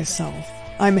introduce myself.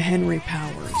 I'm Henry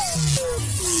Powers.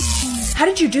 How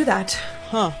did you do that?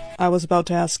 Huh, I was about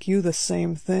to ask you the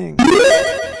same thing.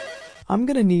 I'm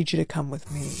gonna need you to come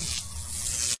with me.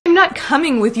 I'm not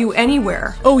coming with you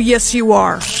anywhere. Oh, yes, you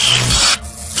are.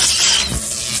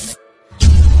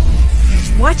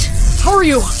 What? How are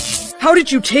you? How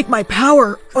did you take my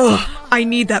power? Ugh, I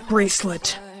need that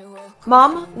bracelet.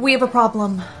 Mom, we have a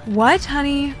problem. What,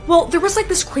 honey? Well, there was like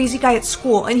this crazy guy at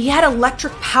school, and he had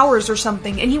electric powers or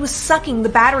something, and he was sucking the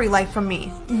battery life from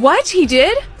me. What? He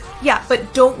did? Yeah,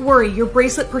 but don't worry, your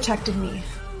bracelet protected me.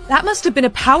 That must have been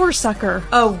a power sucker.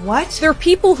 A what? They're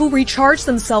people who recharge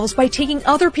themselves by taking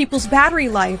other people's battery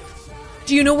life.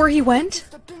 Do you know where he went?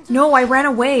 No, I ran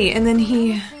away, and then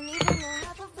he...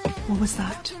 What was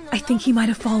that? I think he might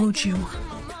have followed you.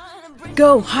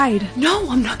 Go, hide. No,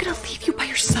 I'm not gonna leave you by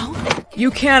yourself.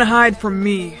 You can't hide from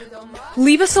me.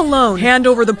 Leave us alone. Hand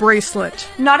over the bracelet.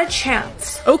 Not a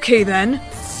chance. Okay then.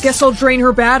 Guess I'll drain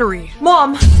her battery.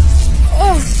 Mom!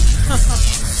 Oh!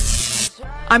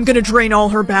 I'm gonna drain all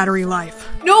her battery life.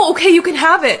 No, okay, you can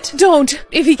have it. Don't.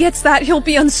 If he gets that, he'll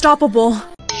be unstoppable.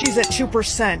 She's at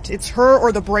 2%. It's her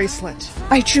or the bracelet.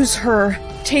 I choose her.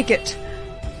 Take it.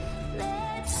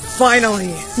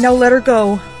 Finally. Now let her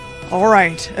go.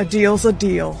 Alright, a deal's a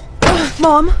deal.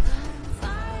 Mom?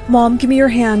 Mom, give me your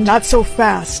hand. Not so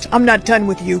fast. I'm not done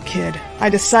with you, kid. I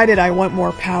decided I want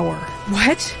more power.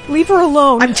 What? Leave her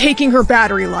alone. I'm taking her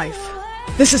battery life.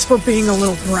 This is for being a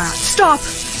little brat. Stop!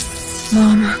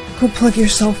 Mom, go plug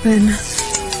yourself in.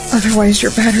 Otherwise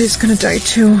your battery's gonna die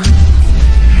too.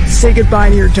 Say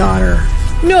goodbye to your daughter.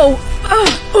 No!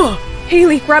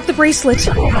 Haley, grab the bracelet.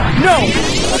 No!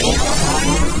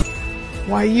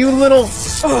 Why, you little...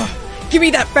 give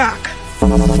me that back!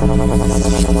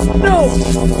 No!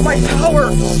 My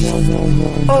power!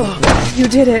 You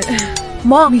did it.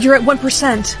 Mom, you're at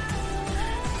 1%.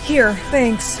 Here,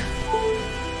 thanks.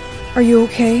 Are you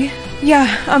okay?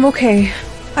 Yeah, I'm okay.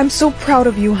 I'm so proud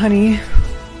of you, honey.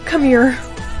 Come here.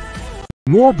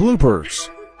 More bloopers.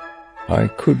 I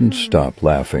couldn't stop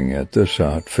laughing at this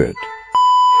outfit.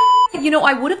 You know,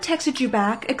 I would have texted you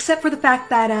back, except for the fact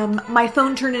that, my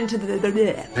phone turned into the...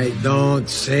 Hey, don't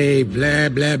say blah,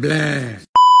 blah, blah.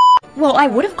 Well, I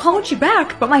would have called you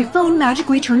back, but my phone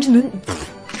magically turned into...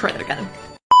 Try that again.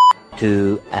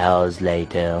 2 hours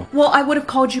later. Well, I would have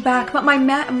called you back, but my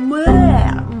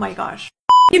oh my gosh.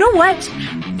 You know what?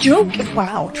 Joke.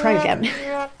 Wow, try again.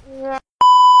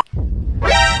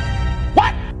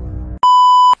 What?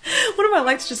 One of my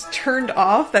lights just turned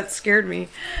off. That scared me.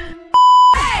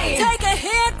 Hey! Take a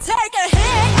hit, take a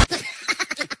hit!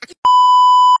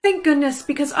 Thank goodness,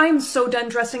 because I am so done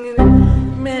dressing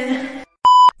in meh.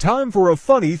 Time for a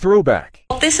funny throwback.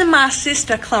 This is my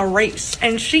sister Clarice,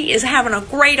 and she is having a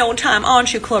great old time,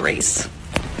 aren't you, Clarice?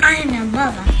 I am your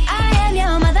mother. I am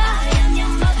your mother.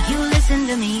 You listen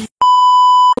to me.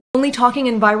 Only talking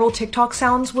in viral TikTok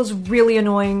sounds was really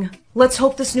annoying. Let's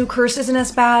hope this new curse isn't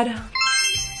as bad.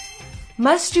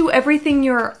 Must do everything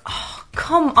you're... Oh,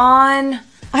 come on.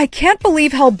 I can't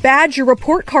believe how bad your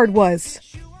report card was.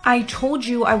 I told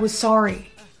you I was sorry.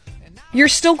 You're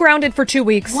still grounded for 2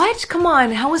 weeks. What? Come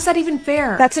on, how is that even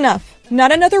fair? That's enough.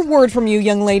 Not another word from you,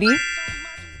 young lady.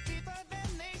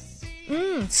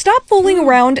 Stop fooling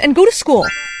around and go to school.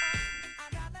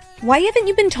 Why haven't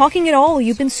you been talking at all?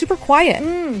 You've been super quiet.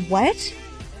 What?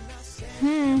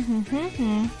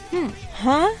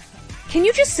 Huh? Can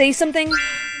you just say something?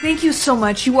 Thank you so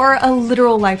much. You are a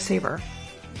literal lifesaver.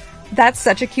 That's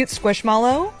such a cute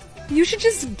squishmallow. You should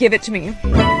just give it to me.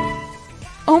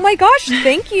 Oh my gosh,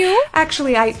 thank you.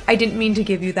 Actually, I didn't mean to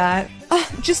give you that.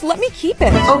 Just let me keep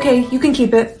it. Okay, you can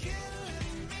keep it.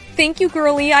 Thank you,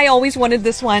 girlie. I always wanted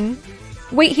this one.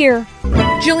 Wait here.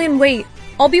 Jillian, wait.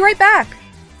 I'll be right back.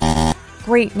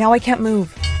 Great, now I can't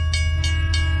move.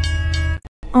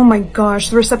 Oh my gosh,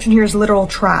 the reception here is literal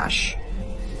trash.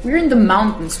 We're in the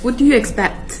mountains. What do you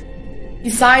expect?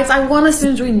 Besides, I want us to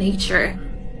enjoy nature.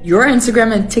 Your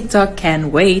Instagram and TikTok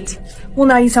can wait. Well,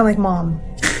 now you sound like Mom.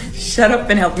 Shut up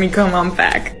and help me come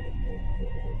unpack.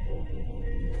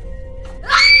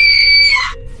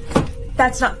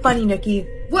 That's not funny, Nikki.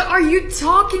 What are you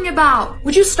talking about?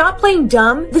 Would you stop playing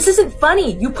dumb? This isn't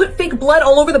funny. You put fake blood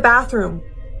all over the bathroom.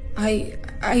 I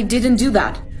didn't do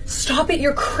that. Stop it.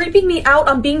 You're creeping me out.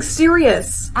 I'm being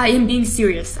serious. I am being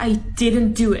serious. I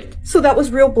didn't do it. So that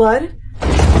was real blood?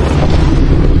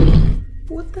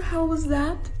 How was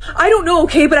that? I don't know,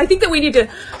 okay, but I think that we need to...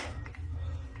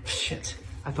 Shit.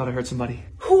 I thought I heard somebody.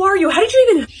 Who are you? How did you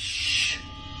even... Shh.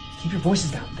 Keep your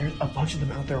voices down. There's a bunch of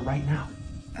them out there right now.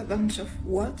 A bunch of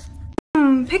what?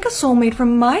 Pick a soulmate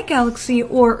from my galaxy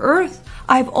or Earth.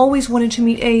 I've always wanted to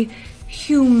meet a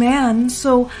human,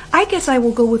 so I guess I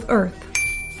will go with Earth.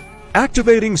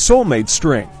 Activating soulmate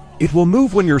string. It will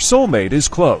move when your soulmate is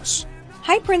close.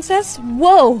 Hi, Princess.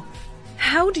 Whoa!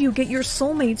 How do you get your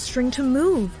soulmate string to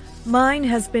move? Mine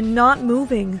has been not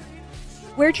moving.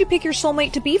 Where'd you pick your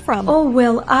soulmate to be from? Oh,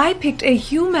 well, I picked a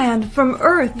human from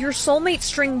Earth. Your soulmate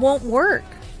string won't work.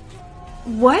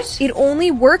 What? It only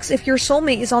works if your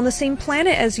soulmate is on the same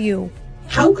planet as you.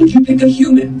 How could you pick a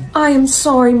human? I am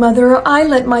sorry, Mother. I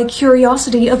let my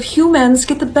curiosity of humans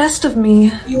get the best of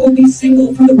me. You will be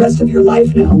single for the rest of your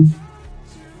life now.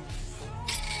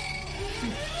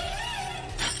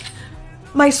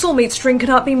 My soulmate string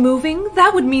cannot be moving.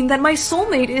 That would mean that my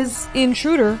soulmate is...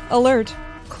 Intruder alert.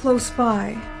 Close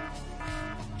by.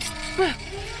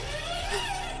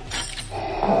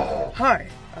 Hi.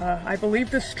 I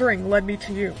believe this string led me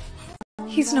to you.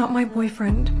 He's not my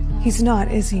boyfriend. He's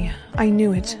not, is he? I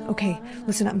knew it. Okay,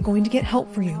 listen, I'm going to get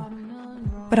help for you.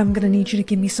 But I'm gonna need you to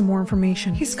give me some more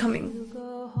information. He's coming.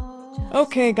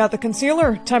 Okay, got the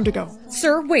concealer. Time to go.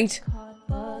 Sir, wait.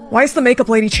 Why is the makeup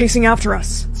lady chasing after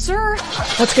us? Sir!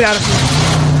 Let's get out of here.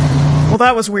 Well,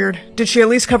 that was weird. Did she at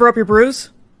least cover up your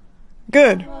bruise?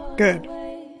 Good, good.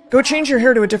 Go change your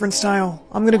hair to a different style.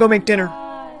 I'm gonna go make dinner.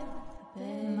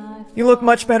 You look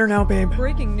much better now, babe.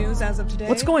 Breaking news as of today.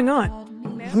 What's going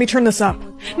on? Let me turn this up.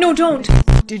 No, don't!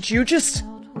 Did you just...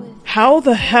 How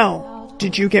the hell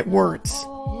did you get words?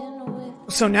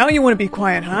 So now you want to be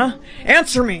quiet, huh?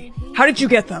 Answer me! How did you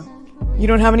get them? You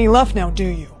don't have any left now, do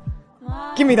you?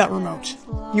 Give me that remote.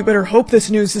 You better hope this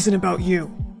news isn't about you.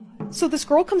 So this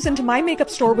girl comes into my makeup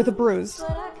store with a bruise.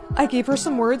 I gave her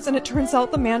some words and it turns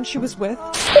out the man she was with...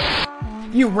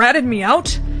 You ratted me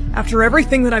out? After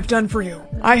everything that I've done for you.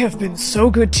 I have been so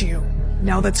good to you.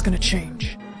 Now that's gonna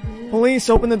change. Police,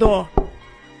 open the door.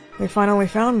 They finally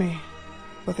found me.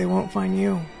 But they won't find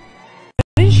you.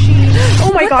 How did she...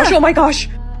 Oh my gosh, oh my gosh!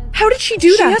 How did she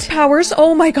do that? She has powers,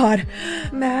 oh my god.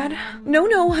 Mad?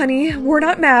 No, honey, we're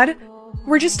not mad.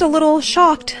 We're just a little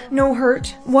shocked. No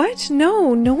hurt. What?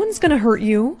 No one's gonna hurt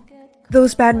you.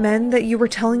 Those bad men that you were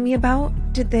telling me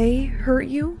about, did they hurt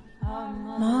you?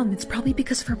 Mom, it's probably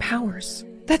because of her powers.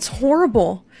 That's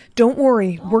horrible. Don't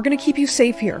worry, we're gonna keep you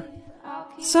safe here.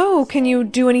 So, can you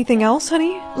do anything else,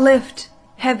 honey? Lift.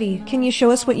 Heavy. Can you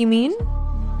show us what you mean?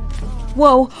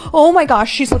 Whoa, oh my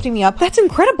gosh, she's lifting me up. That's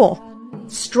incredible.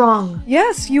 Strong.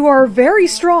 Yes, you are very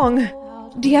strong.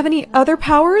 Do you have any other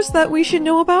powers that we should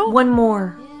know about? One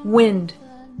more. Wind.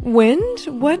 Wind?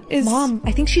 What is... Mom,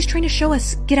 I think she's trying to show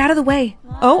us. Get out of the way.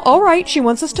 Oh, alright, she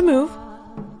wants us to move.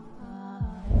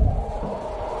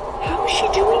 How is she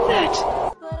doing that?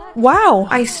 Wow.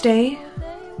 I stay.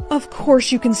 Of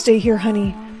course you can stay here,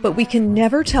 honey. But we can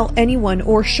never tell anyone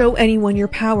or show anyone your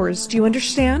powers. Do you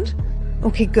understand?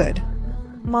 Okay, good.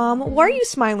 Mom, why are you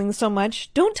smiling so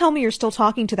much? Don't tell me you're still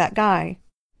talking to that guy.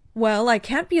 Well, I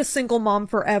can't be a single mom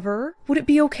forever. Would it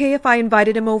be okay if I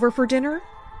invited him over for dinner?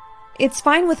 It's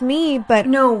fine with me, but...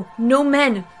 No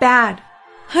men. Bad.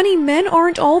 Honey, men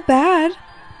aren't all bad.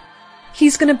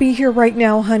 He's gonna be here right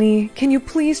now, honey. Can you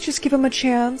please just give him a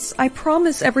chance? I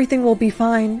promise everything will be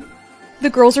fine. The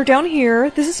girls are down here.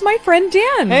 This is my friend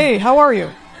Dan. Hey, how are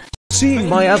you? Seeing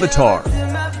my avatar. Me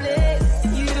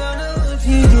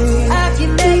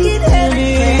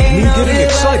getting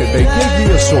excited, they gave me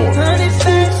a sword.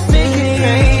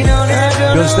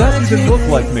 Does that even look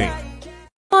like me?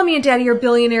 Mommy and Daddy are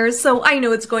billionaires, so I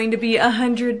know it's going to be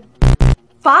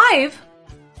 105.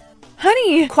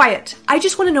 Honey! Quiet. I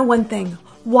just want to know one thing.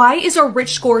 Why is our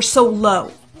rich score so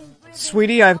low?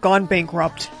 Sweetie, I've gone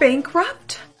bankrupt.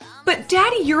 Bankrupt? But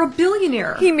Daddy, you're a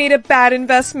billionaire. He made a bad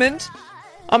investment.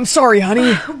 I'm sorry,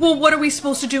 honey. Well, what are we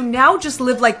supposed to do now? Just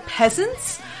live like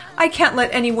peasants? I can't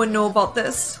let anyone know about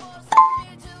this.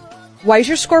 Why is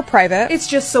your score private? It's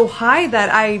just so high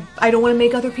that I don't want to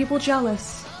make other people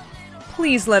jealous.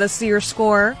 Please let us see your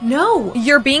score. No.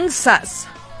 You're being sus.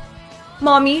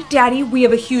 Mommy, Daddy, we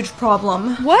have a huge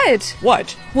problem. What?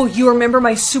 What? Well, you remember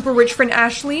my super rich friend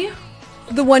Ashley?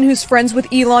 The one who's friends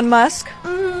with Elon Musk?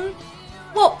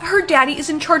 Well, her daddy is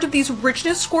in charge of these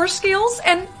richness score scales,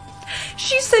 and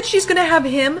she said she's gonna have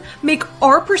him make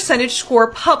our percentage score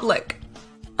public.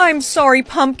 I'm sorry,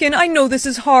 Pumpkin. I know this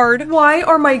is hard. Why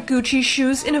are my Gucci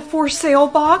shoes in a for sale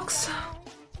box?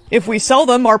 If we sell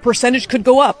them, our percentage could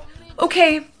go up.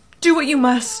 Okay, do what you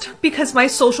must, because my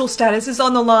social status is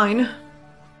on the line.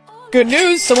 Good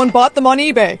news, someone bought them on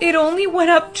eBay. It only went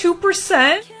up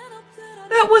 2%?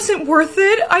 That wasn't worth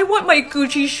it. I want my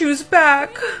Gucci shoes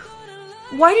back.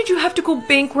 Why did you have to go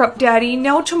bankrupt, Daddy?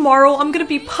 Now tomorrow I'm gonna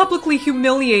be publicly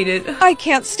humiliated. I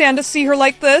can't stand to see her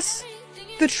like this.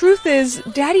 The truth is,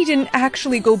 Daddy didn't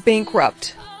actually go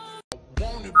bankrupt.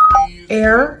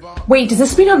 Air? Wait, does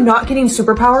this mean I'm not getting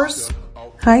superpowers?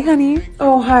 Hi, honey.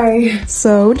 Oh, hi.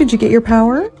 So, did you get your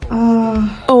power?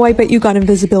 Oh, I bet you got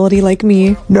invisibility like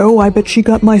me. No, I bet she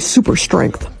got my super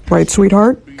strength. Right,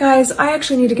 sweetheart? Guys, I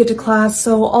actually need to get to class,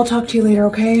 so I'll talk to you later,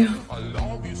 okay?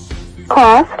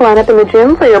 Class, line up in the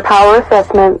gym for your power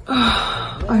assessment.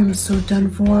 I'm so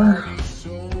done for.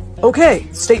 Okay,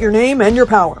 state your name and your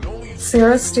power.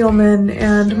 Sarah Steelman,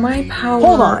 and my power...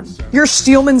 Hold on. You're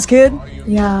Steelman's kid?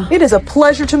 Yeah. It is a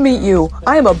pleasure to meet you.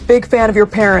 I am a big fan of your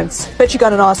parents. Bet you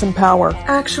got an awesome power.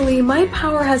 Actually, my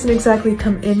power hasn't exactly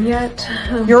come in yet.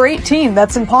 You're 18.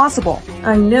 That's impossible.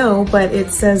 I know, but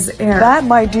it says air. That,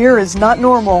 my dear, is not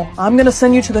normal. I'm gonna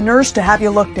send you to the nurse to have you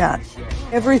looked at.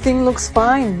 Everything looks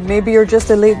fine. Maybe you're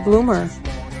just a late bloomer.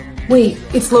 Wait,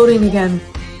 it's loading again.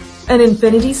 An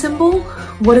infinity symbol?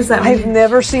 What does that mean? I've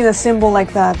never seen a symbol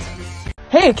like that.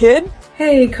 Hey, kid.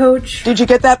 Hey, coach. Did you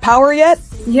get that power yet?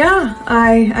 Yeah,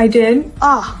 I did.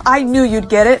 Ah, I knew you'd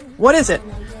get it. What is it?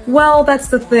 Well, that's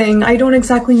the thing. I don't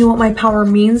exactly know what my power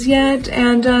means yet,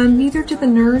 and neither did the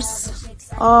nurse.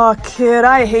 Aw, kid,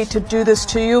 I hate to do this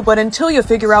to you, but until you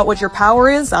figure out what your power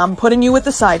is, I'm putting you with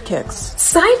the sidekicks.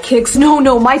 Sidekicks?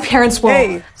 No, my parents will.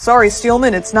 Hey, sorry,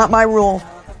 Steelman, it's not my rule.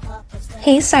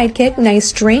 Hey, sidekick,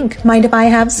 nice drink. Mind if I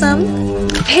have some?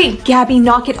 Hey, Gabby,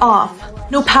 knock it off.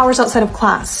 No powers outside of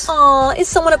class. Aw, is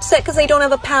someone upset because I don't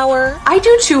have a power? I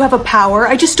do too have a power,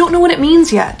 I just don't know what it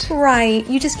means yet. Right,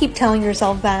 you just keep telling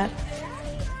yourself that.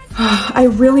 I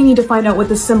really need to find out what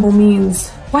this symbol means.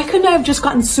 Why couldn't I have just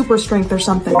gotten super strength or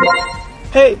something?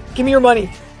 Hey, give me your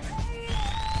money.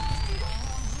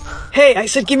 Hey, I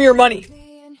said give me your money.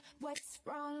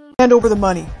 Hand over the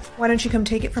money. Why don't you come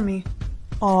take it from me?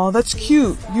 Aw, that's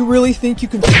cute. You really think you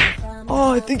can...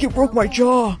 Oh, I think it broke my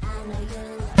jaw.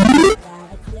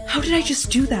 How did I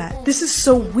just do that? This is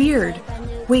so weird.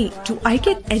 Wait, do I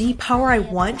get any power I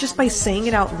want just by saying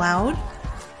it out loud?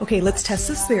 Okay, let's test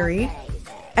this theory.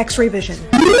 X-ray vision.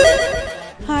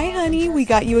 Hi, honey. We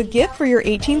got you a gift for your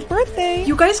 18th birthday.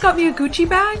 You guys got me a Gucci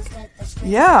bag?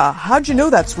 Yeah, how'd you know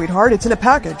that, sweetheart? It's in a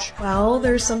package. Well,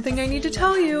 there's something I need to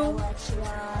tell you.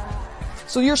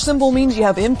 So your symbol means you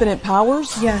have infinite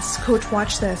powers? Yes, Coach,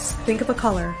 watch this. Think of a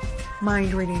color.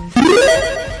 Mind reading.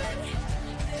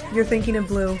 You're thinking of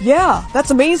blue. Yeah,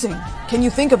 that's amazing. Can you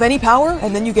think of any power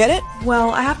and then you get it?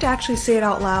 Well, I have to actually say it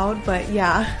out loud, but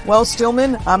yeah. Well,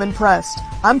 Steelman, I'm impressed.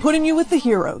 I'm putting you with the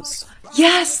heroes.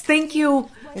 Yes, thank you.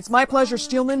 It's my pleasure,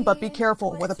 Steelman, but be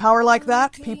careful. With a power like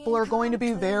that, people are going to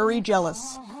be very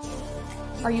jealous.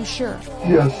 Are you sure?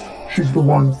 Yes, she's the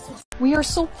one. We are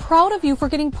so proud of you for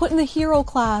getting put in the hero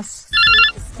class.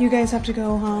 You guys have to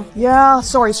go, huh? Yeah,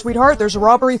 sorry, sweetheart. There's a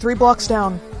robbery 3 blocks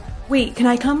down. Wait, can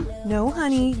I come? No,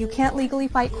 honey. You can't legally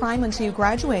fight crime until you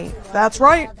graduate. That's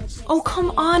right. Oh,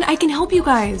 come on. I can help you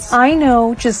guys. I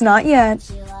know, just not yet.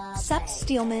 Sup,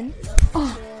 Steelman? Oh.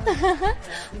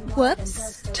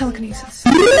 Whoops. Telekinesis.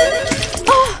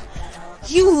 Oh,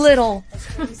 you little.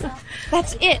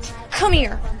 That's it. Come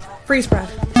here. Freeze breath.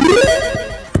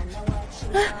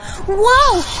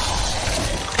 Whoa!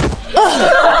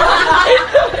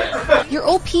 You're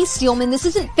OP, Steelman. This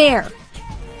isn't fair.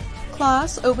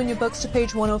 Class, open your books to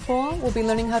page 104. We'll be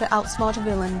learning how to outsmart a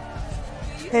villain.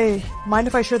 Hey, mind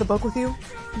if I share the book with you?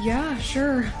 Yeah,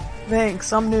 sure.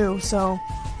 Thanks, I'm new, so...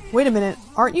 Wait a minute,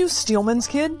 aren't you Steelman's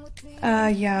kid?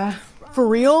 Yeah. For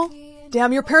real?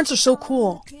 Damn, your parents are so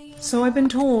cool. So I've been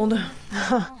told.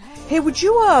 Hey, would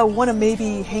you, want to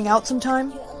maybe hang out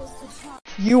sometime?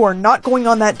 You are not going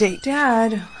on that date.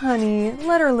 Dad. Honey,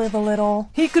 let her live a little.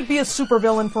 He could be a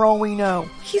supervillain for all we know.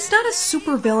 He's not a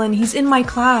supervillain. He's in my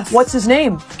class. What's his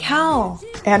name? Cal.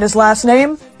 And his last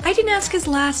name? I didn't ask his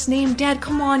last name. Dad,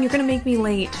 come on. You're gonna make me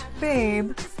late.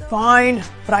 Babe. Fine,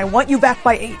 but I want you back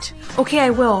by 8. Okay, I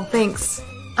will. Thanks.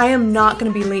 I am not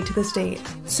gonna be late to this date.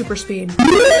 Super speed.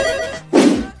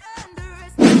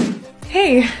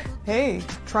 Hey. Hey,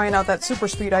 trying out that super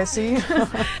speed, I see.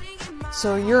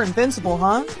 So you're invincible,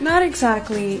 huh? Not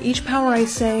exactly. Each power I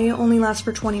say only lasts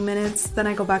for 20 minutes, then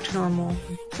I go back to normal.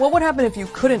 What would happen if you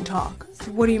couldn't talk?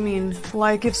 What do you mean?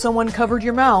 Like if someone covered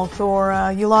your mouth,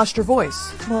 or you lost your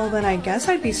voice. Well, then I guess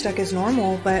I'd be stuck as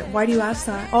normal, but why do you ask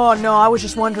that? Oh, no, I was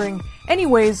just wondering.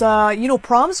 Anyways, you know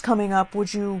prom's coming up.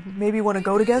 Would you maybe want to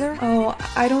go together? Oh,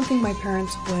 I don't think my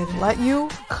parents would. Let you?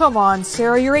 Come on,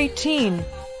 Sarah, you're 18.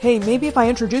 Hey, maybe if I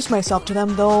introduce myself to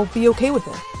them, they'll be okay with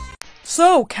it.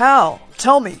 So, Cal,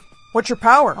 tell me, what's your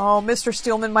power? Oh, Mr.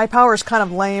 Steelman, my power's kind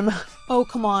of lame. Oh,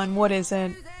 come on, what is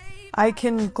it? I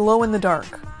can glow in the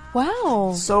dark.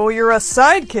 Wow. So you're a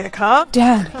sidekick, huh?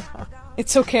 Dad.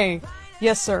 It's okay.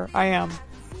 Yes, sir, I am.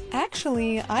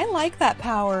 Actually, I like that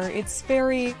power. It's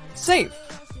very safe.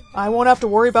 I won't have to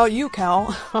worry about you,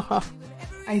 Cal.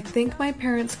 I think my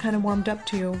parents kind of warmed up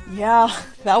to you. Yeah,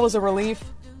 that was a relief.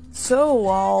 So,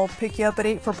 I'll pick you up at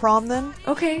 8 for prom then?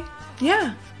 Okay,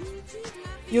 yeah.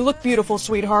 You look beautiful,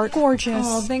 sweetheart. Gorgeous.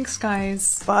 Oh, thanks,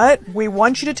 guys. But we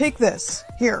want you to take this.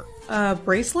 Here.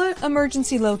 Bracelet?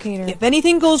 Emergency locator. If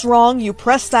anything goes wrong, you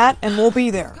press that and we'll be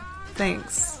there.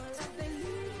 Thanks.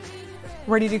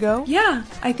 Ready to go? Yeah,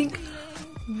 I think...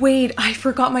 Wait, I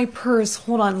forgot my purse.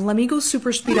 Hold on, let me go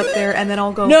super speed up there and then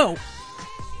I'll go... No!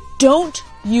 Don't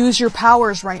use your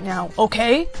powers right now,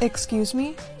 okay? Excuse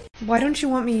me? Why don't you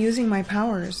want me using my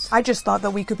powers? I just thought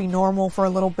that we could be normal for a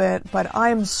little bit, but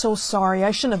I'm so sorry.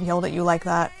 I shouldn't have yelled at you like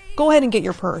that. Go ahead and get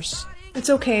your purse. It's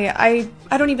okay. I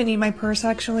don't even need my purse,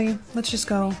 actually. Let's just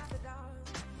go.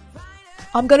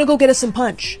 I'm gonna go get us some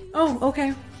punch. Oh,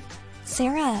 okay.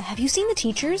 Sarah, have you seen the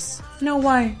teachers? No,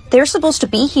 why? They're supposed to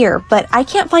be here, but I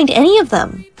can't find any of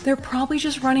them. They're probably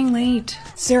just running late.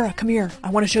 Sarah, come here. I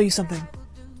want to show you something.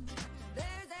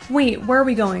 Wait, where are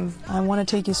we going? I want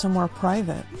to take you somewhere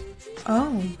private.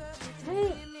 Oh.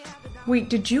 Wait,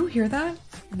 did you hear that?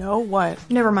 No, what?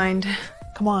 Never mind.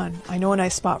 Come on, I know a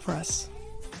nice spot for us.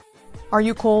 Are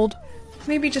you cold?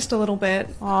 Maybe just a little bit.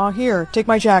 Aw, here, take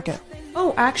my jacket.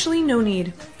 Oh, actually, no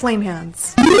need. Flame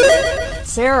hands.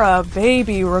 Sarah,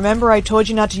 baby, remember I told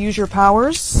you not to use your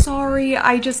powers? Sorry,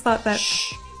 I just thought that...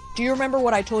 Shh. Do you remember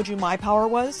what I told you my power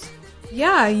was?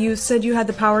 Yeah, you said you had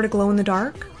the power to glow in the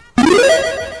dark.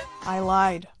 I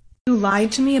lied. You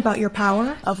lied to me about your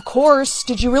power? Of course.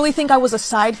 Did you really think I was a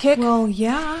sidekick? Well,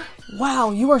 yeah.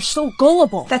 Wow, you are so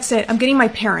gullible. That's it. I'm getting my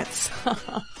parents.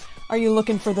 Are you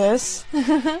looking for this?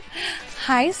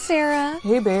 Hi, Sarah.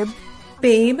 Hey, babe.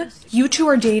 Babe, you two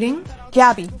are dating?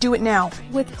 Gabby, do it now.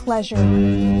 With pleasure.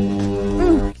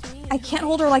 I can't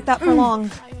hold her like that for long.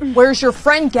 Where's your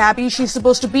friend, Gabby? She's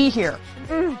supposed to be here.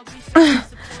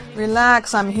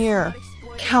 Relax, I'm here.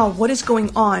 Cal, what is going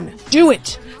on? Do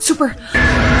it! Super.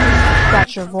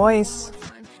 That's your voice.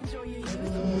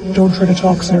 Don't try to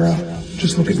talk, Sarah.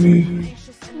 Just look at me.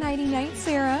 Nighty-night,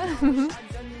 Sarah.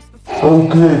 Oh,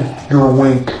 good. You're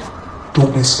awake.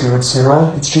 Don't be scared,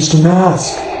 Sarah. It's just a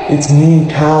mask. It's me,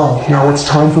 Cal. Now it's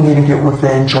time for me to get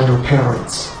revenge on your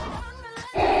parents.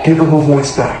 Give her her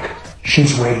voice back.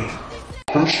 She's ready.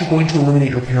 First, you're going to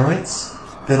eliminate your parents,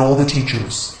 then all the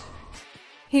teachers.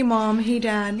 Hey, Mom. Hey,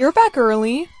 Dad. You're back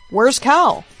early. Where's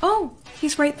Cal? Oh,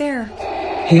 he's right there.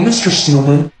 Hey, Mr.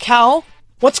 Steelman. Cal?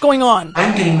 What's going on?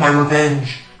 I'm getting my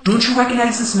revenge. Don't you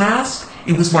recognize this mask?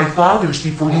 It was my father's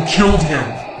before you killed him.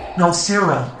 Now,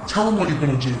 Sarah, tell him what you're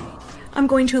going to do. I'm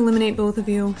going to eliminate both of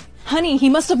you. Honey, he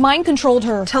must have mind-controlled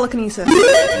her. Telekinesis.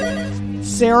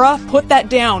 Sarah, put that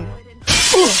down.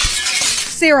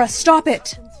 Sarah, stop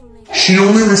it. She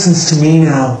only listens to me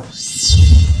now.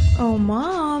 Oh,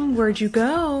 Mom, where'd you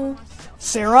go?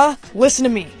 Sarah, listen to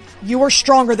me. You are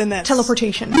stronger than this.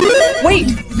 Teleportation. Wait!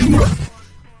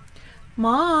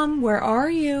 Mom, where are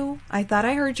you? I thought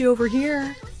I heard you over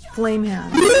here. Flame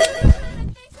hands.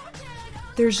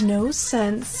 There's no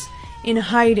sense in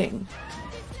hiding.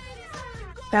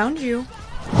 Found you.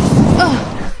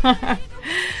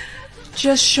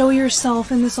 Just show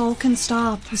yourself and this all can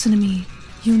stop. Listen to me.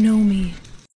 You know me.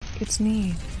 It's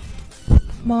me.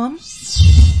 Mom?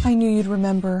 I knew you'd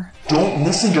remember. Don't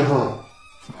listen to her.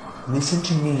 Listen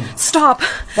to me. Stop!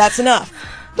 That's enough.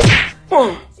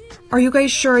 Are you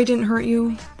guys sure I didn't hurt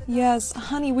you? Yes,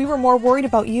 honey, we were more worried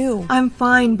about you. I'm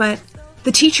fine, but...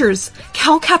 The teachers!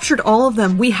 Cal captured all of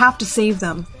them. We have to save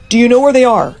them. Do you know where they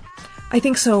are? I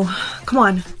think so. Come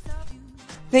on.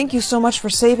 Thank you so much for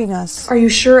saving us. Are you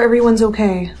sure everyone's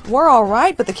okay? We're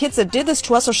alright, but the kids that did this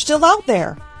to us are still out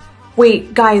there.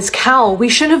 Wait, guys, Cal, we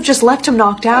shouldn't have just left him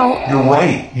knocked out. You're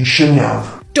right. You shouldn't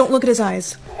have. Don't look at his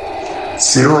eyes.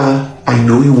 Sarah, I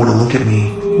know you want to look at me.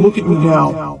 Look at me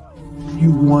now.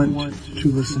 You want to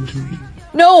listen to me.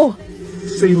 No!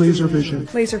 Say laser vision.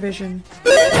 Laser vision.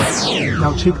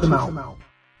 Now take them out.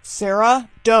 Sarah,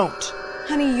 don't.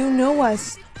 Honey, you know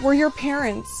us. We're your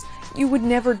parents. You would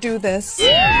never do this.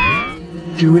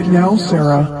 Do it now,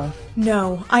 Sarah.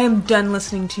 No, I am done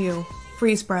listening to you.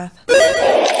 Freeze breath.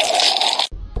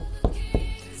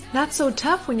 Not so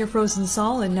tough when you're frozen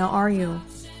solid, now are you?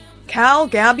 Cal,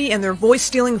 Gabby, and their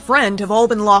voice-stealing friend have all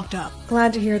been locked up.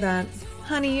 Glad to hear that.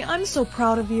 Honey, I'm so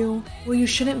proud of you. Well, you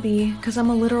shouldn't be, because I'm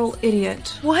a literal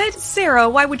idiot. What? Sarah,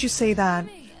 why would you say that?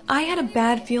 I had a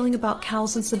bad feeling about Cal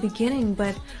since the beginning,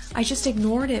 but I just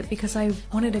ignored it because I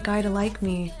wanted a guy to like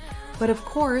me. But of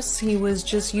course, he was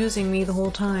just using me the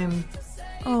whole time.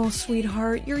 Oh,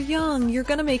 sweetheart, you're young, you're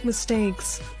gonna make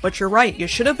mistakes. But you're right, you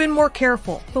should have been more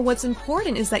careful. But what's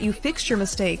important is that you fixed your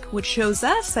mistake, which shows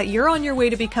us that you're on your way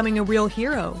to becoming a real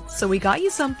hero. So we got you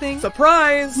something.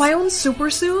 Surprise! My own super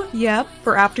suit? Yep,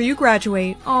 for after you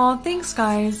graduate. Aw, thanks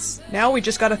guys. Now we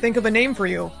just gotta think of a name for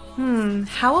you.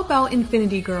 How about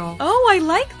Infinity Girl? Oh, I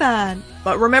like that.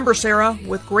 But remember, Sarah,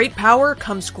 with great power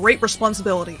comes great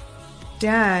responsibility.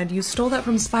 Dad, you stole that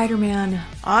from Spider-Man.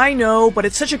 I know, but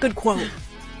it's such a good quote.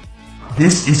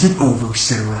 This isn't over,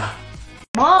 Sarah.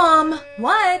 Mom!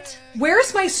 What?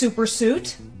 Where's my super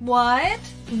suit? What?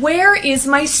 Where is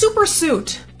my super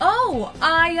suit? Oh,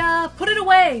 I put it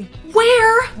away.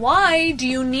 Where? Why do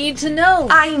you need to know?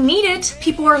 I need it.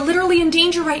 People are literally in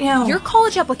danger right now. Your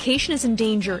college application is in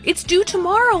danger. It's due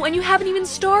tomorrow and you haven't even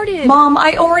started. Mom,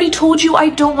 I already told you I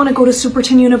don't want to go to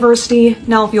Superton University.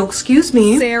 Now if you'll excuse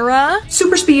me. Sarah?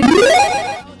 Super speed.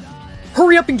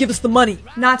 Hurry up and give us the money.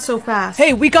 Not so fast.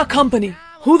 Hey, we got company.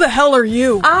 Who the hell are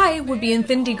you? I would be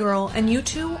Infinity Girl, and you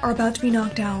two are about to be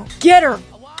knocked out. Get her!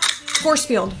 Force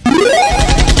field.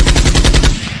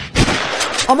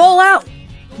 I'm all out.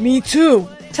 Me too.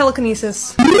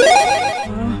 Telekinesis. Hey,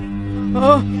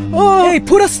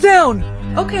 put us down.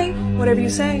 Okay, whatever you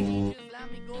say.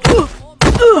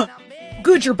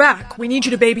 Good, you're back. We need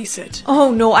you to babysit.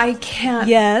 Oh, no, I can't.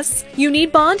 Yes, you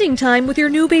need bonding time with your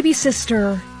new baby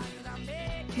sister.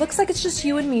 Looks like it's just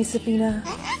you and me, Safina.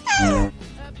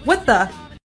 What the?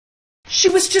 She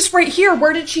was just right here.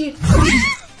 Where did she...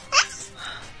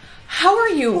 How are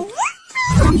you?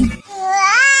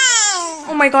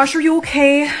 Oh my gosh, are you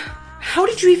okay? How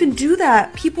did you even do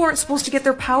that? People aren't supposed to get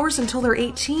their powers until they're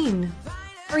 18.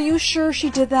 Are you sure she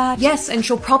did that? Yes, and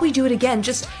she'll probably do it again.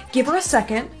 Just give her a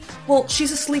second. Well,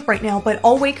 she's asleep right now, but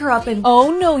I'll wake her up and...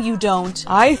 Oh, no, you don't.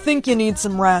 I think you need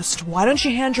some rest. Why don't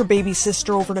you hand your baby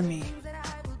sister over to me?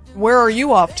 Where are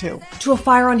you off to? To a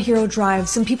fire on Hero Drive.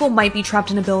 Some people might be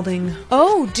trapped in a building.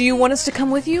 Oh, do you want us to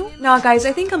come with you? Nah, guys,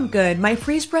 I think I'm good. My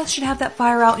freeze breath should have that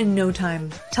fire out in no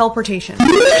time. Teleportation.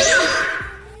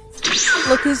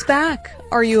 Look who's back.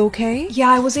 Are you okay? Yeah,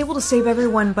 I was able to save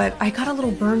everyone, but I got a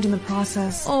little burned in the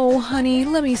process. Oh, honey,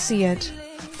 let me see it.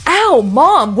 Ow,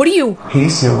 Mom, what are you? Hey,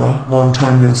 Sarah. Long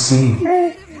time no see.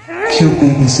 Cute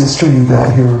baby sister you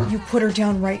got here. You put her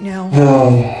down right now.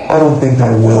 No, I don't think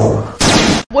I will.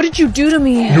 What did you do to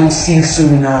me? You'll see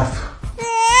soon enough.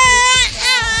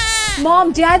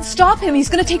 Mom, Dad, stop him. He's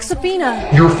gonna take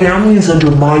Safina. Your family is under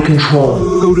my control.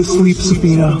 Go to sleep,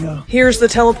 Safina. Here's the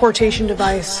teleportation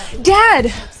device.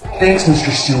 Dad! Thanks, Mr.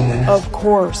 Steelman. Of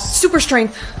course. Super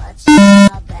strength.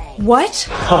 What?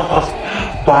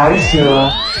 Bye,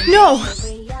 Sarah. No!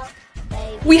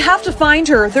 We have to find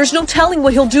her. There's no telling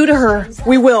what he'll do to her.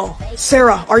 We will.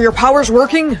 Sarah, are your powers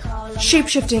working?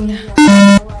 Shapeshifting.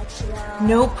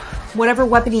 Nope. Whatever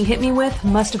weapon he hit me with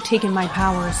must have taken my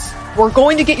powers. We're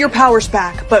going to get your powers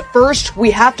back, but first, we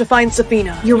have to find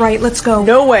Safina. You're right, let's go.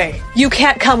 No way. You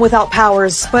can't come without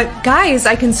powers. But guys,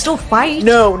 I can still fight.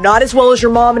 No, not as well as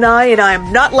your mom and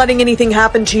I'm not letting anything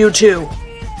happen to you too.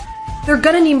 They're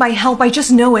gonna need my help, I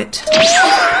just know it.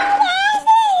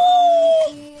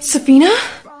 Safina?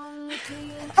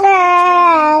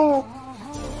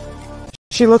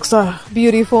 She looks,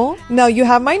 beautiful. Now you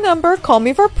have my number. Call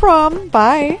me for prom.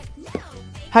 Bye.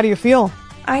 How do you feel?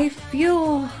 I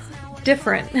feel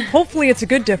different. Hopefully it's a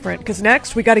good different, because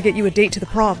next we gotta get you a date to the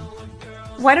prom.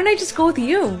 Why don't I just go with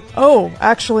you? Oh,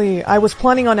 actually, I was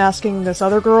planning on asking this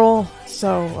other girl,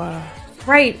 so,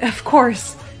 Right, of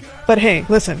course. But hey,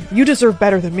 listen, you deserve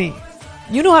better than me.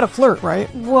 You know how to flirt, right?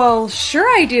 Well, sure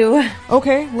I do.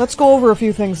 Okay, let's go over a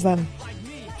few things then.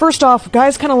 First off,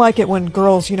 guys kind of like it when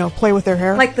girls, play with their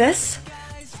hair. Like this?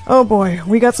 Oh boy,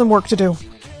 we got some work to do.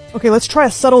 Okay, let's try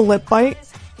a subtle lip bite.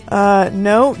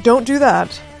 No, don't do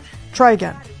that. Try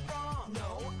again.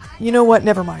 You know what?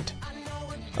 Never mind.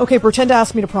 Okay, pretend to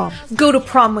ask me to prom. Go to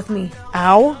prom with me.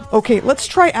 Ow. Okay, let's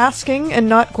try asking and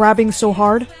not grabbing so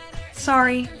hard.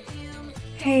 Sorry.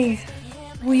 Hey,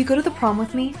 will you go to the prom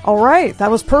with me? Alright,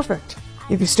 that was perfect.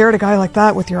 If you stare at a guy like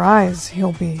that with your eyes,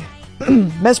 he'll be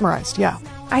mesmerized, yeah.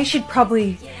 I should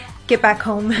probably get back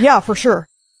home. Yeah, for sure.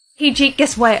 Hey Jake,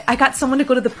 guess what? I got someone to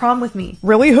go to the prom with me.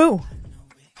 Really? Who?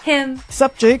 Him.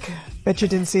 Sup, Jake? Bet you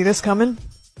didn't see this coming.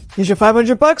 Here's your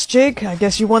 $500, Jake. I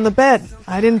guess you won the bet.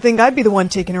 I didn't think I'd be the one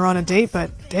taking her on a date, but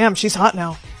damn, she's hot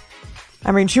now.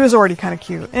 I mean, she was already kind of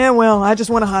cute. Well, I just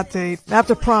want a hot date.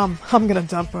 After prom, I'm gonna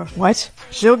dump her. What?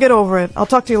 She'll get over it. I'll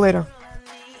talk to you later.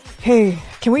 Hey,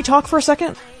 can we talk for a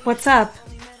second? What's up?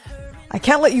 I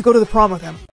can't let you go to the prom with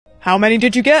him. How many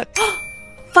did you get?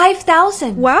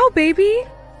 5,000. Wow, baby.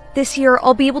 This year,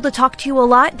 I'll be able to talk to you a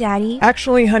lot, Daddy.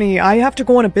 Actually, honey, I have to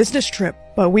go on a business trip,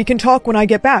 but we can talk when I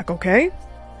get back, okay?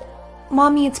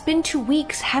 Mommy, it's been 2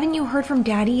 weeks. Haven't you heard from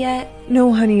Daddy yet?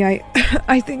 No, honey,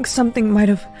 I think something might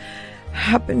have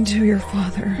happened to your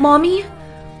father. Mommy?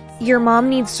 Your mom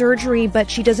needs surgery, but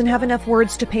she doesn't have enough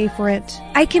words to pay for it.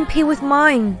 I can pay with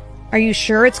mine. Are you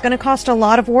sure? It's gonna cost a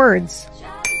lot of words.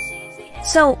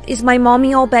 So, is my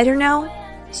mommy all better now?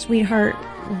 Sweetheart,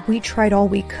 we tried all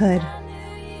we could.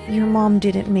 Your mom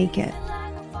didn't make it.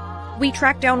 We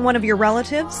tracked down one of your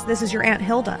relatives. This is your Aunt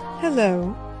Hilda.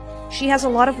 Hello. She has a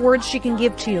lot of words she can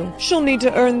give to you. She'll need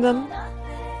to earn them.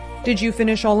 Did you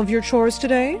finish all of your chores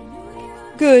today?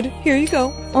 Good, here you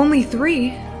go. Only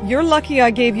 3? You're lucky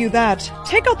I gave you that.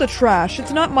 Take out the trash.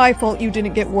 It's not my fault you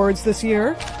didn't get words this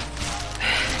year.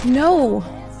 No.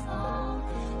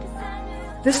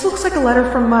 This looks like a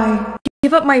letter from my...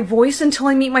 Give up my voice until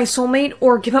I meet my soulmate,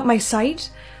 or give up my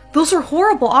sight? Those are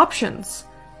horrible options.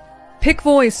 Pick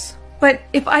voice. But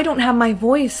if I don't have my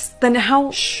voice, then how...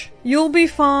 Shh, you'll be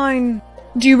fine.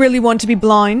 Do you really want to be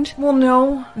blind? Well,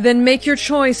 no. Then make your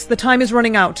choice. The time is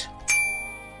running out.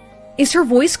 Is her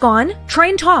voice gone? Try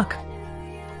and talk.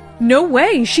 No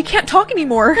way, she can't talk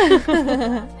anymore.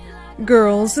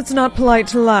 Girls, it's not polite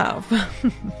to laugh.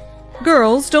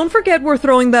 Girls, don't forget we're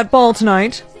throwing that ball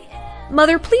tonight.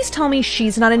 Mother, please tell me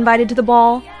she's not invited to the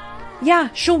ball. Yeah,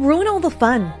 she'll ruin all the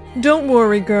fun. Don't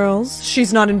worry, girls.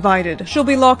 She's not invited. She'll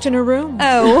be locked in her room.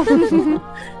 Oh.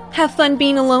 Have fun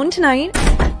being alone tonight.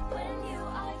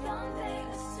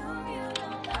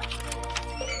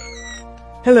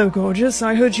 Hello, gorgeous.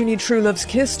 I heard you need true love's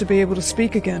kiss to be able to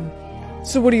speak again.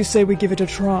 So what do you say we give it a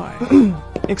try?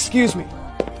 Excuse me.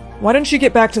 Why don't you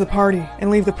get back to the party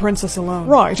and leave the princess alone?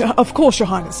 Right, of course, your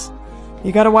highness.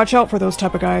 You gotta watch out for those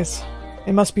type of guys.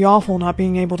 It must be awful not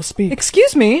being able to speak.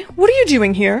 Excuse me? What are you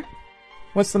doing here?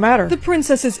 What's the matter? The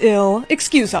princess is ill.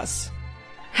 Excuse us.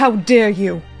 How dare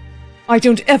you? I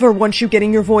don't ever want you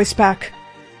getting your voice back.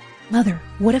 Mother,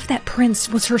 what if that prince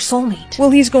was her soulmate? Well,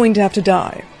 he's going to have to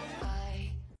die.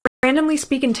 Randomly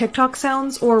speak in TikTok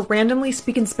sounds, or randomly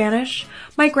speak in Spanish.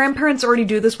 My grandparents already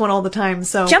do this one all the time,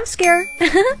 so... Jump scare!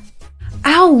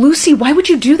 Ow, Lucy, why would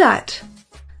you do that?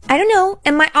 I don't know,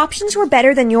 and my options were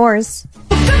better than yours.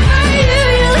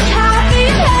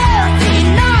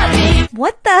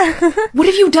 What the? What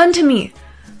have you done to me?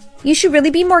 You should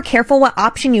really be more careful what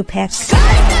option you pick.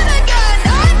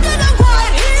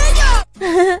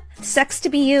 Sucks to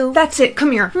be you. That's it,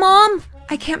 come here. Mom!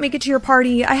 I can't make it to your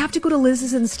party. I have to go to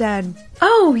Liz's instead.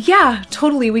 Oh, yeah,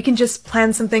 totally. We can just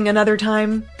plan something another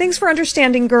time. Thanks for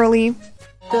understanding, girly.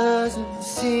 Doesn't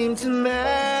seem to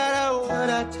matter what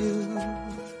I do.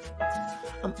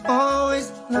 I'm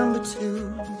always number 2.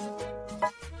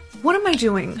 What am I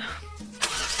doing?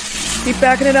 Keep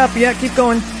backing it up. Yeah, keep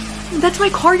going. That's my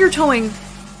car you're towing.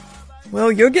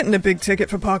 Well, you're getting a big ticket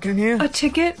for parking here. A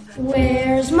ticket?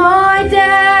 Where's my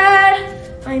dad?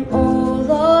 I'm all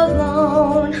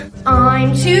alone.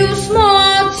 I'm too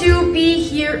small to be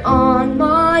here on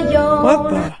my own. What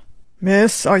the?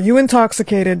 Miss, are you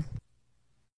intoxicated?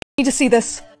 I need to see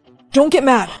this. Don't get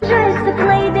mad. Just the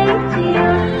play they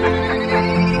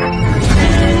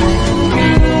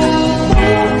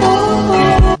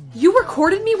You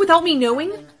recorded me without me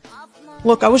knowing?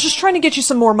 Look, I was just trying to get you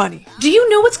some more money. Do you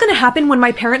know what's gonna happen when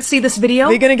my parents see this video?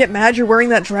 Are they gonna get mad you're wearing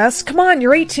that dress? Come on,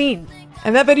 you're 18.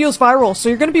 And that video's viral, so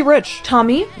you're gonna be rich.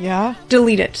 Tommy? Yeah?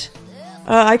 Delete it.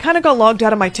 I kinda got logged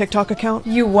out of my TikTok account.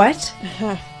 You what?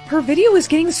 Her video is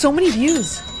getting so many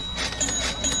views.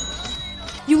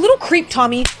 You little creep,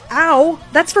 Tommy. Ow!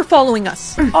 That's for following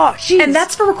us. Oh, jeez. And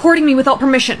that's for recording me without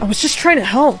permission. I was just trying to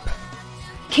help.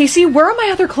 Casey, where are my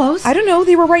other clothes? I don't know,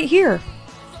 they were right here.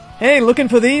 Hey, looking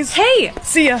for these? Hey!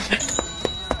 See ya.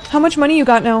 How much money you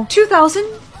got now? 2,000.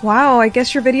 Wow, I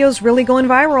guess your video's really going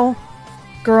viral.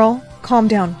 Girl, calm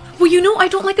down. Well, you know, I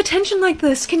don't like attention like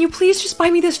this. Can you please just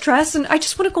buy me this dress and I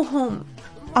just want to go home?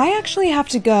 I actually have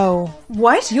to go.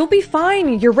 What? You'll be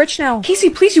fine. You're rich now. Casey,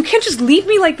 please, you can't just leave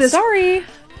me like this. Sorry.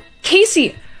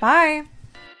 Casey! Bye.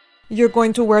 You're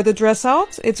going to wear the dress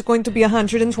out? It's going to be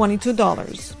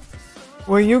 $122.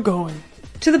 Where are you going?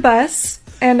 To the bus.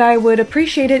 And I would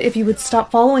appreciate it if you would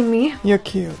stop following me. You're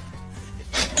cute.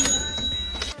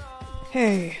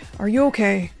 Hey, are you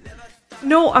okay?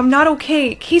 No, I'm not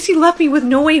okay. Casey left me with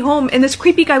no way home, and this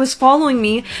creepy guy was following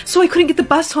me, so I couldn't get the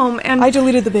bus home, and... I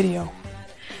deleted the video.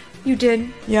 You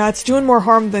did? Yeah, it's doing more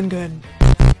harm than good.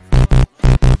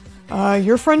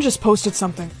 Your friend just posted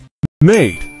something.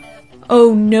 Mate.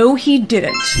 Oh, no, he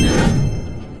didn't.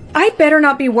 I better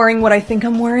not be wearing what I think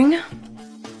I'm wearing.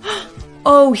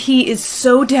 Oh, he is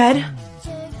so dead.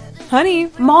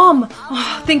 Honey. Mom!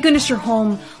 Oh, thank goodness you're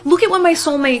home. Look at what my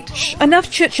soulmate... Shh,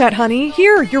 enough chit-chat, honey.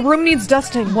 Here, your room needs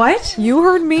dusting. What? You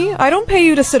heard me. I don't pay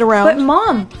you to sit around. But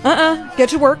Mom... Get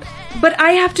to work. But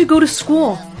I have to go to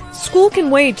school. School can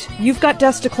wait. You've got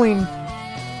desks to clean.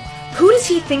 Who does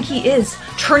he think he is?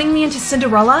 Turning me into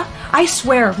Cinderella? I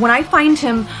swear, when I find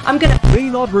him, I'm gonna... May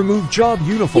not remove job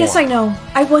uniform. Yes, I know.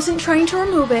 I wasn't trying to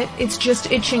remove it. It's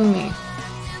just itching me.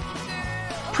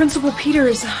 Principal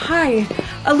Peters, hi.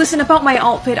 Listen, about my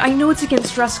outfit, I know it's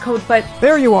against dress code, but...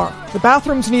 There you are. The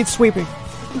bathrooms need sweeping.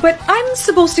 But I'm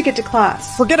supposed to get to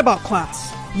class. Forget about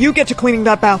class. You get to cleaning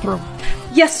that bathroom.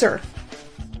 Yes, sir.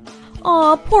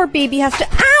 Aw, poor baby has to—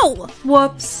 Ow!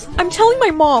 Whoops. I'm telling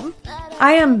my mom.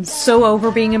 I am so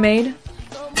over being a maid.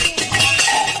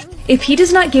 If he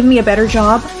does not give me a better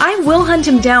job, I will hunt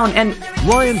him down and...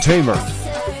 Ryan Tamer.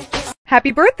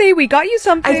 Happy birthday, we got you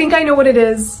something. I think I know what it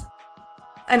is.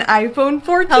 An iPhone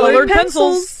 14 colored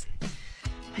pencils.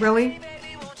 Really?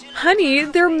 Honey,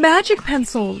 they're magic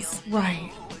pencils.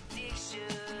 Right.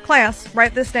 Class,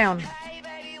 write this down.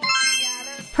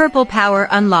 Purple power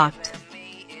unlocked.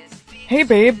 Hey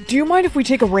babe, do you mind if we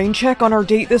take a rain check on our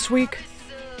date this week?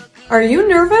 Are you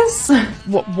nervous?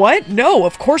 What? No,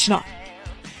 of course not.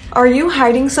 Are you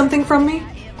hiding something from me?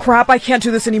 Crap, I can't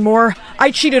do this anymore.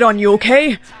 I cheated on you,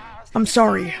 okay? I'm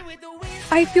sorry.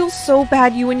 I feel so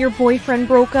bad you and your boyfriend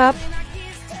broke up.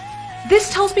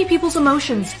 This tells me people's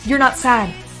emotions. You're not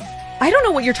sad. I don't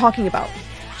know what you're talking about.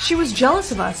 She was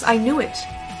jealous of us. I knew it.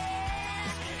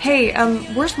 Hey,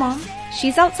 where's Mom?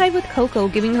 She's outside with Coco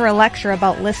giving her a lecture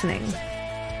about listening.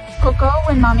 Coco,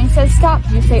 when Mommy says stop,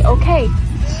 you say okay.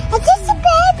 I'm just a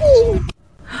baby!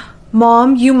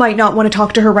 Mom, you might not want to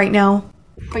talk to her right now.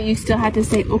 But you still had to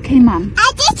say okay, Mom.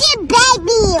 I'm just a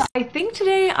baby! I think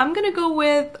today I'm gonna go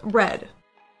with red.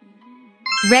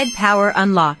 Red power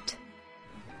unlocked.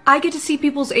 I get to see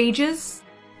people's ages.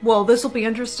 Well, this'll be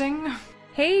interesting.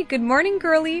 Hey, good morning,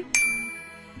 girlie.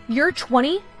 You're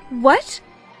 20? What?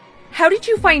 How did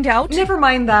you find out? Never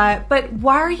mind that, but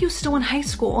why are you still in high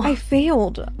school? I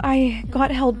failed. I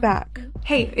got held back.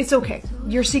 Hey, it's okay.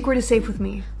 Your secret is safe with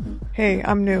me. Hey,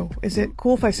 I'm new. Is it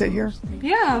cool if I sit here?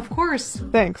 Yeah, of course.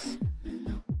 Thanks.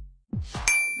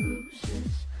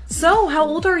 So, how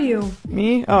old are you?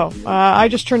 Me? Oh, I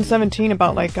just turned 17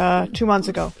 about 2 months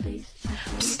ago.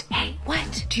 Psst, hey,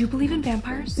 what? Do you believe in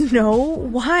vampires? No,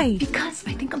 why? Because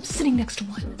I think I'm sitting next to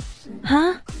one.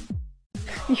 Huh?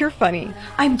 You're funny.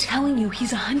 I'm telling you,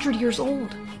 he's 100 years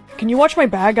old. Can you watch my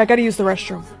bag? I gotta use the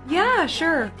restroom. Yeah,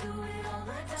 sure.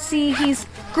 See, he's...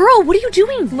 Girl, what are you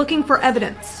doing? Looking for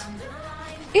evidence.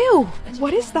 Ew,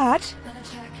 what is that?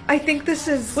 I think this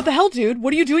is... What the hell, dude?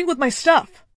 What are you doing with my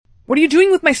stuff? What are you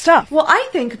doing with my stuff? Well, I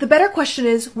think the better question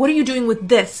is, what are you doing with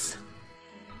this?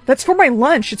 That's for my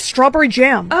lunch. It's strawberry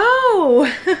jam.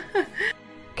 Oh!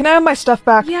 Can I have my stuff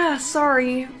back? Yeah,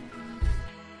 sorry.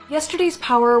 Yesterday's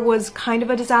power was kind of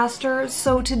a disaster,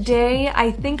 so today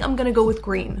I think I'm gonna go with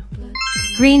green.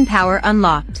 Green power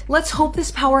unlocked. Let's hope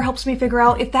this power helps me figure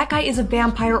out if that guy is a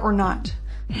vampire or not.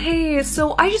 Hey,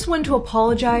 so I just wanted to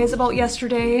apologize about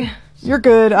yesterday. You're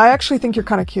good. I actually think you're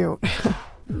kind of cute.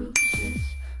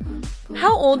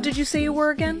 How old did you say you were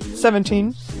again?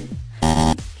 17.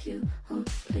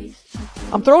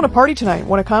 I'm throwing a party tonight.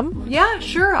 Wanna come? Yeah,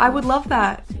 sure. I would love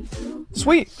that.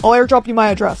 Sweet. I'll airdrop you my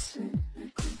address.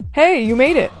 Hey, you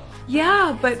made it.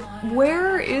 Yeah, but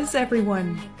where is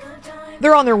everyone?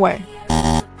 They're on their way.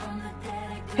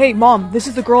 Hey, Mom, this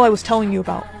is the girl I was telling you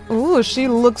about. Ooh, she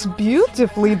looks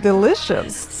beautifully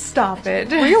delicious. Stop it.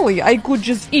 Really, I could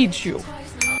just eat you.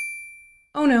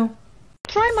 Oh no.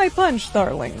 Try my punch,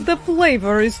 darling. The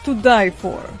flavor is to die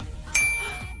for.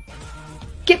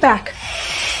 Get back.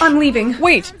 I'm leaving.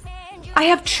 Wait. I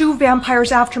have 2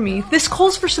 vampires after me. This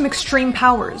calls for some extreme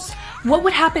powers. What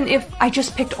would happen if I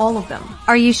just picked all of them?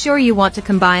 Are you sure you want to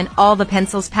combine all the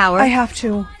pencil's power? I have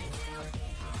to.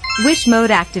 Wish mode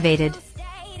activated.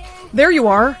 There you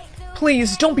are.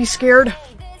 Please, don't be scared.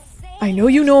 I know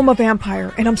you know I'm a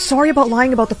vampire, and I'm sorry about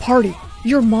lying about the party.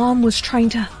 Your mom was trying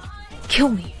to kill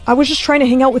me. I was just trying to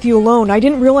hang out with you alone. I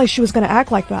didn't realize she was gonna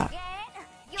act like that.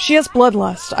 She has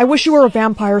bloodlust. I wish you were a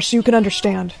vampire so you can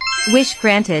understand. Wish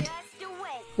granted.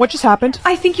 What just happened?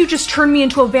 I think you just turned me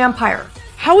into a vampire.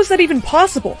 How is that even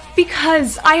possible?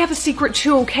 Because I have a secret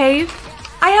too, okay?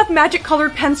 I have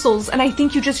magic-colored pencils, and I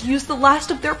think you just used the last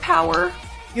of their power.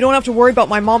 You don't have to worry about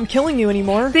my mom killing you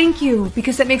anymore. Thank you,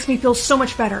 because that makes me feel so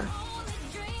much better.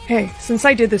 Hey, since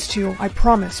I did this to you, I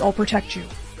promise I'll protect you.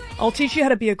 I'll teach you how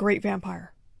to be a great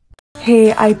vampire.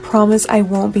 Hey, I promise I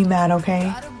won't be mad,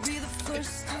 okay?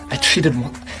 I cheated.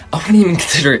 I wouldn't even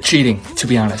consider it cheating, to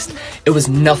be honest. It was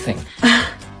nothing.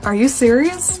 Are you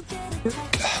serious?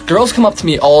 Girls come up to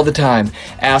me all the time,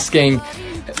 asking,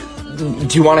 do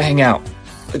you want to hang out?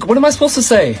 Like, what am I supposed to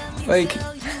say? Like...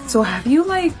 So have you,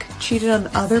 like, cheated on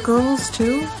other girls,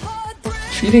 too?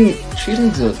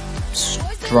 Cheating's a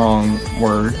strong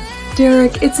word.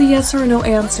 Derek, it's a yes or no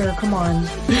answer, come on.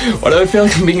 Why do I feel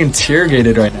like I'm being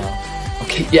interrogated right now?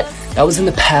 Okay, yeah, that was in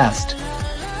the past.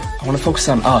 I want to focus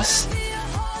on us.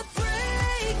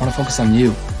 I want to focus on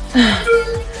you.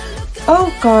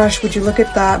 Oh gosh, would you look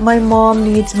at that? My mom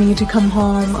needs me to come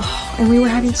home. And we were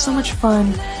having so much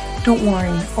fun. Don't worry,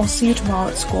 I'll see you tomorrow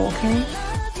at school, okay?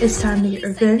 It's time to get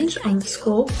revenge on the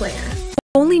school player.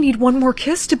 Only need one more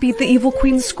kiss to beat the evil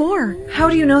queen's score. How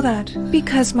do you know that?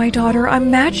 Because, my daughter, I'm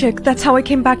magic. That's how I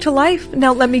came back to life.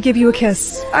 Now let me give you a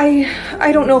kiss.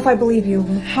 I don't know if I believe you.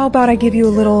 How about I give you a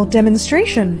little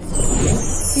demonstration?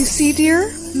 You see,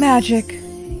 dear? Magic.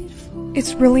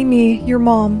 It's really me, your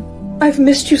mom. I've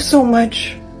missed you so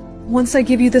much. Once I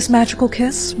give you this magical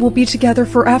kiss, we'll be together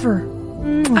forever.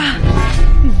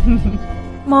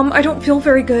 Mom, I don't feel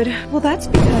very good. Well, that's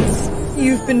because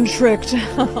you've been tricked.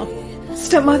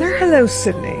 Stepmother? Hello,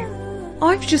 Sydney.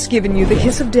 I've just given you the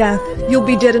kiss of death. You'll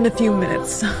be dead in a few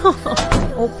minutes.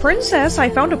 Oh, princess, I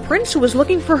found a prince who was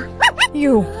looking for...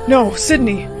 You! No,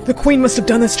 Sydney! The queen must have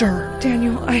done this to her.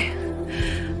 Daniel, I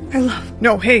love...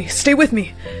 No, hey, stay with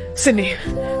me. Sydney.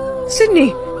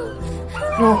 Sydney!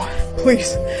 Oh,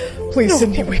 please. Please, no.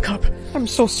 Sydney, wake up. I'm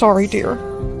so sorry, dear.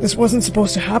 This wasn't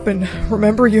supposed to happen.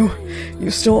 Remember, you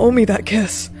still owe me that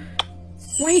kiss.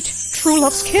 Wait, true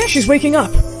love's kiss? She's waking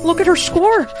up. Look at her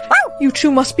score. You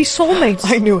two must be soulmates.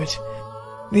 I knew it.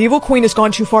 The evil queen has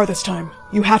gone too far this time.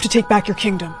 You have to take back your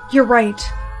kingdom. You're right.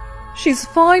 She's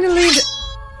finally...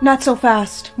 Not so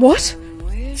fast. What?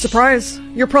 Surprise.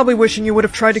 You're probably wishing you would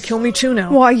have tried to kill me too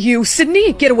now. Why, you,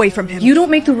 Sydney, get away from him. You don't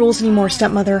make the rules anymore,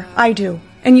 stepmother. I do.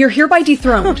 And you're hereby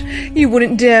dethroned. You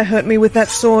wouldn't dare hurt me with that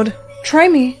sword. Try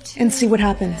me and see what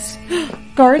happens.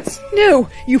 Guards? No,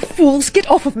 you fools, get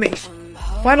off of me.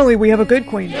 Finally, we have a good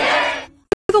queen.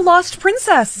 The lost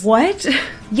princess. What?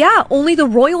 Yeah, only the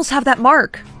royals have that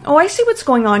mark. Oh, I see what's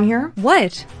going on here.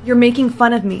 What? You're making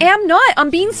fun of me. I'm not. I'm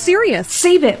being serious.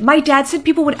 Save it. My dad said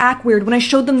people would act weird when I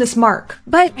showed them this mark.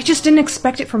 But I just didn't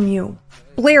expect it from you.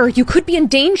 Blair, you could be in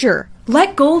danger.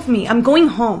 Let go of me. I'm going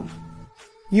home.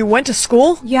 You went to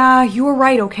school? Yeah, you were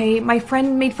right, okay? My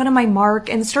friend made fun of my mark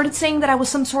and started saying that I was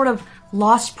some sort of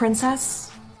lost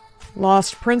princess.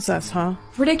 Lost princess, huh?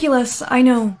 Ridiculous, I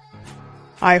know.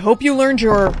 I hope you learned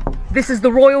your... This is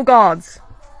the royal guards.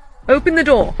 Open the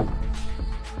door.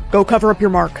 Go cover up your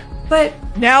mark. But...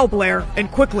 Now, Blair,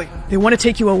 and quickly. They want to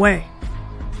take you away.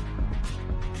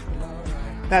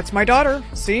 That's my daughter.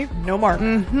 See? No mark.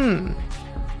 I'm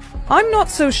not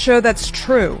so sure that's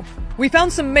true. We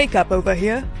found some makeup over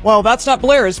here. Well, that's not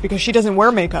Blair's because she doesn't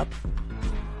wear makeup.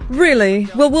 Really?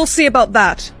 Well, we'll see about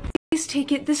that. Please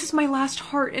take it. This is my last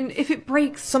heart, and if it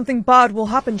breaks... Something bad will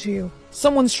happen to you.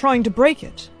 Someone's trying to break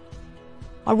it.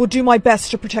 I will do my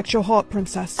best to protect your heart,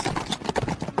 princess.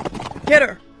 Get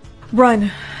her!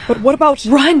 Run. But what about...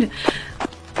 Run!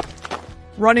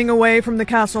 Running away from the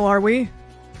castle, are we?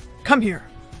 Come here.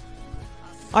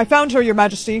 I found her, your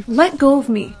majesty. Let go of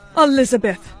me.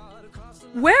 Elizabeth.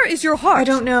 Where is your heart? I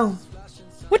don't know.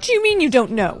 What do you mean you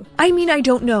don't know? I mean I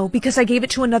don't know because I gave it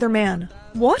to another man.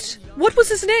 What? What was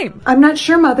his name? I'm not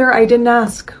sure, Mother. I didn't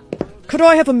ask. Could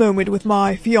I have a moment with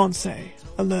my fiancé,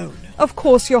 alone? Of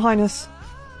course, Your Highness.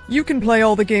 You can play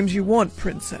all the games you want,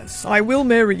 princess. I will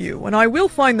marry you, and I will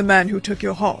find the man who took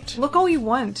your heart. Look all you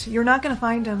want. You're not gonna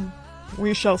find him.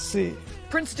 We shall see.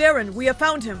 Prince Darren, we have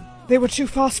found him. They were too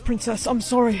fast, princess. I'm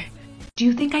sorry. Do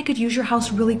you think I could use your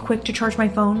house really quick to charge my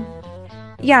phone?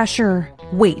 Yeah, sure.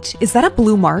 Wait, is that a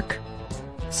blue mark?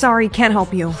 Sorry, can't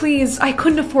help you. Please, I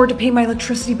couldn't afford to pay my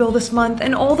electricity bill this month,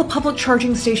 and all the public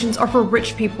charging stations are for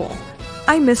rich people.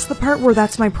 I missed the part where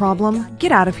that's my problem.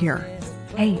 Get out of here.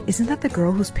 Hey, isn't that the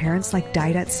girl whose parents,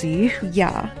 died at sea?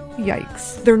 Yeah.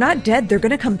 Yikes. They're not dead, they're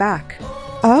gonna come back.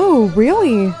 Oh,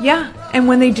 really? Yeah, and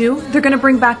when they do, they're gonna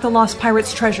bring back the lost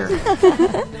pirate's treasure.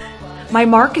 My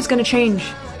mark is gonna change.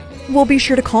 Well, be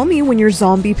sure to call me when your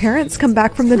zombie parents come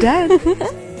back from the dead.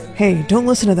 Hey, don't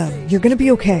listen to them. You're gonna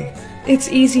be okay. It's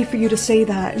easy for you to say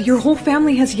that. Your whole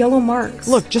family has yellow marks.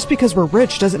 Look, just because we're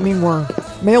rich doesn't mean we're...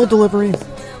 Mail delivery.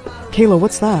 Kayla,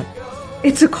 what's that?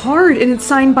 It's a card, and it's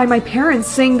signed by my parents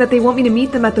saying that they want me to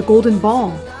meet them at the Golden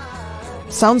Ball.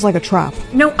 Sounds like a trap.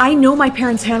 No, I know my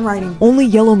parents' handwriting. Only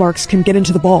yellow marks can get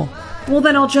into the ball. Well,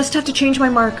 then I'll just have to change my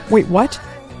mark. Wait, what?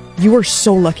 You are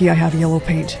so lucky I have yellow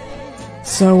paint.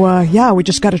 So, yeah, we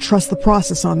just gotta trust the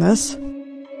process on this.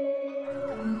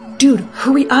 Dude,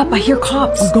 hurry up, I hear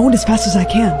cops. I'm going as fast as I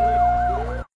can.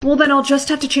 Well, then I'll just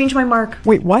have to change my mark.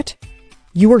 Wait, what?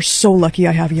 You are so lucky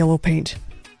I have yellow paint.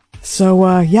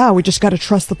 So, yeah, we just gotta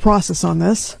trust the process on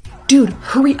this. Dude,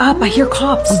 hurry up, I hear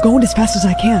cops. I'm going as fast as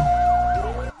I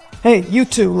can. Hey, you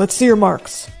two, let's see your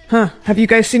marks. Huh, have you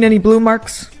guys seen any blue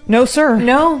marks? No, sir.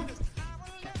 No.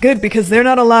 Good, because they're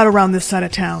not allowed around this side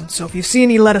of town, so if you see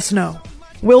any, let us know.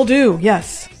 Will do,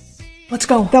 yes. Let's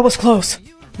go. That was close.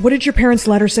 What did your parents'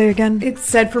 letter say again? It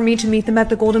said for me to meet them at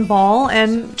the Golden Ball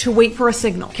and to wait for a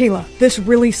signal. Kayla, this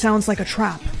really sounds like a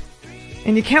trap.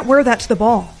 And you can't wear that to the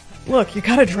ball. Look, you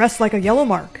gotta dress like a yellow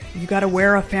mark. You gotta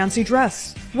wear a fancy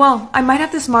dress. Well, I might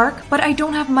have this mark, but I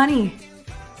don't have money.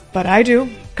 But I do.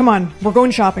 Come on, we're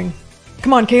going shopping.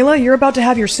 Come on, Kayla, you're about to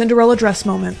have your Cinderella dress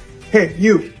moment. Hey,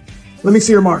 you. Let me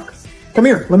see your mark. Come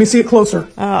here, let me see it closer.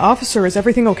 Officer, is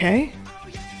everything okay?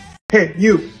 Hey,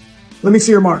 you. Let me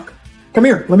see your mark. Come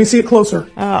here, let me see it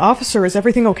closer. Officer, is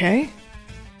everything okay?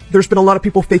 There's been a lot of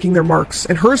people faking their marks,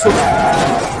 and hers looks...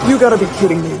 You gotta be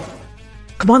kidding me.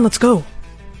 Come on, let's go.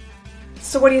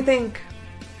 So what do you think?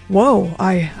 Whoa,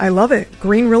 I love it.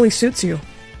 Green really suits you.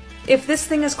 If this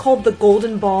thing is called the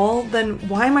Golden Ball, then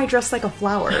why am I dressed like a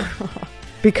flower?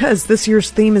 Because this year's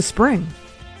theme is spring.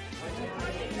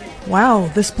 Wow,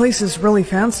 this place is really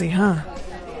fancy, huh?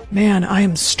 Man, I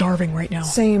am starving right now.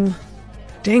 Same.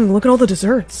 Dang, look at all the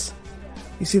desserts.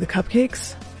 You see the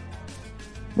cupcakes?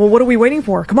 Well, what are we waiting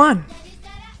for? Come on.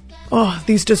 Oh,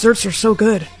 these desserts are so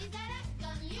good.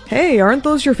 Hey, aren't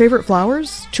those your favorite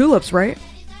flowers? Tulips, right?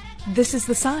 This is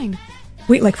the sign.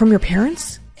 Wait, like from your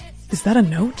parents? Is that a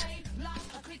note?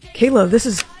 Kayla, this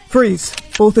is... Freeze.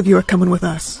 Both of you are coming with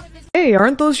us. Hey,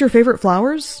 aren't those your favorite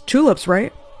flowers? Tulips,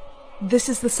 right? This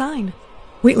is the sign.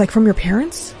 Wait, like from your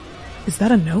parents? Is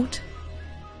that a note?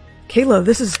 Kayla,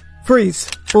 this is... Freeze.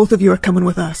 Both of you are coming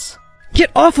with us. Get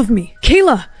off of me!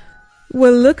 Kayla!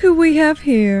 Well, look who we have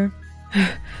here.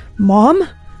 Mom?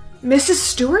 Mrs.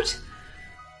 Stewart?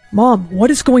 Mom, what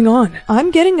is going on?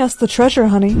 I'm getting us the treasure,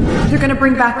 honey. They're gonna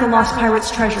bring back the lost pirate's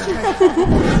treasure.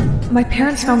 My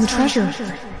parents found the treasure.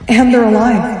 And they're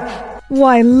alive.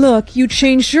 Why, look, you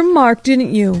changed your mark,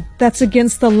 didn't you? That's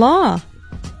against the law.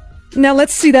 Now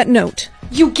let's see that note.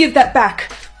 You give that back!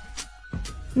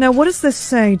 Now what does this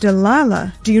say,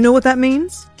 Delilah? Do you know what that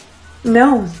means?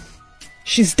 No.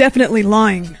 She's definitely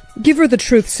lying. Give her the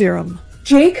truth serum.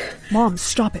 Jake? Mom,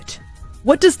 stop it.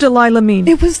 What does Delilah mean?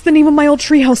 It was the name of my old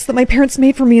treehouse that my parents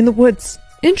made for me in the woods.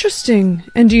 Interesting.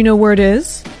 And do you know where it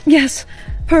is? Yes.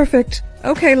 Perfect.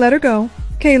 Okay, let her go.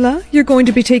 Kayla, you're going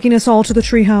to be taking us all to the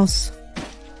treehouse.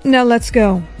 Now let's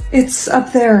go. It's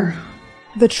up there.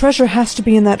 The treasure has to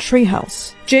be in that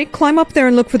treehouse. Jake, climb up there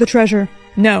and look for the treasure.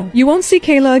 No, you won't see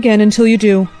Kayla again until you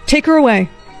do. Take her away.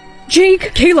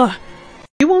 Jake! Kayla!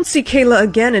 You won't see Kayla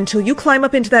again until you climb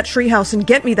up into that treehouse and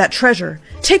get me that treasure.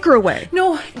 Take her away.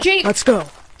 No, Jake! Let's go.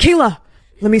 Kayla!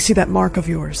 Let me see that mark of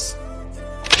yours.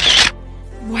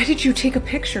 Why did you take a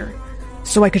picture?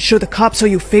 So I could show the cops how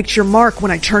you faked your mark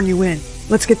when I turn you in.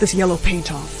 Let's get this yellow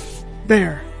paint off.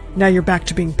 There. Now you're back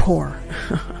to being poor.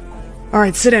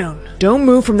 Alright, sit down. Don't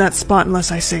move from that spot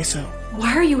unless I say so.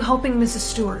 Why are you helping Mrs.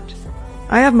 Stewart?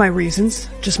 I have my reasons.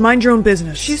 Just mind your own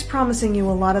business. She's promising you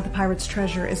a lot of the pirate's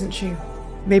treasure, isn't she?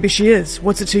 Maybe she is.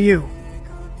 What's it to you?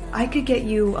 I could get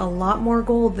you a lot more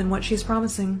gold than what she's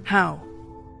promising. How?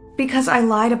 Because I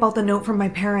lied about the note from my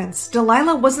parents.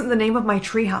 Delilah wasn't the name of my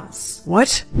treehouse.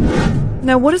 What?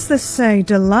 Now what does this say,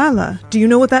 Delilah? Do you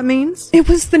know what that means? It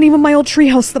was the name of my old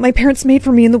treehouse that my parents made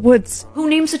for me in the woods. Who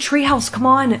names a treehouse? Come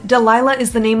on. Delilah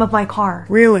is the name of my car.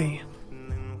 Really?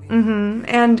 Mm-hmm.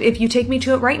 And if you take me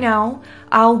to it right now,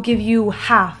 I'll give you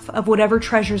half of whatever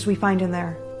treasures we find in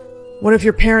there. What if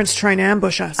your parents try and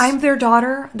ambush us? I'm their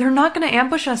daughter. They're not going to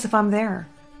ambush us if I'm there.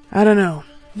 I don't know.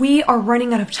 We are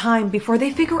running out of time before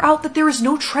they figure out that there is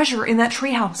no treasure in that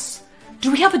treehouse.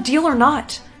 Do we have a deal or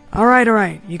not?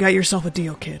 Alright. You got yourself a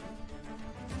deal, kid.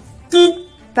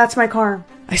 That's my car.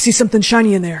 I see something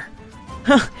shiny in there.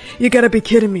 Huh, you gotta be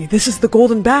kidding me. This is the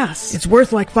golden bass. It's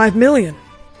worth like 5 million.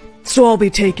 So I'll be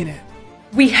taking it.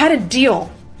 We had a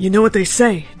deal. You know what they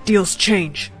say, deals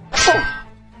change.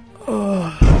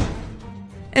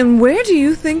 And where do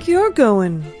you think you're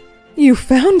going? You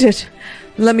found it.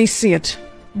 Let me see it.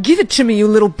 Give it to me, you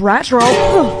little brat, or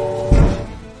I'll...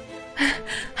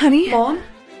 Honey? Mom?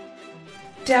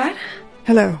 Dad?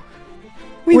 Hello.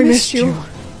 We missed you.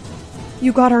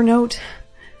 You got our note.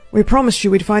 We promised you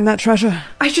we'd find that treasure.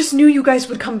 I just knew you guys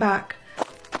would come back.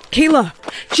 Kayla!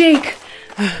 Jake!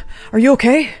 Are you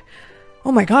okay?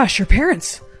 Oh my gosh, your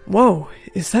parents. Whoa,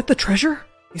 is that the treasure?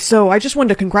 So I just wanted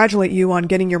to congratulate you on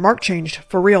getting your mark changed,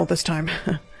 for real this time.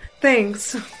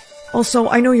 Thanks. Also,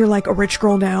 I know you're like a rich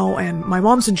girl now, and my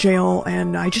mom's in jail,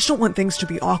 and I just don't want things to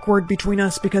be awkward between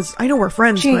us because I know we're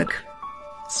friends, Jake,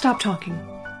 but... stop talking.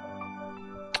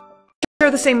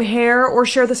 Share the same hair or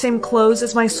share the same clothes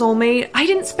as my soulmate. I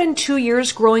didn't spend 2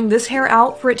 years growing this hair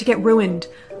out for it to get ruined.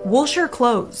 We'll share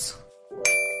clothes.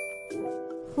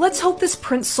 Let's hope this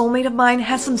prince soulmate of mine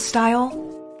has some style.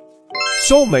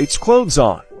 Soulmate's clothes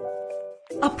on.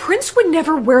 A prince would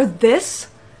never wear this?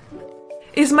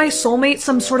 Is my soulmate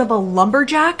some sort of a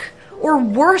lumberjack? Or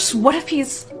worse, what if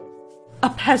he's a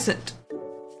peasant?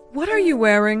 What are you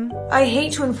wearing? I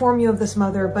hate to inform you of this,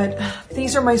 Mother, but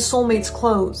these are my soulmate's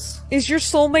clothes. Is your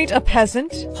soulmate a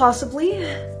peasant? Possibly.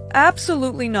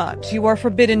 Absolutely not. You are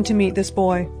forbidden to meet this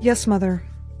boy. Yes, Mother.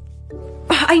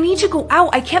 I need to go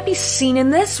out. I can't be seen in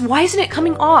this. Why isn't it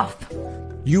coming off?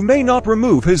 You may not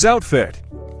remove his outfit.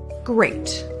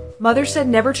 Great. Mother said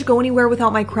never to go anywhere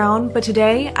without my crown, but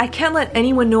today, I can't let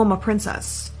anyone know I'm a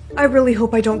princess. I really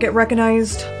hope I don't get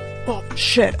recognized. Oh,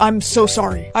 shit, I'm so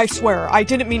sorry. I swear, I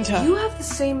didn't mean to... You have the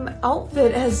same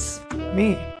outfit as...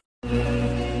 me.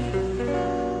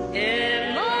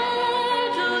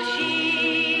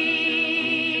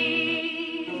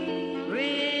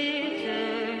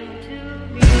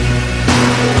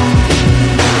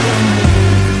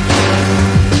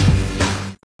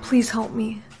 Please help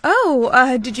me.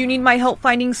 Oh, did you need my help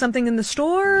finding something in the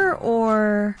store,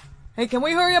 or... Hey, can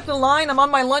we hurry up the line? I'm on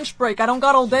my lunch break. I don't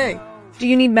got all day. Do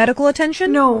you need medical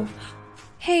attention? No.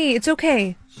 Hey, it's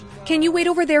okay. Can you wait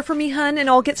over there for me, hun, and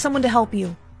I'll get someone to help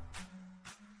you?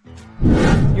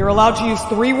 You're allowed to use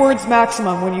 3 words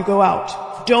maximum when you go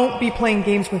out. Don't be playing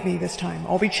games with me this time.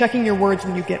 I'll be checking your words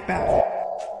when you get back.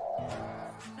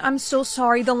 I'm so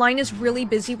sorry, the line is really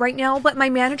busy right now, but my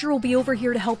manager will be over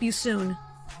here to help you soon.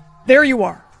 There you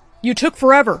are. You took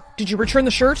forever. Did you return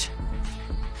the shirt?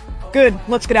 Good,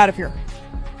 let's get out of here.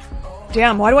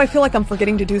 Damn, why do I feel like I'm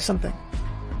forgetting to do something?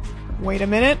 Wait a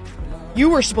minute. You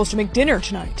were supposed to make dinner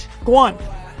tonight. Go on.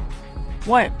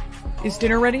 What? Is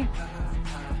dinner ready?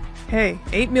 Hey,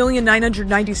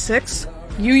 8,996?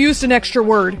 You used an extra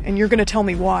word, and you're gonna tell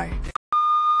me why.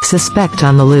 Suspect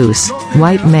on the loose.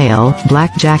 White male,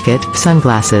 black jacket,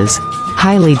 sunglasses.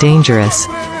 Highly dangerous.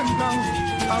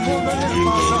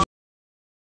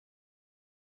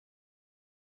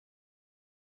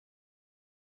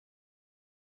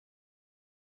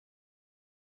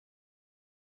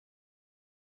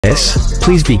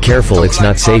 Please be careful, it's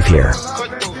not safe here.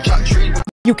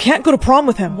 You can't go to prom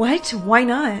with him. What? Why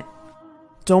not?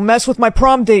 Don't mess with my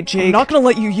prom date, Jake. I'm not gonna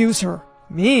let you use her.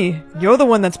 Me? You're the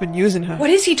one that's been using her.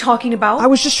 What is he talking about? I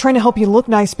was just trying to help you look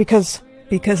nice because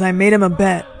I made him a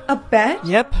bet. A bet?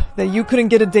 Yep, that you couldn't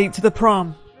get a date to the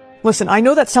prom. Listen, I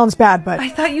know that sounds bad, but... I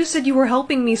thought you said you were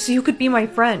helping me so you could be my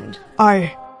friend.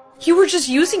 You were just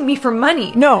using me for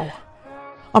money. No.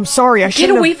 I'm sorry, I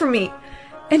shouldn't Get away from me.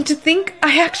 And to think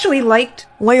I actually liked...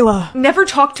 Layla. Never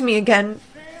talk to me again.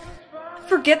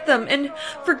 Forget them and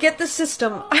forget the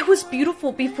system. I was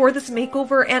beautiful before this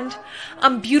makeover and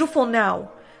I'm beautiful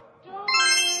now.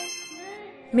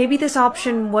 Maybe this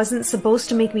option wasn't supposed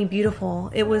to make me beautiful.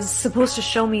 It was supposed to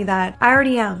show me that I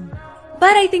already am.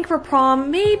 But I think for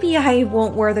prom, maybe I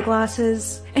won't wear the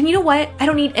glasses. And you know what? I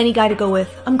don't need any guy to go with.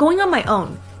 I'm going on my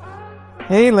own.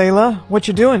 Hey, Layla, what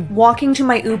you doing? Walking to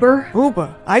my Uber.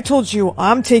 Uber? I told you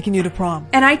I'm taking you to prom.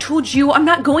 And I told you I'm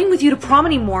not going with you to prom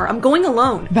anymore. I'm going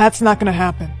alone. That's not gonna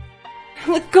happen.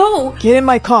 Let go! Get in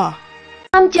my car.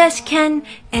 I'm just Ken.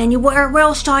 Anywhere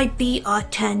else I'd be a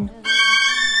 10.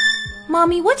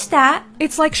 Mommy, what's that?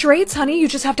 It's like charades, honey. You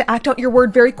just have to act out your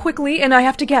word very quickly and I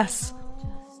have to guess.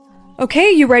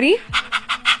 Okay, you ready?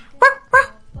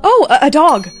 Oh, a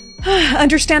dog.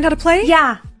 Understand how to play?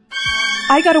 Yeah.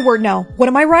 I got a word now. What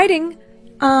am I riding?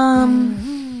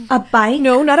 A bike?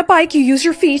 No, not a bike. You use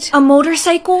your feet. A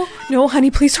motorcycle? No,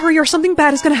 honey, please hurry or something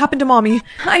bad is gonna happen to mommy.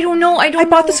 I don't know. I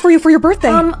bought this for you for your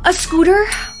birthday. A scooter?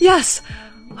 Yes.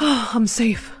 Oh, I'm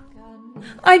safe.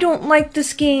 I don't like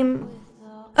this game.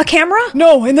 A camera?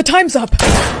 No, and the time's up.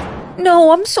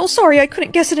 No, I'm so sorry. I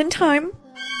couldn't guess it in time.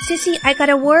 Sissy, I got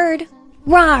a word.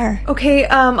 Rawr. Okay,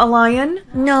 a lion?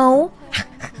 No.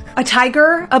 A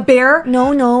tiger? A bear?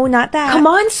 No, not that. Come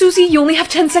on, Susie, you only have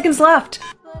 10 seconds left.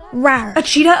 Rawr. A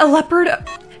cheetah? A leopard?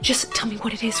 Just tell me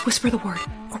what it is. Whisper the word.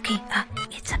 Okay,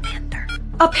 it's a panther.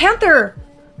 A panther!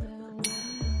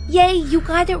 Yay, you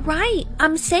got it right.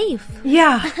 I'm safe.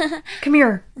 Yeah. Come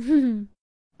here.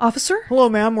 Officer? Hello,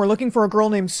 ma'am. We're looking for a girl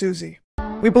named Susie.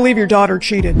 We believe your daughter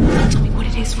cheated. Tell me what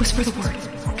it is. Whisper the word.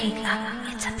 Okay,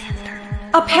 it's a panther.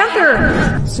 A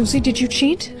panther! Susie, did you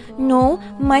cheat? No,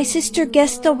 my sister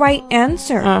guessed the right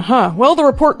answer. Well, the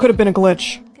report could have been a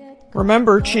glitch.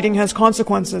 Remember, cheating has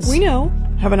consequences. We know.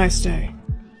 Have a nice day.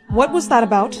 What was that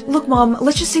about? Look, Mom,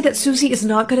 let's just say that Susie is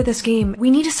not good at this game. We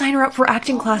need to sign her up for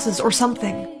acting classes or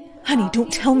something. Honey,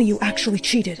 don't tell me you actually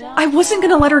cheated. I wasn't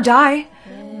gonna let her die.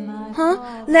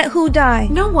 Huh? Let who die?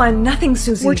 No one, nothing,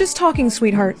 Susie. We're just talking,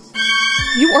 sweetheart.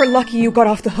 You are lucky you got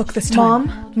off the hook this time.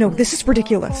 Mom? No, this is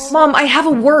ridiculous. Mom, I have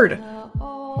a word.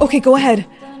 Okay, go ahead.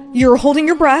 You're holding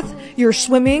your breath, you're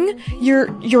swimming,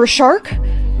 you're a shark?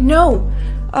 No.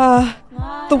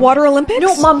 The Water Olympics?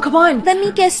 No, Mom, come on. Let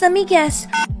me guess.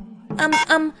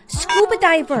 Scuba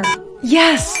diver.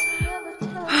 Yes.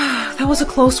 That was a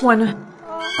close one.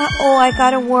 Uh-oh, I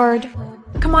got a word.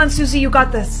 Come on, Susie, you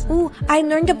got this. Ooh, I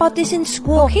learned about this in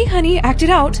school. Okay, honey, act it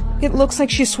out. It looks like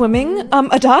she's swimming.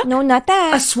 A duck? No, not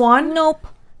that. A swan? Nope.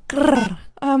 Grrr.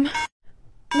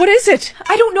 What is it?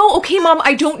 I don't know. Okay, Mom,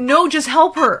 I don't know. Just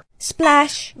help her.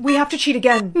 Splash. We have to cheat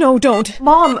again. No, don't.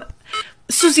 Mom.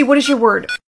 Susie, what is your word?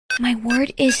 My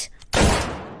word is...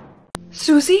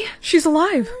 Susie? She's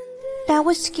alive. That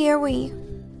was scary.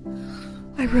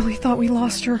 I really thought we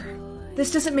lost her.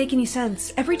 This doesn't make any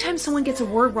sense. Every time someone gets a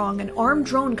word wrong, an armed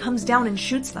drone comes down and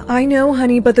shoots them. I know,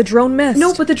 honey, but the drone missed.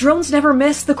 No, but the drones never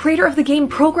miss. The creator of the game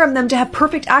programmed them to have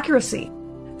perfect accuracy.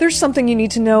 There's something you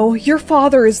need to know. Your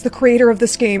father is the creator of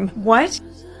this game. What?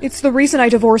 It's the reason I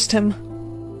divorced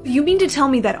him. You mean to tell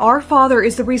me that our father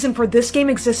is the reason for this game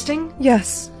existing?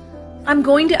 Yes. I'm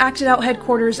going to Act It Out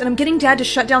headquarters, and I'm getting Dad to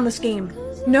shut down this game.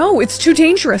 No, it's too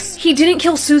dangerous. He didn't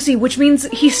kill Susie, which means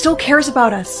he still cares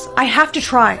about us. I have to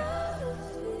try.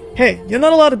 Hey, you're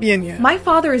not allowed to be in here. My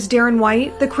father is Darren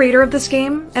White, the creator of this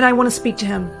game, and I want to speak to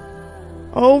him.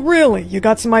 Oh, really? You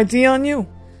got some ID on you?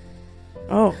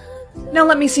 Oh. Now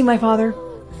let me see my father.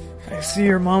 I see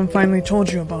your mom finally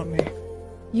told you about me.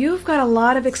 You've got a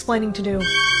lot of explaining to do.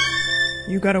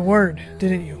 You got a word,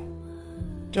 didn't you?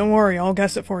 Don't worry, I'll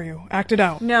guess it for you. Act it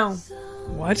out. No.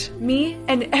 What? Me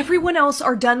and everyone else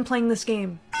are done playing this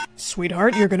game.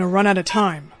 Sweetheart, you're gonna run out of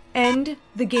time. End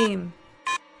the game.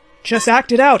 Just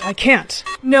act it out, I can't.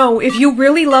 No, if you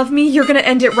really love me, you're gonna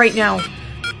end it right now.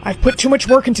 I've put too much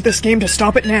work into this game to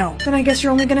stop it now. Then I guess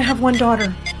you're only gonna have one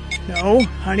daughter. No,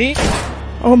 honey.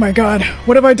 Oh my god,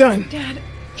 what have I done? Dad.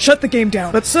 Shut the game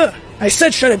down. But sir, I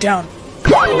said shut it down.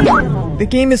 The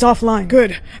game is offline.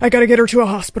 Good, I gotta get her to a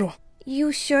hospital.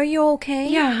 You sure you're okay?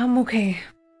 Yeah, I'm okay.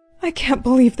 I can't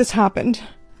believe this happened.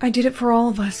 I did it for all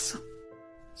of us.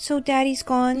 So Daddy's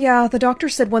gone? Yeah, the doctor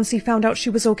said once he found out she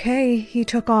was okay, he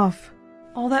took off.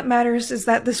 All that matters is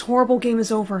that this horrible game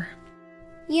is over.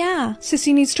 Yeah.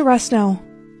 Sissy needs to rest now.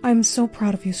 I'm so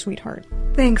proud of you, sweetheart.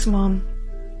 Thanks, Mom.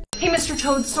 Hey, Mr.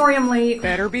 Toad, sorry I'm late.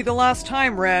 Better be the last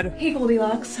time, Red. Hey,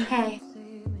 Goldilocks. Hey.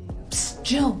 Psst,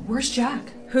 Jill, where's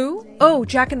Jack? Who? Oh,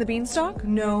 Jack and the Beanstalk?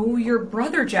 No, your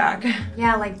brother Jack.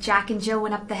 Yeah, like Jack and Jill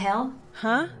went up the hill?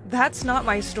 Huh? That's not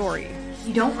my story.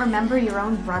 You don't remember your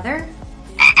own brother?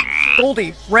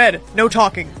 Goldie, Red, no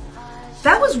talking.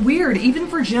 That was weird, even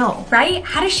for Jill. Right?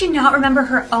 How does she not remember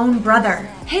her own brother?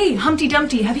 Hey, Humpty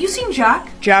Dumpty, have you seen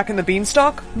Jack? Jack and the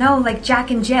Beanstalk? No, like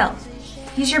Jack and Jill.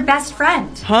 He's your best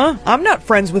friend. Huh? I'm not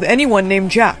friends with anyone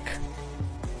named Jack.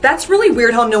 That's really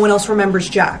weird how no one else remembers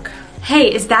Jack.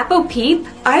 Hey, is that Bo Peep?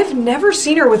 I've never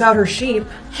seen her without her sheep.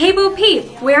 Hey, Bo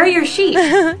Peep, where are your sheep?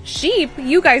 Sheep?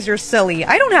 You guys are silly.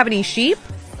 I don't have any sheep.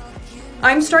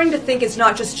 I'm starting to think it's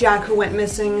not just Jack who went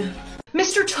missing.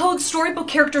 Mr. Toad's storybook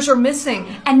characters are missing.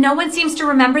 And no one seems to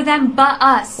remember them but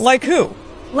us. Like who?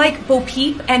 Like Bo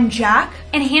Peep and Jack.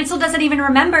 And Hansel doesn't even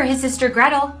remember his sister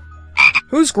Gretel.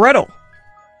 Who's Gretel?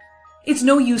 It's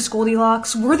no use,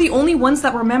 Goldilocks. We're the only ones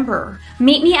that remember.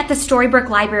 Meet me at the Storybook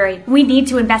Library. We need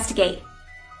to investigate.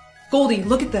 Goldie,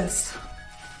 look at this.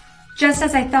 Just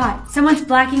as I thought. Someone's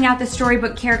blacking out the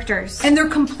storybook characters. And they're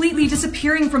completely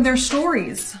disappearing from their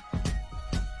stories.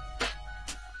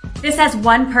 This has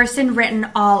one person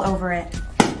written all over it.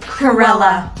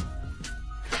 Cruella.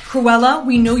 Cruella,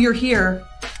 we know you're here.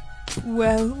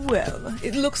 Well, well,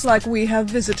 it looks like we have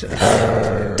visitors.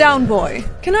 Down, boy.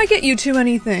 Can I get you two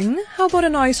anything? How about a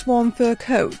nice warm fur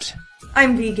coat?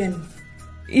 I'm vegan.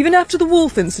 Even after the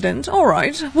wolf incident?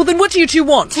 Alright. Well then what do you two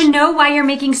want? To know why you're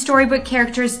making storybook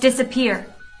characters disappear.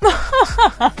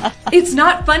 It's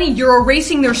not funny, you're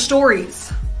erasing their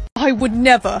stories. I would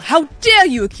never. How dare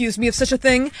you accuse me of such a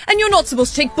thing? And you're not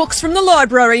supposed to take books from the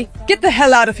library. Get the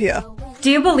hell out of here. Do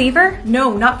you believe her?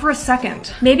 No, not for a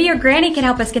second. Maybe your granny can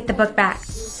help us get the book back.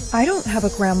 I don't have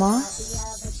a grandma.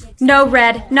 No,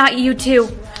 Red, not you too.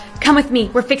 Come with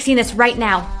me, we're fixing this right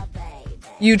now.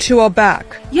 You two are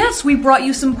back. Yes, we brought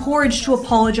you some porridge to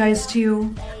apologize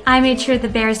to. I made sure the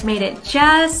bears made it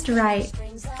just right.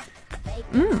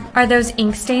 Are those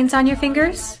ink stains on your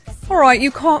fingers? Alright,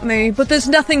 you caught me, but there's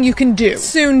nothing you can do.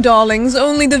 Soon, darlings,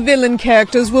 only the villain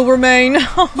characters will remain.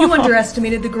 You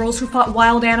underestimated the girls who fought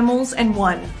wild animals and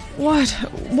won. What?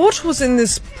 What was in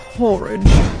this porridge?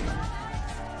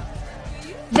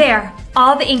 There,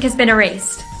 all the ink has been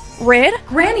erased. Red?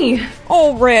 Granny!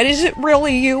 Oh, Red, is it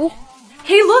really you?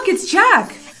 Hey, look, it's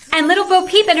Jack! And little Bo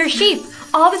Peep and her sheep.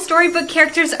 All the storybook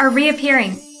characters are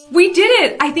reappearing. We did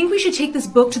it! I think we should take this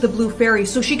book to the Blue Fairy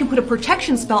so she can put a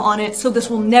protection spell on it so this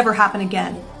will never happen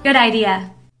again. Good idea.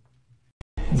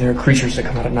 There are creatures that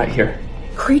come out at night here.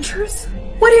 Creatures?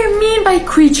 What do you mean by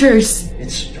creatures?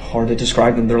 It's hard to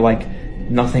describe them. They're like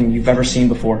nothing you've ever seen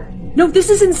before. No, this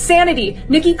is insanity!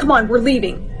 Nikki, come on, we're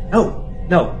leaving. No.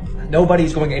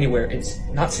 Nobody's going anywhere. It's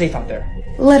not safe out there.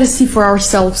 Let us see for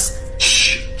ourselves.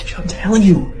 Shh! I'm telling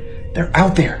you, they're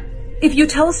out there. If you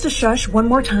tell us to shush one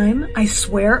more time, I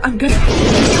swear I'm gonna...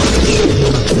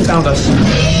 Found us.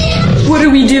 What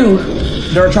do we do?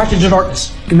 They're attracted to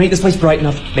darkness. You can make this place bright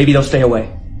enough, maybe they'll stay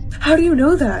away. How do you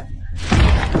know that?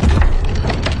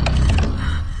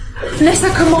 Vanessa,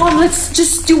 come on, let's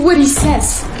just do what he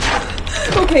says.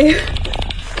 Okay.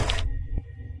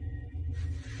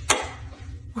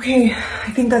 Okay,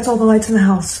 I think that's all the lights in the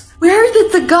house. Where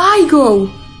did the guy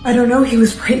go? I don't know, he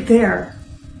was right there.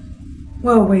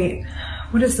 Whoa, wait.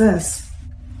 What is this?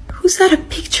 Who's that a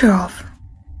picture of?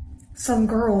 Some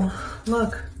girl.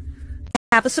 Look.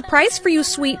 I have a surprise for you,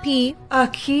 Sweet Pea. A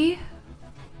key?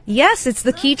 Yes, it's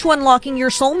the key to unlocking your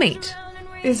soulmate.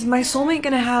 Is my soulmate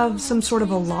gonna have some sort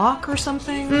of a lock or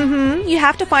something? Mm-hmm. You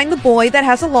have to find the boy that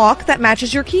has a lock that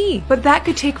matches your key. But that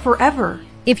could take forever.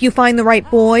 If you find the right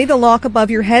boy, the lock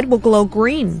above your head will glow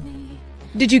green.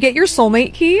 Did you get your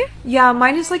soulmate key? Yeah,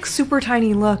 mine is like super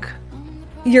tiny, look.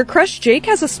 Your crush Jake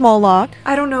has a small lock.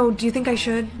 I don't know, do you think I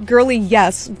should? Girlie,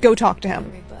 yes. Go talk to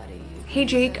him. Hey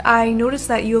Jake, I noticed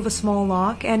that you have a small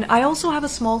lock, and I also have a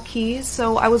small key,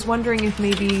 so I was wondering if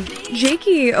maybe...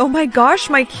 Jakey, oh my gosh,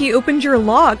 my key opened your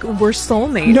lock. We're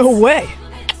soulmates. No way!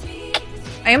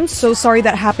 I am so sorry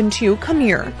that happened to you. Come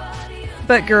here.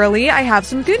 But girlie, I have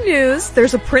some good news.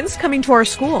 There's a prince coming to our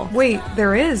school. Wait,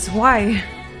 there is? Why?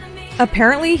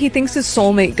 Apparently, he thinks his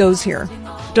soulmate goes here.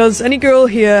 Does any girl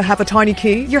here have a tiny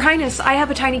key? Your Highness, I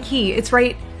have a tiny key. It's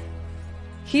right...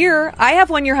 Here, I have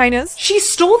one, Your Highness. She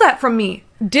stole that from me.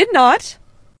 Did not.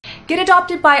 Get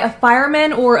adopted by a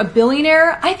fireman or a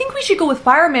billionaire? I think we should go with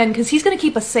fireman because he's gonna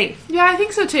keep us safe. Yeah, I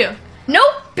think so too.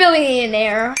 Nope,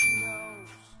 billionaire.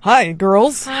 Hi,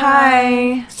 girls.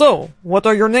 Hi. So, what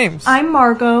are your names? I'm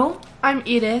Margot. I'm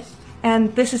Edith.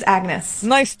 And this is Agnes.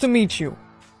 Nice to meet you.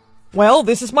 Well,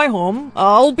 this is my home.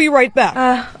 I'll be right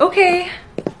back. Okay.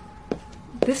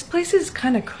 This place is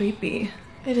kind of creepy.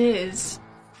 It is.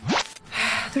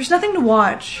 There's nothing to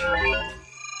watch.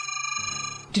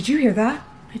 Did you hear that?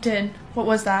 I did. What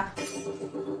was that?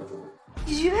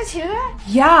 Did you guys hear that?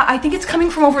 Yeah, I think it's coming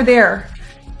from over there.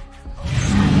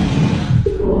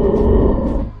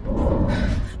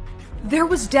 There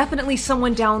was definitely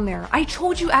someone down there. I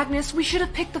told you, Agnes, we should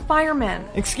have picked the fireman.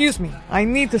 Excuse me, I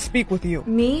need to speak with you.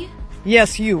 Me?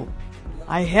 Yes, you.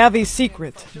 I have a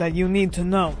secret that you need to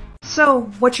know.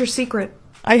 So, what's your secret?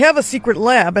 I have a secret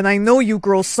lab and I know you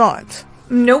girls saw it.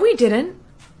 No, we didn't.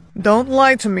 Don't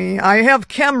lie to me. I have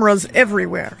cameras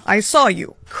everywhere. I saw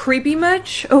you. Creepy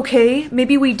much? Okay,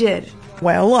 maybe we did.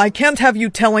 Well, I can't have you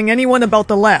telling anyone about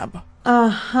the lab.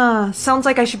 Uh-huh. Sounds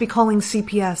like I should be calling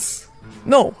CPS.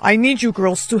 No, I need you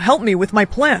girls to help me with my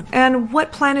plan. And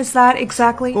what plan is that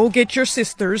exactly? Go get your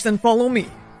sisters and follow me.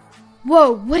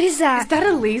 Whoa, what is that? Is that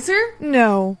a laser?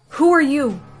 No. Who are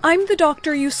you? I'm the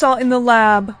doctor you saw in the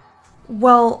lab.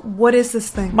 Well, what is this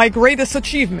thing? My greatest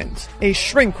achievement, a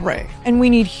shrink ray. And we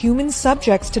need human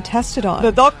subjects to test it on.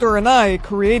 The doctor and I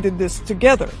created this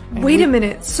together. Wait a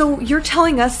minute, so you're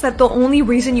telling us that the only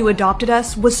reason you adopted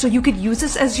us was so you could use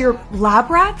us as your lab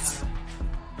rats?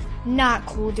 Not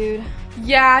cool, dude.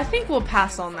 Yeah, I think we'll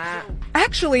pass on that.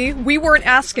 Actually, we weren't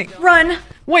asking. Run!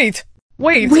 Wait!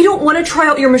 We don't want to try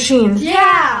out your machine.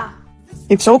 Yeah!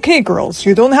 It's okay, girls.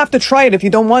 You don't have to try it if you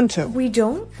don't want to. We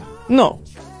don't? No.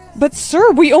 But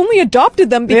sir, we only adopted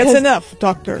them because— That's enough,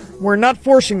 doctor. We're not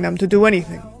forcing them to do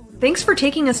anything. Thanks for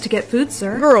taking us to get food,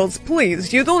 sir. Girls,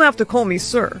 please, you don't have to call me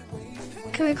sir.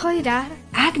 Can we call you Dad?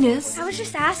 Agnes? I was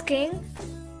just asking.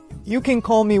 You can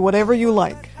call me whatever you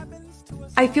like.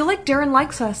 I feel like Darren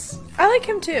likes us. I like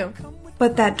him too.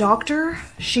 But that doctor,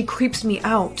 she creeps me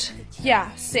out.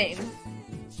 Yeah, same.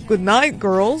 Good night,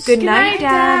 girls. Good night,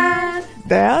 Dad.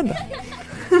 Dad?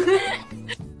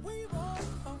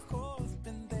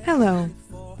 Hello.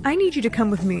 I need you to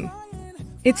come with me.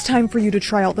 It's time for you to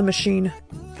try out the machine.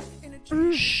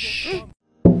 Shh.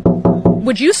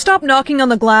 Would you stop knocking on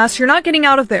the glass? You're not getting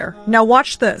out of there. Now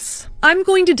watch this. I'm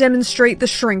going to demonstrate the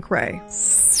shrink ray.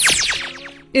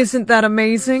 Isn't that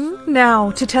amazing?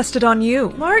 Now, to test it on you.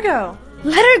 Margot!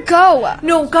 Let her go!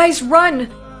 No, guys,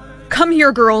 run! Come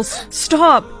here, girls.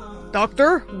 Stop.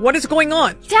 Doctor, what is going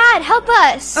on? Dad, help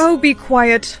us! Oh, be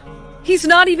quiet. He's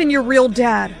not even your real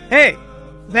dad. Hey,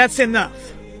 that's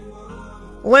enough.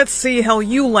 Let's see how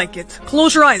you like it.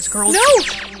 Close your eyes, girls. No!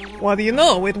 What do you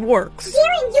know? It works.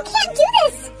 Darren, you can't do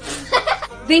this!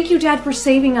 Thank you, Dad, for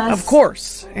saving us. Of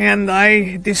course. And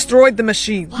I destroyed the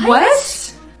machine.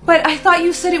 What? But I thought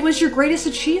you said it was your greatest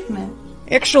achievement.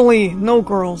 Actually, no,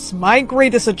 girls. My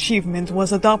greatest achievement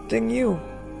was adopting you.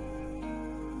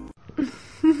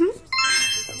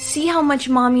 See how much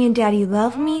Mommy and Daddy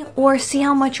love me, or see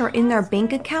how much are in their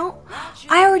bank account?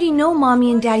 I already know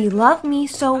Mommy and Daddy love me,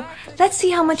 so let's see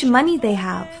how much money they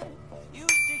have.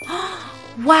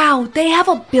 Wow, they have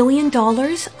 $1 billion?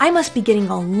 I must be getting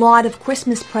a lot of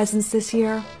Christmas presents this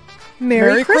year.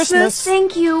 Merry Christmas.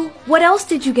 Thank you. What else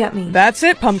did you get me? That's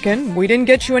it, Pumpkin. We didn't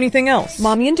get you anything else.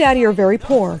 Mommy and Daddy are very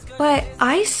poor. But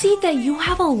I see that you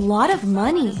have a lot of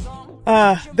money.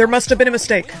 There must have been a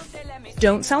mistake.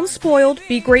 Don't sound spoiled.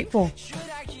 Be grateful.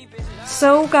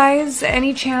 So, guys,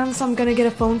 any chance I'm gonna get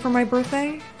a phone for my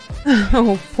birthday?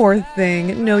 Oh, poor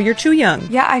thing. No, you're too young.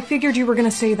 Yeah, I figured you were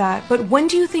gonna say that, but when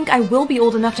do you think I will be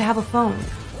old enough to have a phone?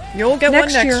 You'll get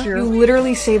one next year. You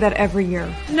literally say that every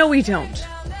year. No, we don't.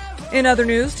 In other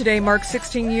news, today marks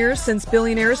 16 years since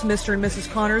billionaires Mr. and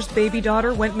Mrs. Connor's baby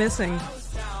daughter went missing.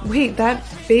 Wait, that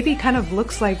baby kind of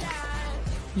looks like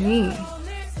me.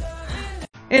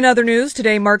 In other news,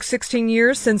 today marks 16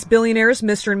 years since billionaires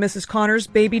Mr. and Mrs. Connor's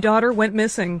baby daughter went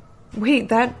missing. Wait,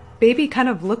 that baby kind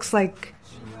of looks like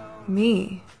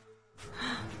me.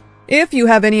 If you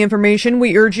have any information,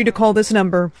 we urge you to call this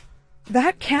number.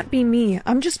 That can't be me.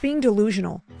 I'm just being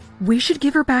delusional. We should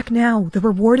give her back now. The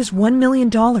reward is $1 million.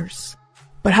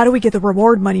 But how do we get the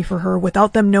reward money for her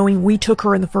without them knowing we took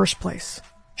her in the first place?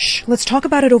 Shh, let's talk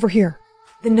about it over here.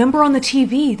 The number on the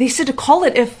TV. They said to call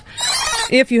it if...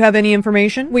 If you have any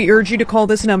information, we urge you to call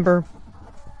this number.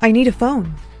 I need a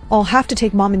phone. I'll have to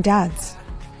take Mom and Dad's.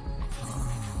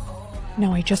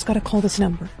 Now I just gotta call this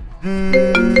number.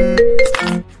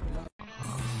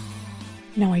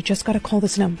 Now I just gotta call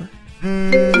this number.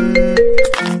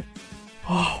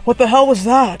 Oh, what the hell was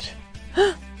that?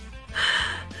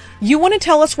 You want to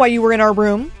tell us why you were in our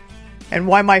room? And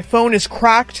why my phone is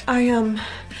cracked? I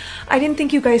didn't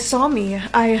think you guys saw me.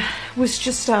 I was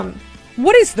just,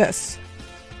 What is this?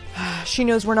 She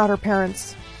knows we're not her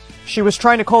parents. She was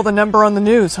trying to call the number on the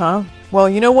news, huh? Well,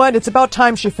 you know what? It's about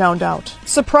time she found out.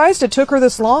 Surprised it took her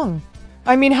this long.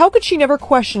 I mean, how could she never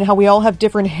question how we all have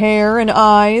different hair and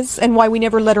eyes, and why we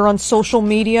never let her on social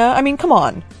media? I mean, come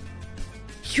on.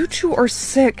 You two are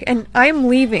sick, and I'm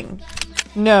leaving.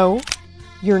 No,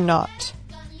 you're not.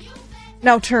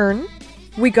 Now turn.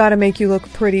 We gotta make you look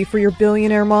pretty for your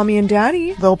billionaire mommy and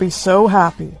daddy. They'll be so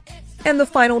happy. And the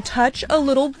final touch, a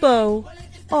little bow.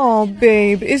 Aw,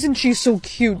 babe, isn't she so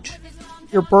cute?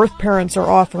 Your birth parents are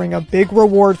offering a big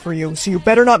reward for you, so you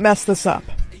better not mess this up.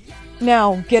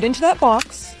 Now, get into that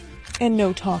box, and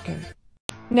no talking.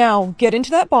 Now, get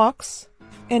into that box,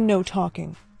 and no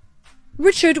talking.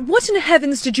 Richard, what in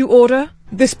heavens did you order?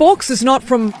 This box is not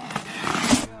from...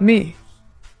 me.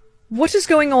 What is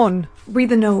going on? Read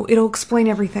the note. It'll explain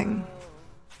everything.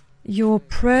 Your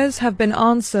prayers have been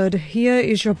answered. Here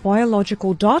is your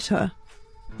biological daughter.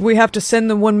 We have to send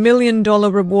the $1 million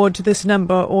reward to this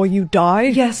number or you die?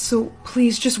 Yes, so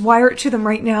please just wire it to them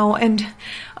right now, and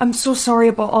I'm so sorry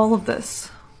about all of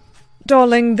this.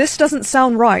 Darling, this doesn't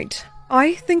sound right.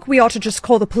 I think we ought to just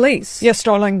call the police. Yes,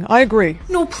 darling, I agree.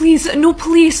 No, please, no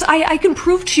police. I can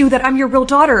prove to you that I'm your real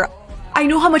daughter. I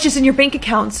know how much is in your bank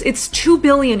accounts. It's $2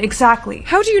 billion exactly.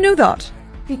 How do you know that?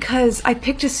 Because I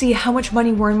picked to see how much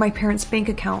money were in my parents' bank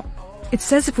account. It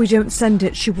says if we don't send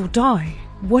it, she will die.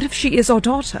 What if she is our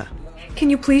daughter?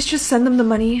 Can you please just send them the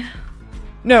money?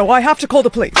 No, I have to call the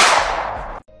police.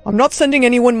 I'm not sending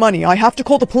anyone money. I have to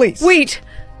call the police. Wait!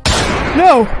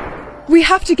 No! We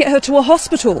have to get her to a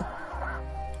hospital.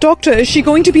 Doctor, is she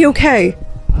going to be okay?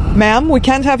 Ma'am, we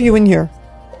can't have you in here.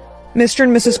 Mr.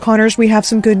 and Mrs. Connors, we have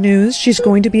some good news. She's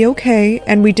going to be okay,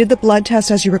 and we did the blood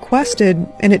test as you requested,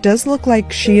 and it does look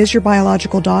like she is your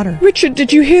biological daughter. Richard,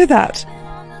 did you hear that?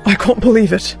 I can't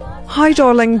believe it. Hi,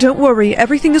 darling, don't worry.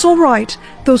 Everything is all right.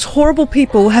 Those horrible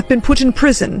people have been put in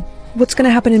prison. What's going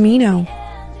to happen to me now?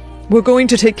 We're going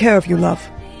to take care of you, love.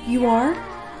 You are?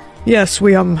 Yes,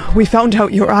 we found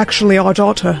out you're actually our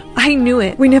daughter. I knew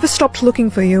it. We never stopped looking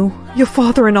for you. Your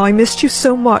father and I missed you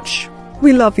so much.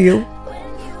 We love you.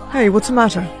 Hey, what's the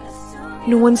matter?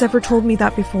 No one's ever told me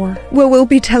that before. Well, we'll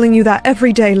be telling you that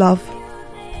every day, love.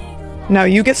 Now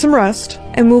you get some rest,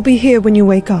 and we'll be here when you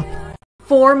wake up.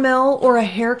 4 mil or a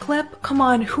hair clip? Come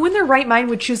on, who in their right mind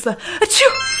would choose the—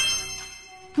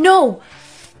 Achoo! No!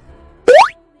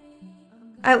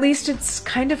 At least it's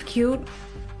kind of cute.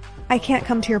 I can't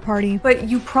come to your party. But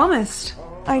you promised.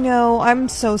 I know, I'm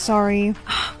so sorry.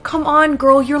 Come on,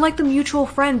 girl, you're like the mutual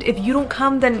friend. If you don't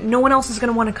come, then no one else is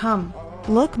gonna want to come.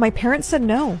 Look, my parents said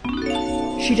no.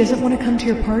 She doesn't want to come to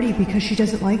your party because she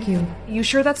doesn't like you. You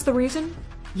sure that's the reason?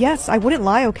 Yes, I wouldn't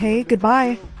lie, okay?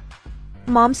 Goodbye.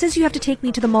 Mom says you have to take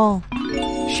me to the mall.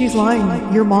 She's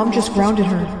lying. Your mom just grounded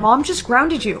her. Mom just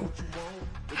grounded you.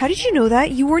 How did you know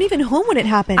that? You weren't even home when it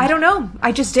happened. I don't know.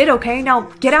 I just did, okay? Now,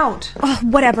 get out.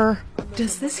 Whatever.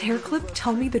 Does this hair clip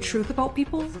tell me the truth about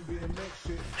people?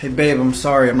 Hey babe, I'm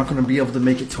sorry. I'm not going to be able to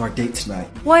make it to our date tonight.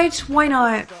 What? Why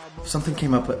not? Something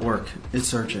came up at work.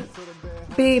 It's urgent.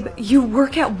 Babe, you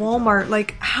work at Walmart.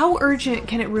 Like, how urgent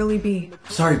can it really be?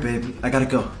 Sorry babe, I gotta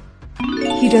go.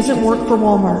 He doesn't work for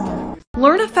Walmart.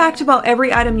 Learn a fact about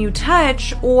every item you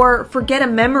touch, or forget a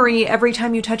memory every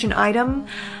time you touch an item.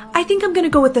 I think I'm gonna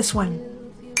go with this one.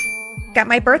 Got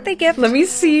my birthday gift. Let me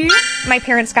see. My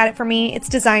parents got it for me. It's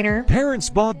designer. Parents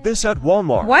bought this at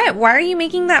Walmart. What? Why are you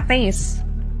making that face?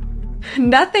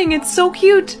 Nothing. It's so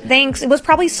cute. Thanks. It was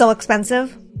probably so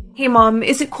expensive. Hey Mom,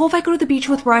 is it cool if I go to the beach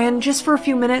with Ryan just for a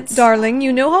few minutes? Darling,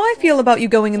 you know how I feel about you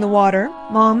going in the water.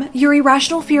 Mom, your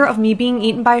irrational fear of me being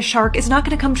eaten by a shark is not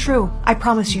gonna come true. I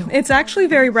promise you. It's actually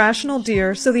very rational,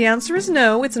 dear, so the answer is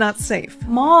no, it's not safe.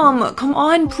 Mom, come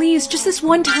on, please, just this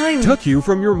one time. Took you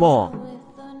from your mom.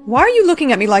 Why are you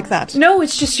looking at me like that? No,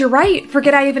 it's just you're right.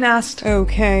 Forget I even asked.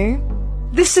 Okay.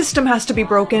 This system has to be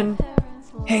broken.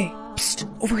 Hey,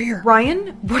 psst, over here.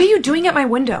 Ryan, what are you doing at my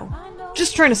window?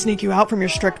 Just trying to sneak you out from your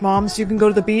strict mom so you can go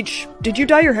to the beach. Did you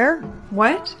dye your hair?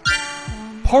 What?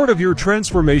 Part of your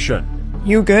transformation.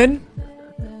 You good?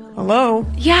 Hello?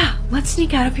 Yeah, let's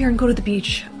sneak out of here and go to the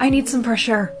beach. I need some fresh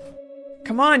air.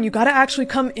 Come on, you gotta actually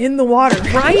come in the water.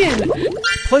 Ryan!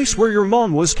 Place where your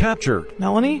mom was captured.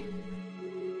 Melanie?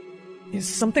 Is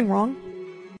something wrong?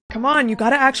 Come on, you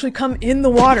gotta actually come in the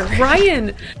water.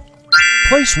 Ryan!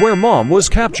 Place where mom was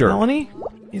captured. Melanie?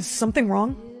 Is something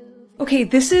wrong? Okay,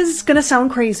 this is gonna sound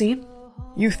crazy.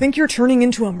 You think you're turning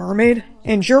into a mermaid?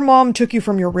 And your mom took you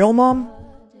from your real mom?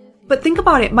 But think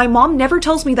about it, my mom never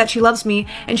tells me that she loves me,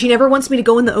 and she never wants me to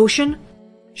go in the ocean.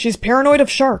 She's paranoid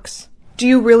of sharks. Do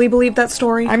you really believe that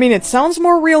story? I mean, it sounds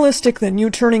more realistic than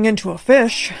you turning into a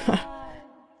fish.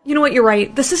 You know what, you're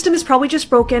right. The system is probably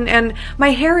just broken, and my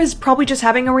hair is probably just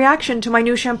having a reaction to my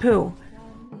new shampoo.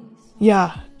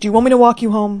 Yeah, do you want me to walk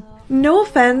you home? No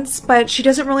offense, but she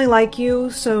doesn't really like you,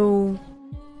 so...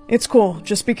 It's cool,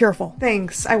 just be careful.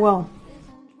 Thanks, I will.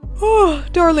 Oh,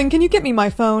 darling, can you get me my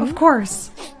phone? Of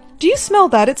course. Do you smell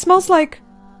that? It smells like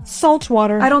salt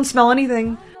water. I don't smell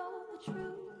anything.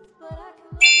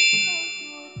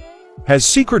 Has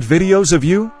secret videos of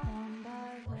you?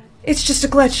 It's just a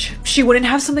glitch. She wouldn't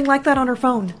have something like that on her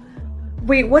phone.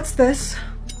 Wait, what's this?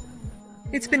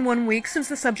 It's been 1 week since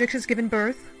the subject has given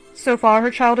birth. So far, her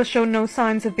child has shown no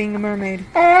signs of being a mermaid.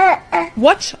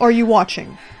 What are you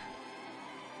watching?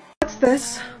 What's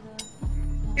this?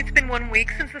 It's been 1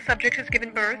 week since the subject has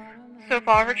given birth. So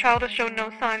far, her child has shown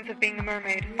no signs of being a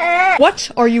mermaid.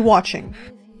 What are you watching?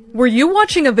 Were you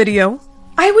watching a video?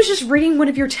 I was just reading one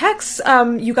of your texts.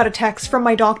 You got a text from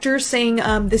my doctor saying,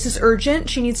 this is urgent.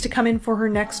 She needs to come in for her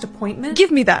next appointment.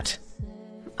 Give me that.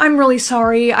 I'm really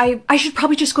sorry. I should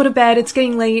probably just go to bed. It's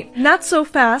getting late. Not so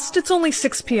fast. It's only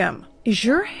 6 p.m. Is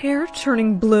your hair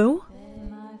turning blue?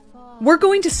 We're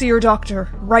going to see your doctor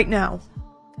right now.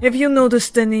 Have you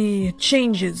noticed any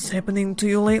changes happening to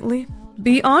you lately?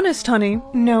 Be honest, honey.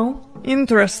 No.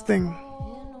 Interesting.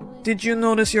 Did you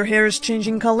notice your hair is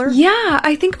changing color? Yeah,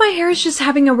 I think my hair is just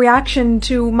having a reaction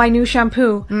to my new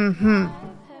shampoo. Mm-hmm.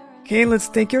 Okay, let's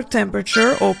take your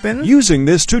temperature. Open. Using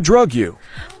this to drug you.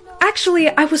 Actually,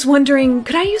 I was wondering,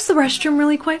 could I use the restroom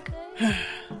really quick?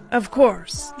 Of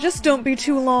course. Just don't be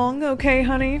too long, okay,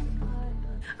 honey?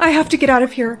 I have to get out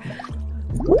of here.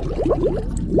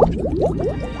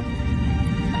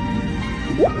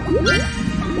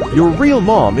 Your real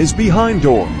mom is behind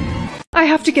door. I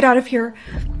have to get out of here.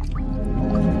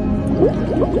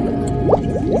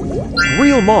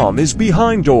 Real mom is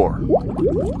behind door.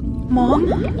 Mom?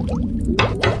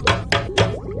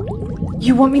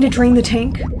 You want me to drain the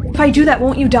tank? If I do that,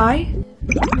 won't you die?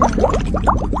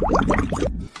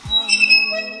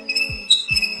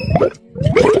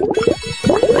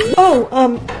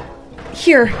 Oh,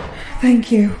 here.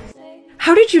 Thank you.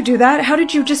 How did you do that? How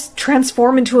did you just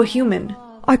transform into a human?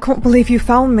 I can't believe you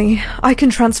found me. I can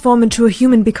transform into a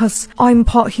human because I'm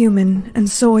part human, and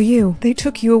so are you. They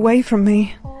took you away from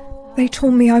me. They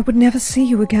told me I would never see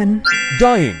you again.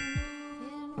 Dying.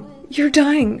 You're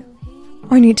dying.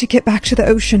 I need to get back to the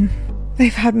ocean.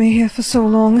 They've had me here for so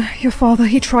long. Your father,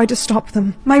 he tried to stop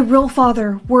them. My real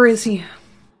father, where is he?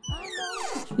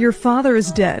 Your father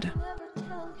is dead.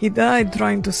 He died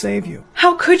trying to save you.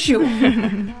 How could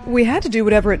you? We had to do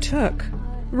whatever it took.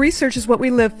 Research is what we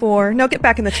live for. Now get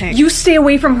back in the tank. You stay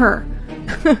away from her.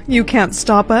 You can't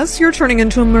stop us. You're turning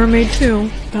into a mermaid too.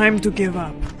 Time to give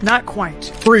up. Not quite.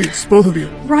 Freeze, both of you.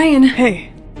 Ryan.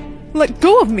 Hey, let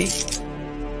go of me.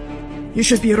 You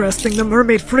should be arresting the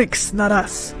mermaid freaks, not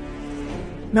us.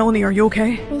 Melanie, are you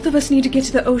okay? Both of us need to get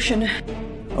to the ocean.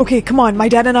 Okay, come on. My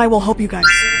dad and I will help you guys.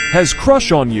 Has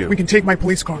crush on you. We can take my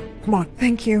police car. Come on.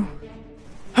 Thank you.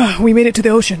 We made it to the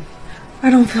ocean. I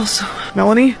don't feel so.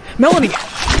 Melanie? Melanie!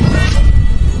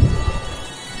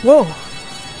 Whoa.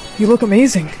 You look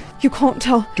amazing. You can't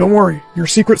tell. Don't worry. Your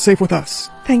secret's safe with us.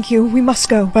 Thank you. We must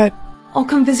go. But I'll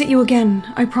come visit you again.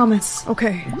 I promise.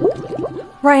 okay.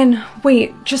 Ryan,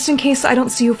 wait. Just in case I don't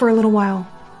see you for a little while.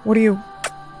 What are you...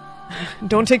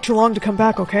 Don't take too long to come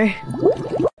back, okay?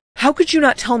 How could you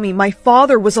not tell me my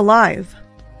father was alive?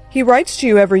 He writes to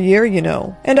you every year, you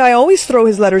know. And I always throw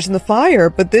his letters in the fire,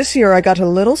 but this year I got a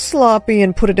little sloppy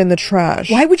and put it in the trash.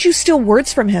 Why would you steal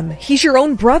words from him? He's your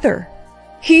own brother.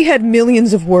 He had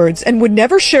millions of words and would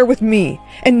never share with me,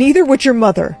 and neither would your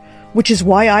mother, which is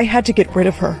why I had to get rid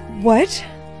of her. What?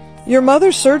 Your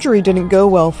mother's surgery didn't go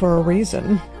well for a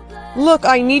reason. Look,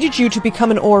 I needed you to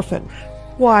become an orphan.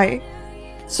 Why?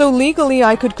 So legally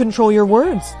I could control your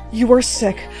words. You are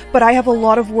sick, but I have a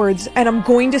lot of words, and I'm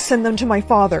going to send them to my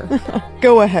father.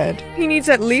 Go ahead. He needs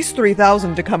at least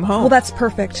 3,000 to come home. Well, that's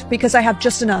perfect, because I have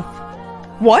just enough.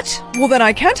 What? Well, then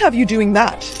I can't have you doing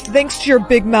that. Thanks to your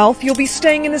big mouth, you'll be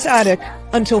staying in this attic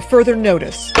until further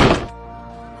notice.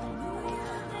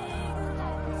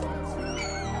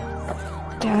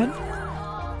 Dad?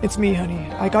 It's me,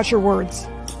 honey. I got your words.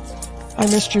 I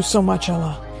missed you so much,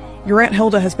 Ella. Your Aunt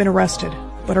Hilda has been arrested.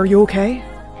 But are you okay?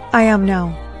 I am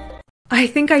now. I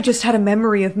think I just had a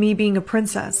memory of me being a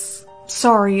princess.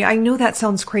 Sorry, I know that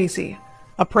sounds crazy.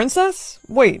 A princess?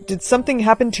 Wait, did something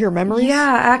happen to your memories?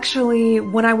 Yeah, actually,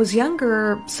 when I was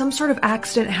younger, some sort of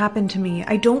accident happened to me.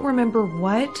 I don't remember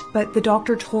what, but the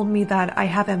doctor told me that I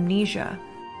have amnesia.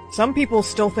 Some people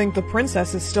still think the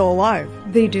princess is still alive.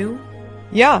 They do?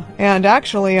 Yeah, and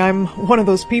actually, I'm one of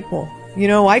those people. You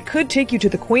know, I could take you to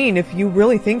the queen if you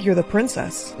really think you're the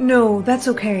princess. No, that's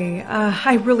okay.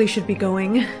 I really should be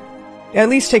going. At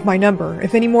least take my number.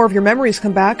 If any more of your memories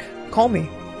come back, call me.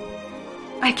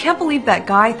 I can't believe that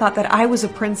guy thought that I was a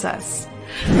princess.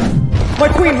 My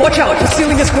queen, watch out! The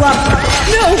ceiling is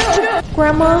collapsing! No!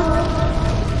 Grandma,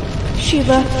 she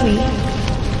left me.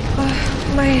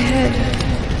 My head.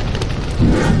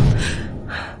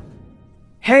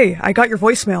 Hey, I got your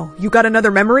voicemail. You got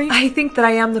another memory? I think that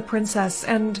I am the princess,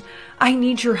 and I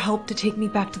need your help to take me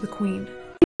back to the queen.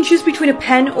 You can choose between a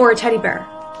pen or a teddy bear.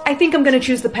 I think I'm gonna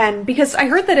choose the pen, because I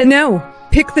heard that it— No!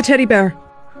 Pick the teddy bear.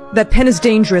 That pen is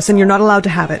dangerous, and you're not allowed to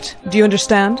have it. Do you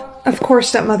understand? Of course,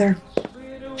 stepmother.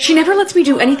 She never lets me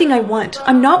do anything I want.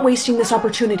 I'm not wasting this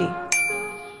opportunity.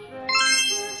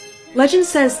 Legend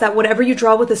says that whatever you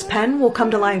draw with this pen will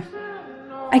come to life.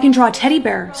 I can draw a teddy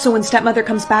bear, so when stepmother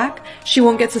comes back, she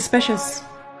won't get suspicious.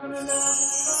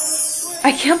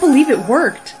 I can't believe it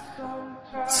worked.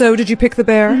 So, did you pick the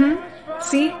bear? Mm-hmm.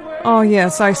 See? Oh,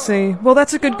 yes, I see. Well,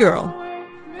 that's a good girl.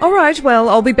 Alright, well,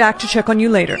 I'll be back to check on you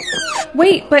later.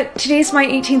 Wait, but today's my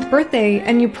 18th birthday,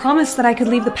 and you promised that I could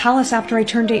leave the palace after I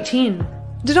turned 18.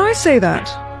 Did I say that?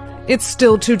 It's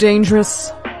still too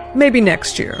dangerous. Maybe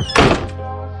next year.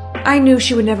 I knew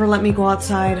she would never let me go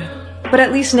outside. But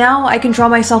at least now I can draw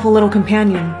myself a little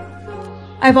companion.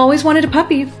 I've always wanted a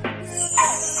puppy.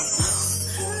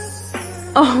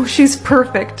 Oh, she's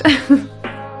perfect.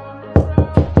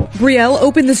 Brielle,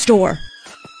 open this door.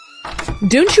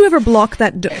 Don't you ever block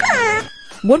that door?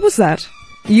 What was that?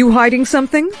 You hiding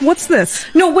something? What's this?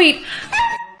 No, wait!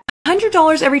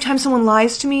 $100 every time someone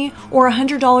lies to me, or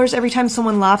 $100 every time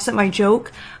someone laughs at my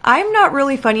joke. I'm not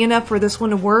really funny enough for this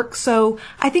one to work, so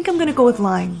I think I'm gonna go with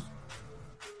lying.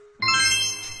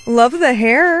 Love the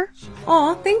hair.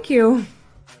 Aw, thank you.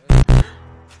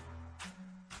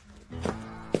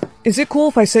 Is it cool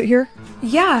if I sit here?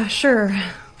 Yeah, sure.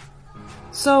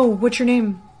 So, what's your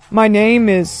name? My name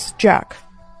is Jack.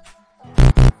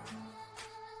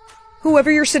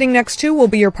 Whoever you're sitting next to will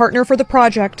be your partner for the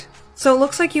project. So it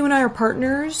looks like you and I are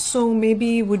partners, so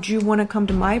maybe would you want to come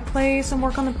to my place and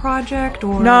work on the project,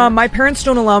 or— Nah, my parents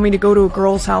don't allow me to go to a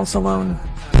girl's house alone.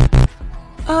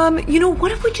 You know,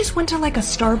 what if we just went to like a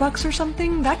Starbucks or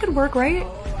something? That could work, right?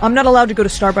 I'm not allowed to go to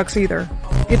Starbucks either.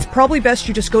 It's probably best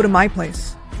you just go to my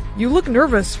place. You look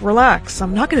nervous. Relax.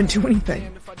 I'm not gonna do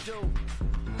anything.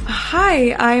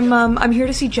 Hi, I'm here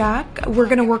to see Jack. We're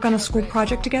gonna work on a school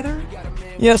project together.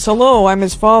 Yes, hello. I'm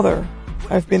his father.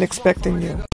 I've been expecting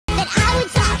you.